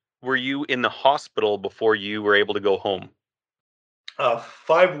long were you in the hospital before you were able to go home?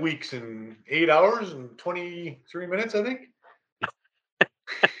 5 weeks and 8 hours and 23 minutes, I think.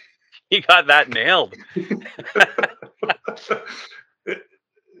 You got that nailed.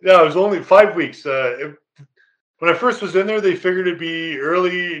 Yeah, it was only 5 weeks. When I first was in there, they figured it'd be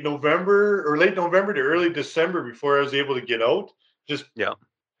early November or late November to early December before I was able to get out. Just Yeah.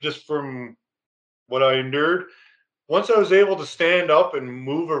 just from what I endured. Once I was able to stand up and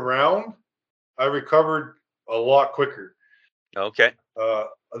move around, I recovered a lot quicker. Okay.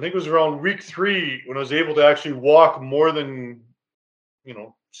 I think it was around week 3 when I was able to actually walk more than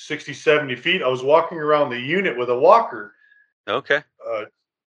 60, 70 feet. I was walking around the unit with a walker. Okay. Uh,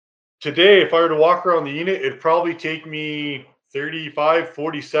 Today, if I were to walk around the unit, it'd probably take me 35,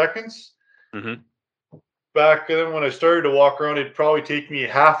 40 seconds. Mhm. back then when I started to walk around, it'd probably take me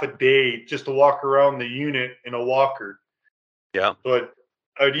half a day just to walk around the unit in a walker. Yeah. So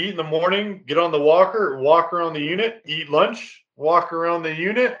I'd eat in the morning, get on the walker, walk around the unit, eat lunch, walk around the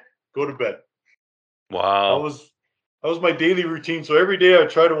unit, go to bed. That Wow. was that was my daily routine. So every day I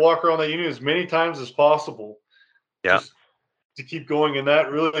try to walk around that unit as many times as possible, Yeah. just to keep going. And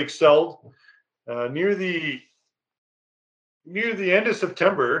that really excelled. Near the end of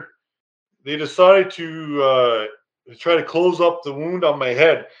September, they decided to try to close up the wound on my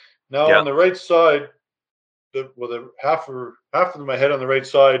head. Now Yeah. on the right side, the half of my head on the right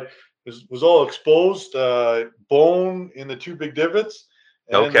side was all exposed, bone in the two big divots,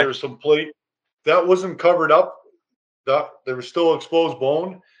 and then there Okay. was some plate that wasn't covered up. That there was still exposed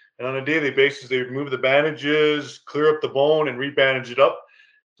bone, and on a daily basis they would move the bandages, clear up the bone, and rebandage it up.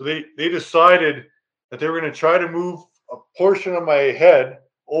 So they decided that they were going to try to move a portion of my head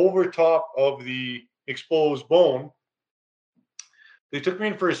over top of the exposed bone. They took me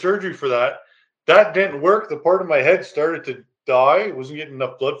in for a surgery for that. That didn't work. The part of my head started to die. It wasn't getting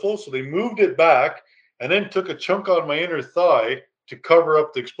enough blood flow. So they moved it back and then took a chunk on my inner thigh to cover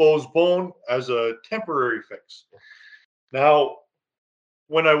up the exposed bone as a temporary fix. Now,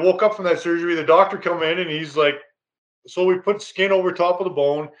 when I woke up from that surgery, the doctor come in and he's like, so we put skin over top of the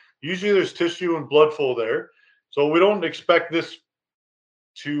bone. Usually there's tissue and blood flow there. So we don't expect this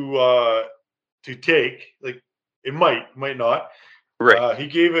to take. Like it might not. Right. He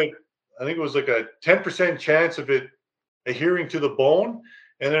gave it, I think it was like a 10% chance of it adhering to the bone,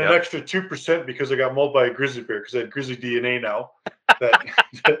 and then an Yeah. extra 2% because I got mauled by a grizzly bear because I had grizzly DNA now. That,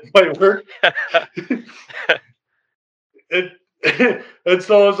 that might work. And, and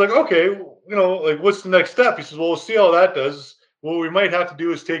so I was like, okay, like what's the next step? He says, well, we'll see how that does. What we might have to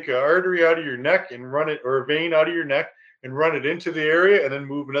do is take an artery out of your neck and run it, or a vein out of your neck and run it into the area, and then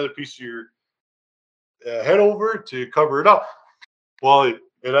move another piece of your head over to cover it up. Well,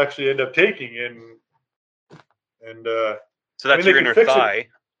 it actually ended up taking, and So I mean that's they your could inner fix it. thigh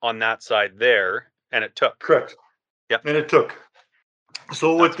on that side there, and it took. Correct. Yep. And it took.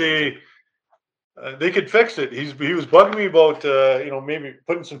 So what That's amazing. they could fix it. He was bugging me about maybe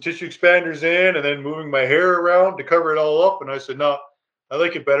putting some tissue expanders in and then moving my hair around to cover it all up. And I said, no, I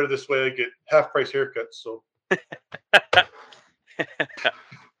like it better this way. I get half price haircuts. So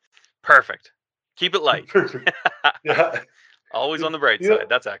Perfect. Keep it light. perfect. Yeah. Always on the bright You know, side.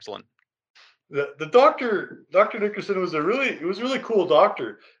 That's excellent. the Dr. Nickerson was really cool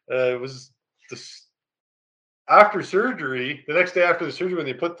doctor. It was this after surgery, the next day after the surgery when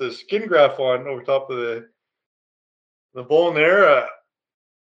they put the skin graft on over top of the bone there.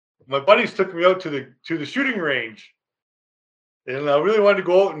 My buddies took me out to the shooting range, and I really wanted to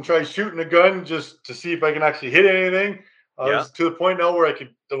go out and try shooting a gun just to see if I can actually hit anything. I Yeah. was to the point now where I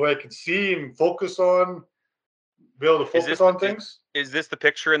could see and focus on, be able to Is focus this on things. is this the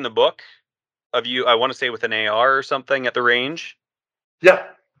picture in the book of you? I want to say with an AR or something at the range. Yeah,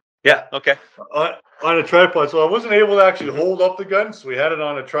 Yeah. yeah, Okay. on a tripod. So I wasn't able to actually hold up the gun, so we had it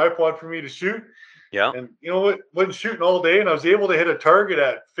on a tripod for me to shoot. Yeah. And you know what? Wasn't shooting all day, and I was able to hit a target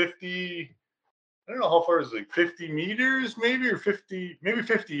at 50. I don't know how far it was, like 50 meters, maybe, or 50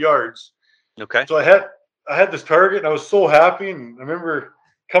 yards. Okay. So I had this target, and I was so happy. And I remember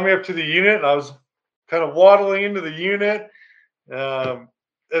coming up to the unit, and I was kind of waddling into the unit. Um,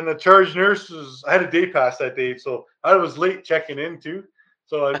 and the charge nurses, I had a day pass that day, so I was late checking in too.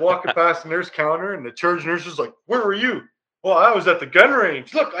 So I walked past the nurse counter, and the charge nurse was like, "Where were you?" Well, I was at the gun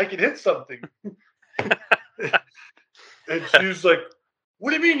range. Look, I could hit something. And she was like,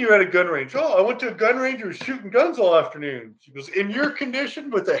 "What do you mean you're at a gun range?" "Oh, I went to a gun range and was shooting guns all afternoon." She goes, "In your condition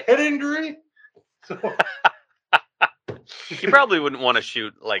with a head injury?" So You probably wouldn't want to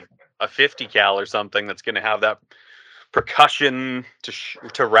shoot like a 50 cal or something that's going to have that percussion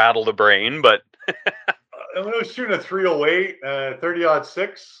to rattle the brain, but I was shooting a 308, 30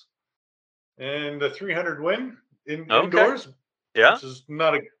 six, and a 300 win okay. indoors, Yeah. which is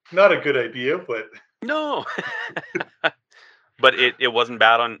not a good idea, but No. But it wasn't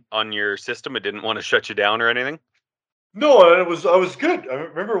bad on your system. It didn't want to shut you down or anything. no, I was good. I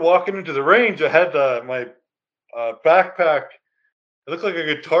remember walking into the range. I had my backpack. It looked like a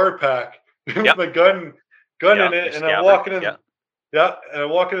guitar pack with Yep. my gun Yeah. in Your it, and I'm scabbard. walking in. Yeah. Yeah, and I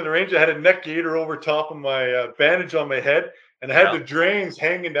walk into the range. I had a neck gaiter over top of my bandage on my head, and I had Yeah. the drains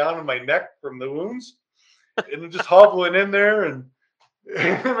hanging down on my neck from the wounds, and I'm just hobbling in there. And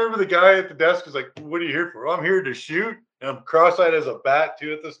I remember the guy at the desk was like, "What are you here for?" "I'm here to shoot." And I'm cross-eyed as a bat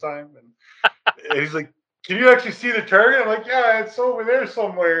too at this time. And he's like, "Can you actually see the target?" I'm like, "Yeah, it's over there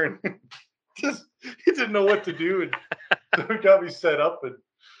somewhere." And just he didn't know what to do, and so he got me set up, and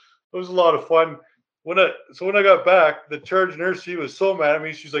it was a lot of fun. when I got back, the charge nurse, she was so mad at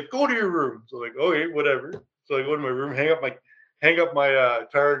me. She's like, "Go to your room." So like, okay, whatever. So I go to my room, hang up my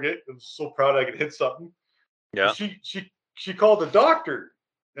target. I was so proud I could hit something. Well, Yeah. she called the doctor,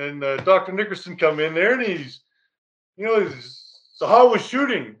 and Dr. Nickerson come in there, and so how was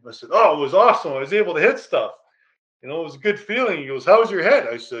shooting? I said, "Oh, it was awesome. I was able to hit stuff. It was a good feeling." He goes, "How was your head?"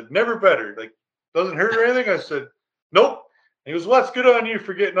 I said, "Never better. Like, doesn't hurt or anything." I said, "Nope." He goes, "Well, that's good on you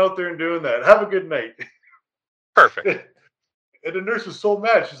for getting out there and doing that. Have a good night." Perfect. And the nurse was so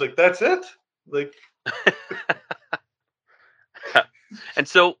mad. She's like, "That's it?" Like, And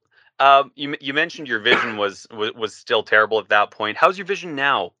so, you mentioned your vision was still terrible at that point. How's your vision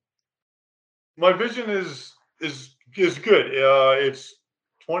now? my vision is good. It's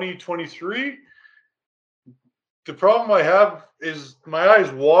 2023. The problem I have is my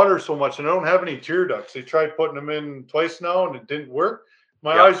eyes water so much, and I don't have any tear ducts. They tried putting them in twice now, and it didn't work.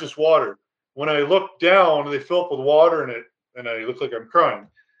 My Yeah. eyes just water. When I look down, they fill up with water, and I look like I'm crying.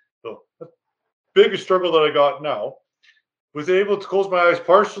 So, the biggest struggle that I got now was able to close my eyes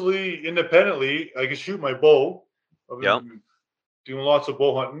partially independently. I can shoot my bow. I've Yeah. been doing lots of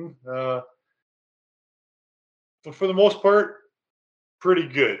bow hunting, but for the most part, pretty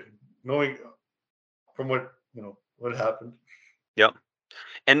good. Knowing from what happened. Yeah.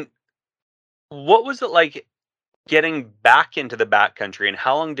 And what was it like getting back into the backcountry, and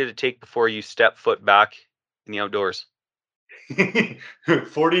how long did it take before you stepped foot back in the outdoors?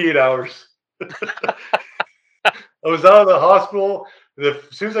 48 hours. I was out of the hospital. As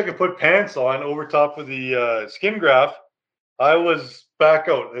soon as I could put pants on over top of the skin graft, I was back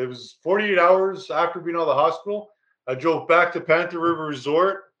out. It was 48 hours after being out of the hospital. I drove back to Panther River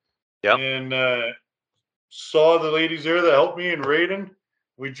Resort Yep. and saw the ladies there that helped me in Raiden.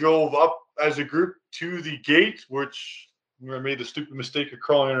 We drove up as a group to the gate, which I made the stupid mistake of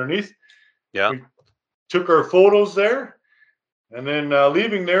crawling underneath. Yeah. We took our photos there, and then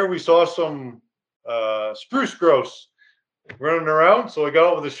leaving there, we saw some spruce grouse running around. So I got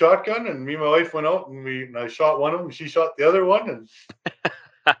out with a shotgun, and me and my wife went out, and I shot one of them. She shot the other one, and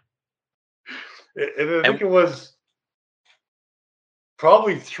I think And it was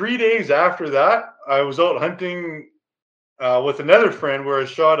probably 3 days after that. I was out hunting with another friend where I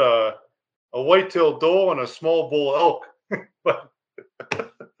shot a white-tailed doe and a small bull elk. But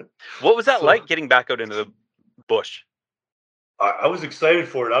what was that so like getting back out into the bush? I was excited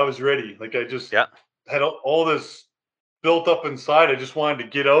for it. I was ready. Like I just Yeah. had all this built up inside. I just wanted to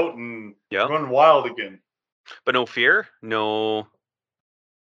get out and Yeah. run wild again. But no fear? No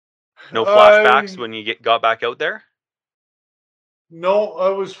flashbacks I when you got back out there? No, I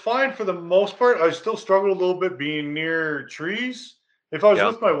was fine for the most part. I still struggled a little bit being near trees. If I was Yeah.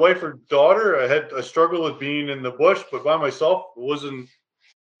 with my wife or daughter, I struggled with being in the bush, but by myself it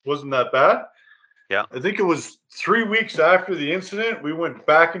wasn't that bad. Yeah. I think it was 3 weeks after the incident, we went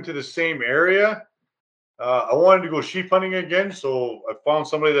back into the same area. I wanted to go sheep hunting again, so I found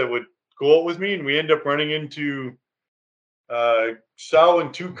somebody that would go out with me, and we ended up running into Sal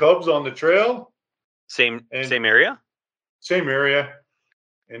and two cubs on the trail, and Same area? same area.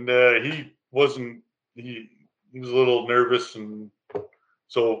 And he wasn't he was a little nervous, and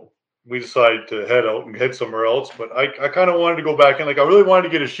so we decided to head out and head somewhere else. But I kind of wanted to go back in. Like I really wanted to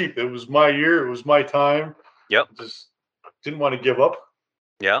get a sheep. It was my year. It was my time. Yep. Just didn't want to give up.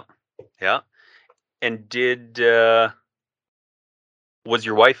 Yeah. Yeah. And was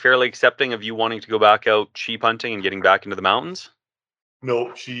your wife fairly accepting of you wanting to go back out sheep hunting and getting back into the mountains?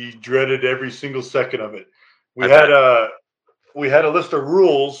 No, she dreaded every single second of it. We I had bet. a we had a list of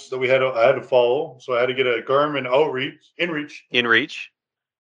rules that I had to follow. So I had to get a Garmin InReach, In reach?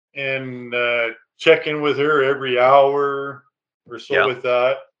 and check in with her every hour or so Yeah. with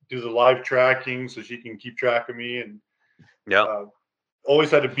that. Do the live tracking so she can keep track of me, and Yeah. uh,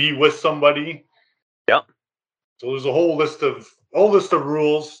 always had to be with somebody. Yeah. So there's a whole list of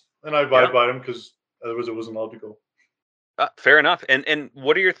rules, and I Yeah. abide by them because otherwise I wasn't allowed to go. Fair enough. And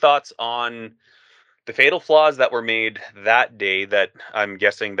what are your thoughts on the fatal flaws that were made that day that I'm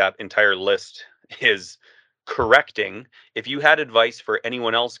guessing that entire list is correcting? If you had advice for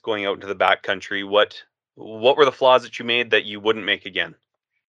anyone else going out into the backcountry, what were the flaws that you made that you wouldn't make again?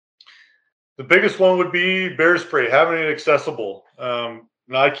 The biggest one would be bear spray, having it accessible. Now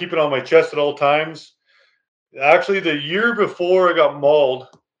I keep it on my chest at all times. Actually, the year before I got mauled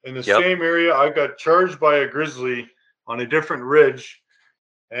in the Yep. same area, I got charged by a grizzly on a different ridge,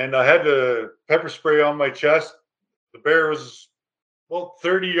 and I had the pepper spray on my chest. The bear was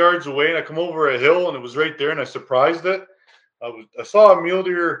 30 yards away, and I come over a hill, and it was right there, and I surprised it. I saw a mule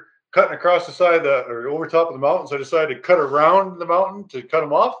deer cutting across the side of the or over top of the mountain, so I decided to cut around the mountain to cut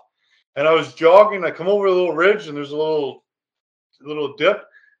him off. And I was jogging. I come over a little ridge, and there's a little dip,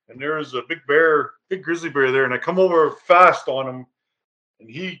 and there was a big grizzly bear there. And I come over fast on him, and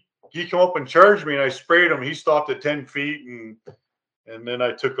he come up and charged me, and I sprayed him. He stopped at 10 feet, and then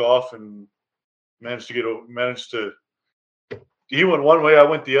I took off and managed to. He went one way, I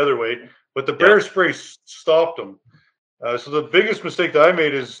went the other way, but the Yeah. bear spray stopped him. So the biggest mistake that I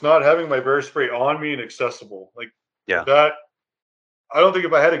made is not having my bear spray on me and accessible. Like Yeah. that, I don't think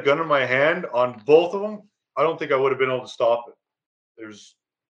if I had a gun in my hand on both of them, I don't think I would have been able to stop it. There's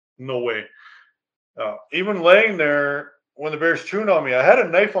no way. Even laying there when the bear's chewing on me, I had a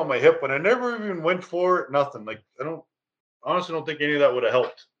knife on my hip, but I never even went for it. Nothing. Like I don't honestly don't think any of that would have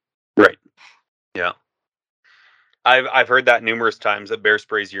helped. Right. Yeah. I've heard that numerous times that bear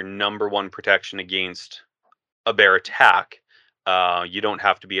spray is your number one protection against a bear attack. You don't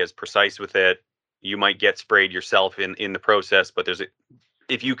have to be as precise with it. You might get sprayed yourself in the process, but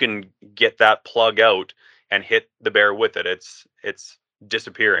if you can get that plug out and hit the bear with it, it's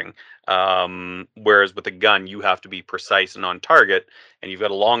disappearing. Whereas with a gun, you have to be precise and on target, and you've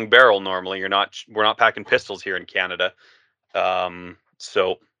got a long barrel. Normally, we're not packing pistols here in Canada.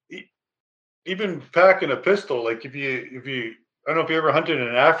 So E- Even packing a pistol, like if you I don't know if you ever hunted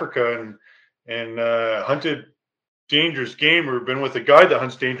in Africa and hunted dangerous game or been with a guy that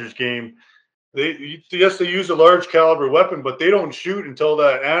hunts dangerous game. Yes, they use a large caliber weapon, but they don't shoot until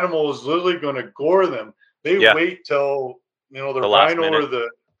that animal is literally going to gore them. They yeah, wait till the the last rhino or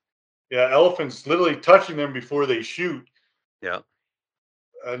minute. the elephant's literally touching them before they shoot. Yeah.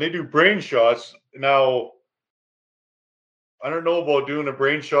 They do brain shots. Now, I don't know about doing a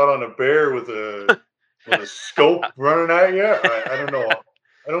brain shot on a bear with a scope running at you. I don't know.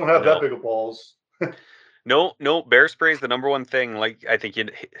 I don't have that No. big of balls. No, no, bear spray is the number one thing. Like I think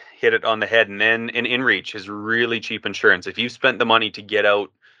you'd hit it on the head. And then an inReach is really cheap insurance. If you've spent the money to get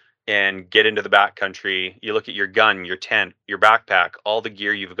out and get into the backcountry, you look at your gun, your tent, your backpack, all the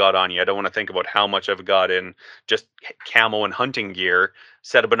gear you've got on you. I don't want to think about how much I've got in just camo and hunting gear,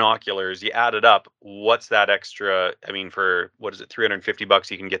 set of binoculars. You add it up. What's that extra? I mean, for what is it,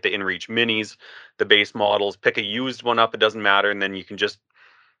 $350? You can get the inReach minis, the base models. Pick a used one up. It doesn't matter, and then you can just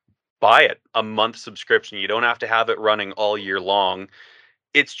buy it, a month subscription. You don't have to have it running all year long.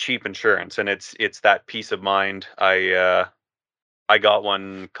 It's cheap insurance, and it's that peace of mind. I got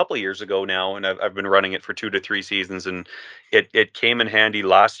one a couple of years ago now, and I've been running it for 2 to 3 seasons, and it came in handy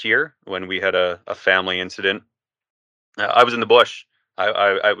last year when we had a family incident. I was in the bush.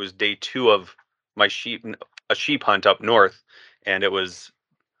 I was day two of my a sheep hunt up north, and it was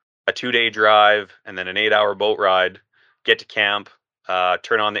a 2 day drive and then an 8 hour boat ride, get to camp,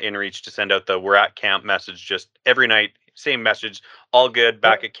 turn on the inReach to send out the we're at camp message just every night, same message, all good,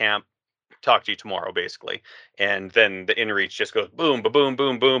 back at camp, talk to you tomorrow, basically. And then the inReach just goes boom, ba boom,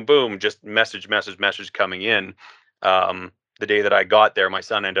 boom, boom, boom, just message, message, message coming in. The day that I got there, my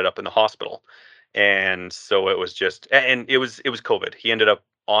son ended up in the hospital. And so it was just, and it was COVID. He ended up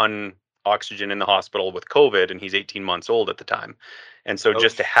on oxygen in the hospital with COVID, and he's 18 months old at the time. And so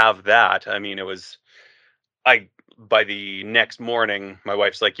just to Ouch. have that, I mean, it was I by the next morning, my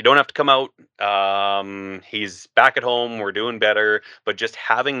wife's like, "You don't have to come out. He's back at home. We're doing better." But just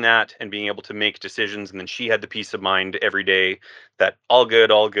having that and being able to make decisions, and then she had the peace of mind every day that all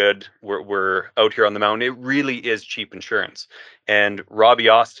good, all good. We're out here on the mountain. It really is cheap insurance. And Robbie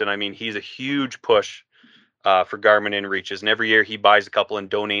Austin, I mean, he's a huge push for Garmin inReaches, and every year he buys a couple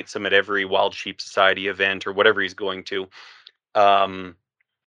and donates them at every Wild Sheep Society event or whatever he's going to. Um,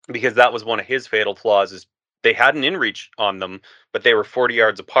 because that was one of his fatal flaws is they had an inReach on them, but they were 40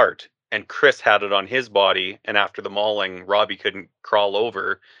 yards apart. And Chris had it on his body, and after the mauling, Robbie couldn't crawl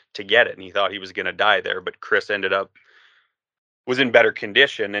over to get it, and he thought he was going to die there. But Chris ended up was in better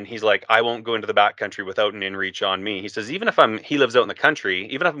condition, and he's like, I won't go into the backcountry without an inReach on me. He says, even if he lives out in the country,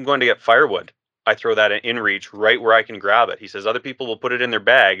 even if I'm going to get firewood, I throw that inReach right where I can grab it. He says, other people will put it in their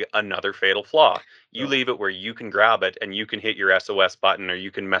bag. Another fatal flaw. You Yeah. leave it where you can grab it, and you can hit your SOS button, or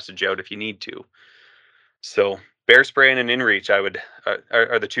you can message out if you need to. So bear spray and an inReach, I would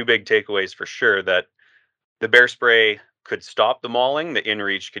are the two big takeaways for sure. That the bear spray could stop the mauling, the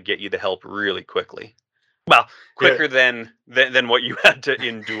inReach could get you the help really quickly. Well, Yeah. quicker than what you had to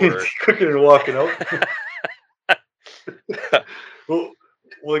endure. It's quicker than walking out. Well,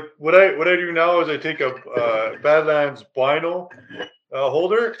 like what I do now is I take a Badlands Bino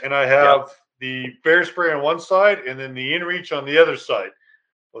holder, and I Yep, have the bear spray on one side and then the inReach on the other side.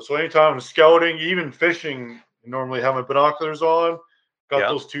 Well, so anytime I'm scouting, even fishing, I normally have my binoculars on. Got yep,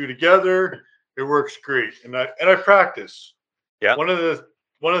 those two together. It works great, and I practice. yep, One of the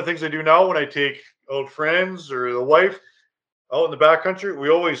one of the things I do now when I take out friends or the wife, out in the backcountry, we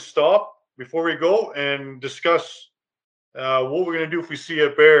always stop before we go and discuss what we're going to do if we see a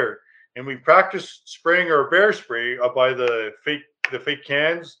bear. And we practice spraying our bear spray up by the fake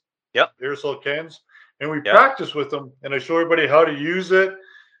cans, Yep. aerosol cans, and we Yep. practice with them. And I show everybody how to use it.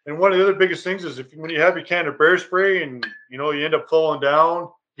 And one of the other biggest things is if when you have your can of bear spray and you end up falling down,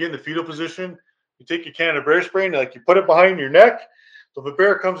 get in the fetal position, you take your can of bear spray and like you put it behind your neck. So if a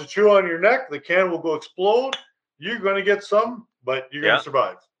bear comes to chew on your neck, the can will go explode. You're going to get some, but you're going Yeah. to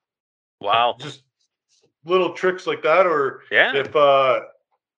survive. Wow. Just little tricks like that. Or Yeah.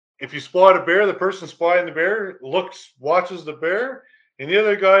 if you spot a bear, the person spotting the bear watches the bear, and the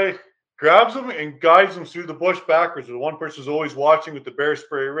other guy grabs him and guides him through the bush backwards. The one person's always watching with the bear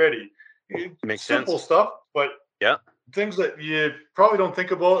spray ready. Makes Simple sense. stuff, but Yeah. things that you probably don't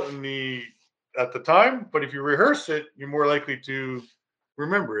think about at the time. But if you rehearse it, you're more likely to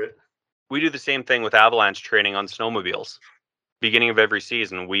remember it. We do the same thing with avalanche training on snowmobiles. Beginning of every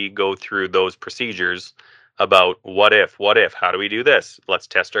season, we go through those procedures about what if, how do we do this? Let's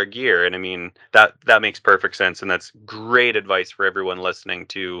test our gear. And I mean, that makes perfect sense. And that's great advice for everyone listening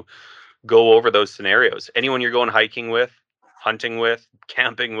to go over those scenarios. Anyone you're going hiking with, hunting with,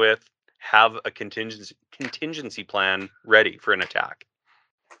 camping with, have a contingency plan ready for an attack.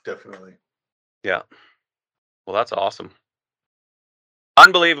 Definitely. Yeah. Well, that's awesome.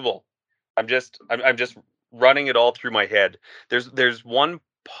 Unbelievable. I'm just running it all through my head. There's one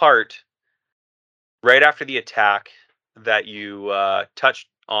part right after the attack that you touched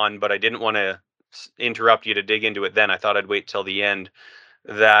on, but I didn't want to interrupt you to dig into it then. I thought I'd wait till the end.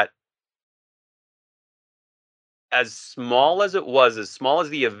 That as small as it was, as small as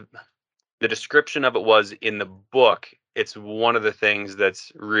the description of it was in the book, it's one of the things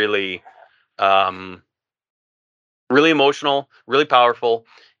that's really um, really emotional, really powerful,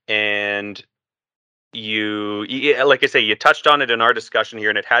 and like I say, you touched on it in our discussion here,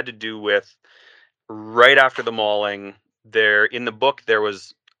 and it had to do with right after the mauling. There in the book, there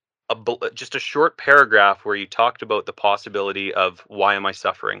was just a short paragraph where you talked about the possibility of why am I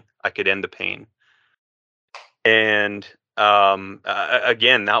suffering? I could end the pain. And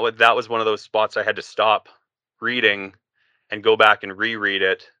again, that was one of those spots I had to stop reading and go back and reread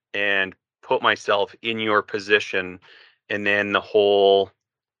it and put myself in your position, and then the whole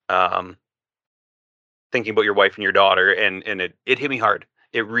um, thinking about your wife and your daughter, and it hit me hard.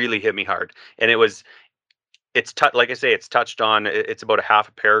 It really hit me hard, and like I say, it's touched on. It's about a half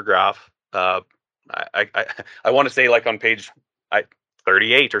a paragraph. I want to say like on page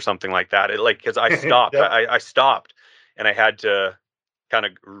 38 or something like that. Like because I stopped. Yep. I stopped, and I had to kind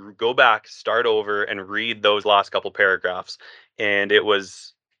of go back, start over, and read those last couple paragraphs. And it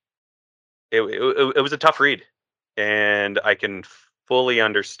was a tough read, and I can fully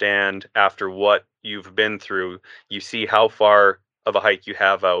understand after what you've been through. You see how far of a hike you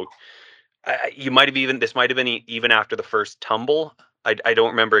have out. You might have even this might have been even after the first tumble. I don't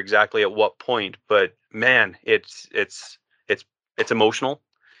remember exactly at what point, but man, it's it's emotional,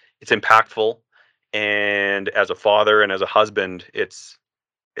 it's impactful, and as a father and as a husband, it's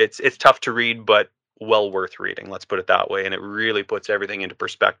tough to read, but well worth reading. Let's put it that way, and it really puts everything into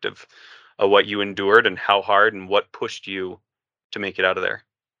perspective of what you endured and how hard and what pushed you to make it out of there.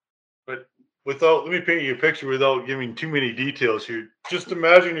 But let me paint you a picture without giving too many details here. Just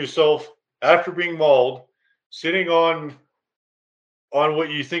imagine yourself after being mauled, sitting on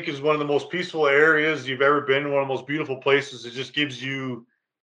what you think is one of the most peaceful areas you've ever been, one of the most beautiful places. It just gives you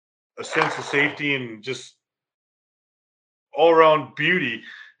a sense of safety and just all around beauty.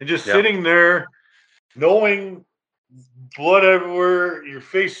 And just Yeah, sitting there, knowing blood everywhere, your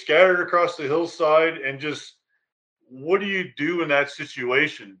face scattered across the hillside, and just what do you do in that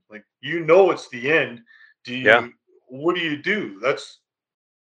situation? Like it's the end. Do yeah, you what do you do?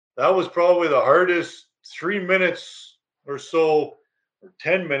 That was probably the hardest 3 minutes or so, or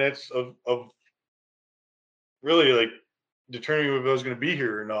 10 minutes of really like determining if I was going to be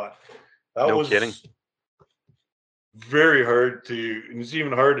here or not. That no kidding. was very hard and it's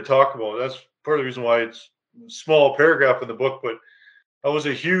even hard to talk about. That's part of the reason why it's a small paragraph in the book, but that was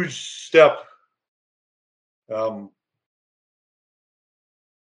a huge step. Um,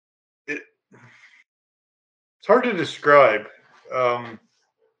 it, it's hard to describe. Um,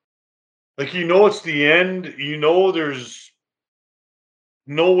 like it's the end. There's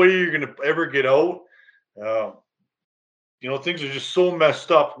no way you're gonna ever get out. Uh, things are just so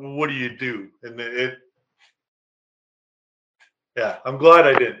messed up. What do you do? And yeah, I'm glad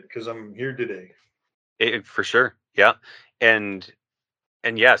I didn't because I'm here today. For sure. Yeah. And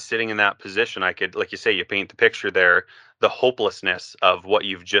yeah, sitting in that position, I could, like you say, you paint the picture there, the hopelessness of what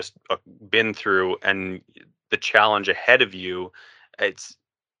you've just been through, and the challenge ahead of you,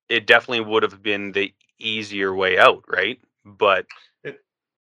 it definitely would have been the easier way out, right? But It,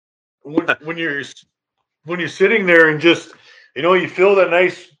 when when you're sitting there and just you feel that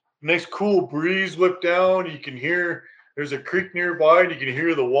nice cool breeze whip down. You can hear there's a creek nearby, and you can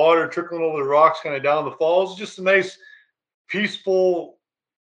hear the water trickling over the rocks, kind of down the falls. Just a nice peaceful.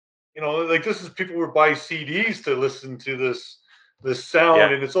 Like this is people were buying CDs to listen to this sound, yeah,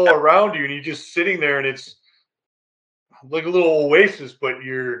 and it's all around you, and you're just sitting there, and it's like a little oasis, but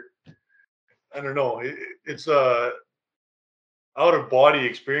I don't know, it's a out of body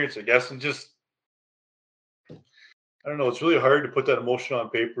experience, I guess, and just I don't know, it's really hard to put that emotion on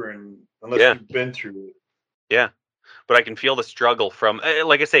paper, and unless yeah, you've been through it. yeah. But I can feel the struggle from,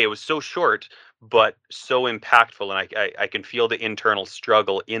 like I say, it was so short, but so impactful, and I can feel the internal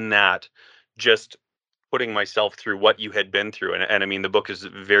struggle in that, just putting myself through what you had been through, and I mean the book is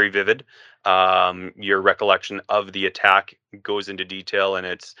very vivid. Your recollection of the attack goes into detail, and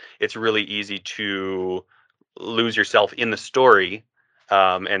it's really easy to lose yourself in the story,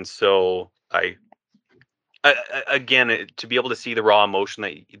 and so again, to be able to see the raw emotion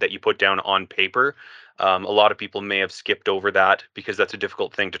that you put down on paper, a lot of people may have skipped over that because that's a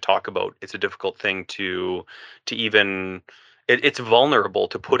difficult thing to talk about. It's a difficult thing to even. It's vulnerable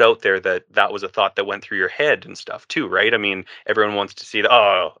to put out there that that was a thought that went through your head and stuff too, right? I mean, everyone wants to see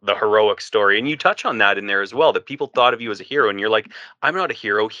the heroic story, and you touch on that in there as well. That people thought of you as a hero, and you're like, I'm not a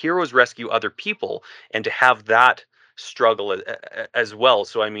hero. Heroes rescue other people, and to have that struggle as well.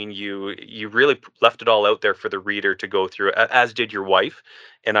 So I mean, you really left it all out there for the reader to go through, as did your wife,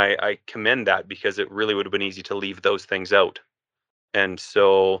 and I commend that because it really would have been easy to leave those things out. And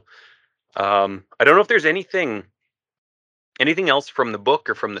so I don't know if there's anything else from the book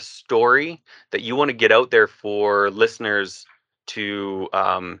or from the story that you want to get out there for listeners to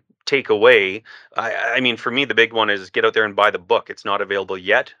take away. I mean, for me, the big one is get out there and buy the book. It's not available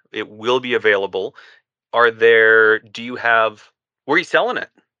yet. It will be available. Do you have, where are you selling it?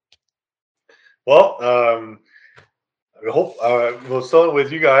 Well, I hope we'll sell it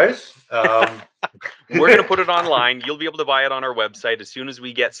with you guys. We're going to put it online. You'll be able to buy it on our website. As soon as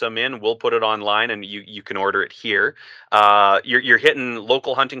we get some in, we'll put it online and you can order it here. You're hitting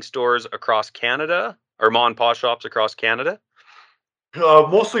local hunting stores across Canada or ma and pa shops across Canada.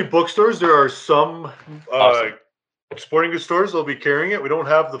 Mostly bookstores. There are some uh, Awesome. sporting goods stores that'll be carrying it. We don't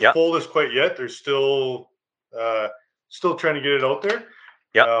have the Yep. full list quite yet. They're still trying to get it out there.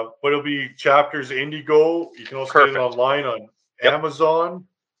 Yep. But it'll be Chapters Indigo. You can also get it Perfect. online on Yep. Amazon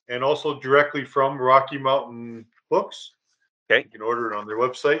and also directly from Rocky Mountain Books. Okay. You can order it on their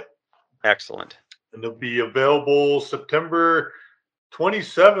website. Excellent. And they'll be available September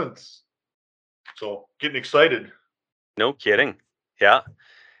 27th. So getting excited. No kidding. Yeah.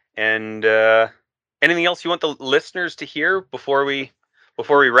 And anything else you want the listeners to hear before we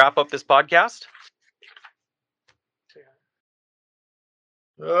wrap up this podcast?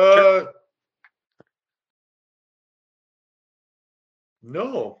 Sure.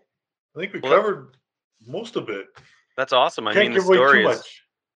 No, I think we covered most of it. That's awesome. I Can't mean, the give away story too is.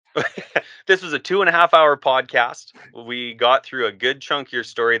 much. This was a 2.5 hour podcast. We got through a good chunk of your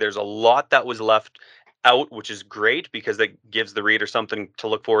story. There's a lot that was left out, which is great because that gives the reader something to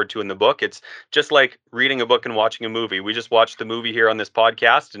look forward to in the book. It's just like reading a book and watching a movie. We just watched the movie here on this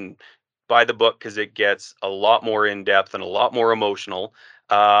podcast, and buy the book because it gets a lot more in depth and a lot more emotional.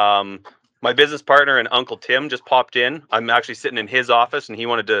 My business partner and Uncle Tim just popped in. I'm actually sitting in his office, and he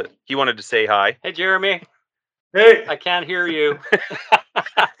wanted to say hi. Hey, Jeremy. Hey, I can't hear you.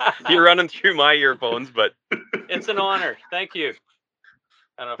 You're running through my earphones, but It's an honor. Thank you.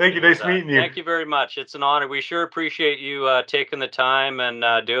 Thank you. Nice meeting you. Thank you very much. It's an honor. We sure appreciate you taking the time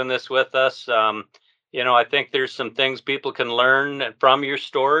and doing this with us. I think there's some things people can learn from your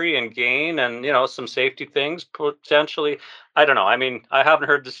story and gain, and some safety things potentially. I don't know. I mean, I haven't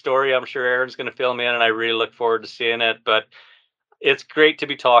heard the story. I'm sure Aaron's going to fill me in, and I really look forward to seeing it. But it's great to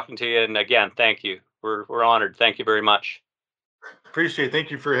be talking to you. And again, thank you. We're honored. Thank you very much. Appreciate it.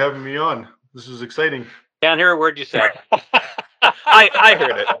 Thank you for having me on. This is exciting. Can't hear a word you said. I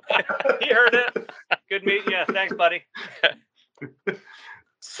heard it. He heard it. Good meeting you. Thanks, buddy.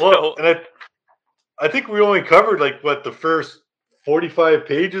 Well, and I think we only covered the first 45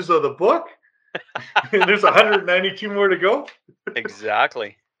 pages of the book. And there's 192 more to go.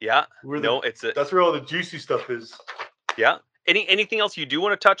 Exactly. Yeah. That's where all the juicy stuff is. Yeah. Anything else you do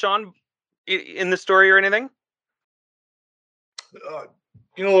want to touch on in the story or anything?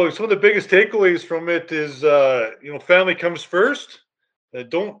 Some of the biggest takeaways from it is, family comes first.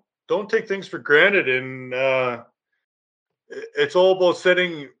 Don't take things for granted, and it's all about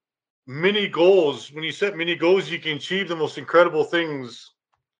setting mini goals. When you set mini goals, you can achieve the most incredible things.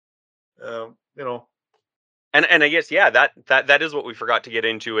 You know, And I guess, yeah, that is what we forgot to get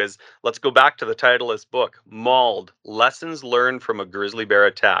into is, let's go back to the title of this book, Mauled: Lessons Learned from a Grizzly Bear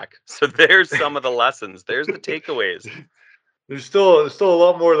Attack. So there's some of the lessons. There's the takeaways. there's still a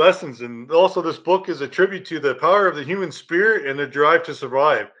lot more lessons, and also this book is a tribute to the power of the human spirit and the drive to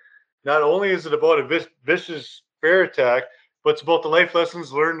survive. Not only is it about a vicious bear attack, but it's about the life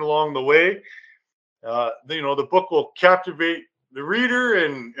lessons learned along the way. The book will captivate the reader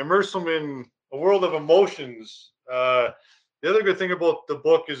and immerse them in a world of emotions. The other good thing about the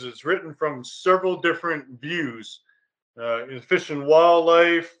book is it's written from several different views. In fish and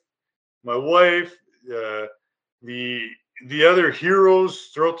wildlife, my wife, the other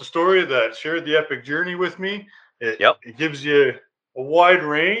heroes throughout the story that shared the epic journey with me. Yep. It gives you a wide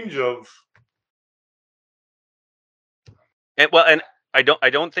range of. And I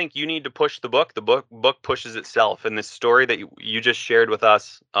don't think you need to push the book. The book pushes itself. And this story that you just shared with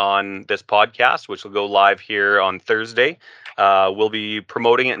us on this podcast, which will go live here on Thursday, we'll be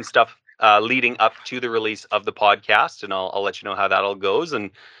promoting it and stuff leading up to the release of the podcast, and I'll let you know how that all goes.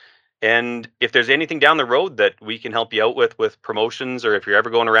 And if there's anything down the road that we can help you out with promotions, or if you're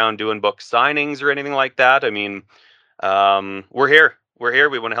ever going around doing book signings or anything like that, I mean, we're here. We're here.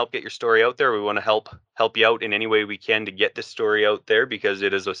 We want to help get your story out there. We want to help you out in any way we can to get this story out there, because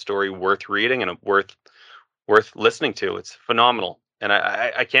it is a story worth reading and worth listening to. It's phenomenal. And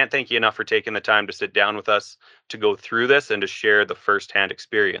I can't thank you enough for taking the time to sit down with us to go through this and to share the firsthand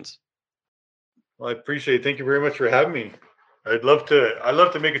experience. Well, I appreciate it. Thank you very much for having me. I'd love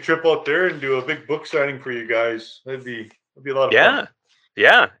to make a trip out there and do a big book signing for you guys. That'd be a lot of fun.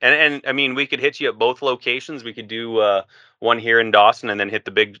 Yeah. And I mean, we could hit you at both locations. We could do one here in Dawson and then hit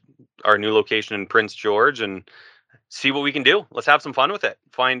our new location in Prince George and see what we can do. Let's have some fun with it.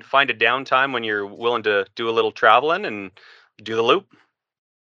 Find a downtime when you're willing to do a little traveling and do the loop.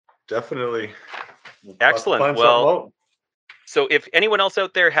 Definitely. Excellent. Well, so if anyone else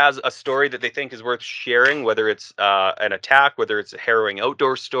out there has a story that they think is worth sharing, whether it's an attack, whether it's a harrowing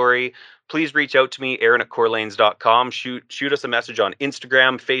outdoor story, please reach out to me, aaron@corelanes.com. Shoot us a message on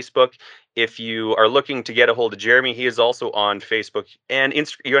Instagram, Facebook. If you are looking to get a hold of Jeremy, he is also on Facebook and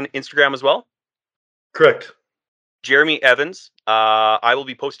you're on Instagram as well? Correct. Jeremy Evans. I will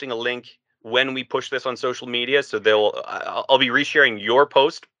be posting a link when we push this on social media. So I'll be resharing your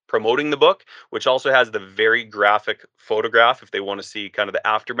post promoting the book, which also has the very graphic photograph if they want to see kind of the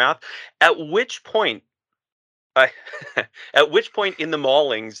aftermath. At which point in the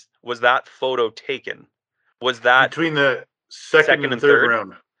maulings was that photo taken? Was that between the second and third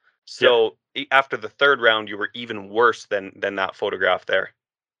round? So after the third round, you were even worse than that photograph there.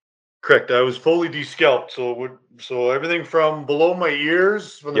 Correct. I was fully descalped, so everything from below my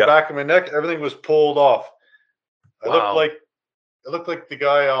ears, from the back of my neck, everything was pulled off. I looked like the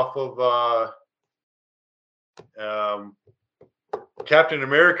guy off of Captain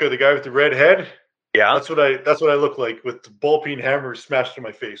America, the guy with the red head. Yeah, that's what I look like, with the ball peen hammer smashed in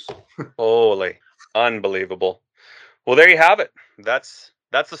my face. Holy, unbelievable! Well, there you have it. That's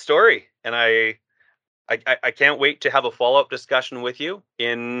the story, and I can't wait to have a follow-up discussion with you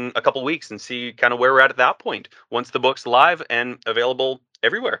in a couple weeks and see kind of where we're at that point once the book's live and available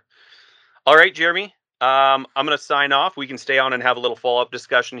everywhere. All right, Jeremy. I'm going to sign off. We can stay on and have a little follow-up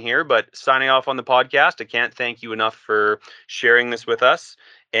discussion here, but signing off on the podcast, I can't thank you enough for sharing this with us.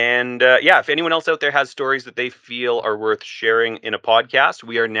 And if anyone else out there has stories that they feel are worth sharing in a podcast,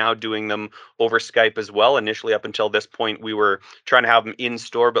 we are now doing them over Skype as well. Initially, up until this point, we were trying to have them in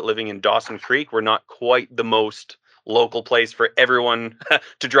store, but living in Dawson Creek, we're not quite the most local place for everyone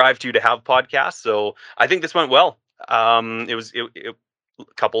to drive to have podcasts. So I think this went well. It was a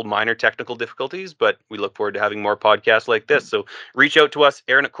couple minor technical difficulties, but we look forward to having more podcasts like this. So reach out to us,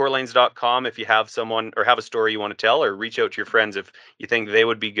 aaron@corelanes.com, if you have someone or have a story you want to tell, or reach out to your friends if you think they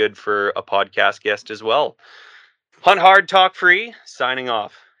would be good for a podcast guest as well. Hunt hard, talk free, signing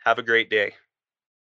off. Have a great day.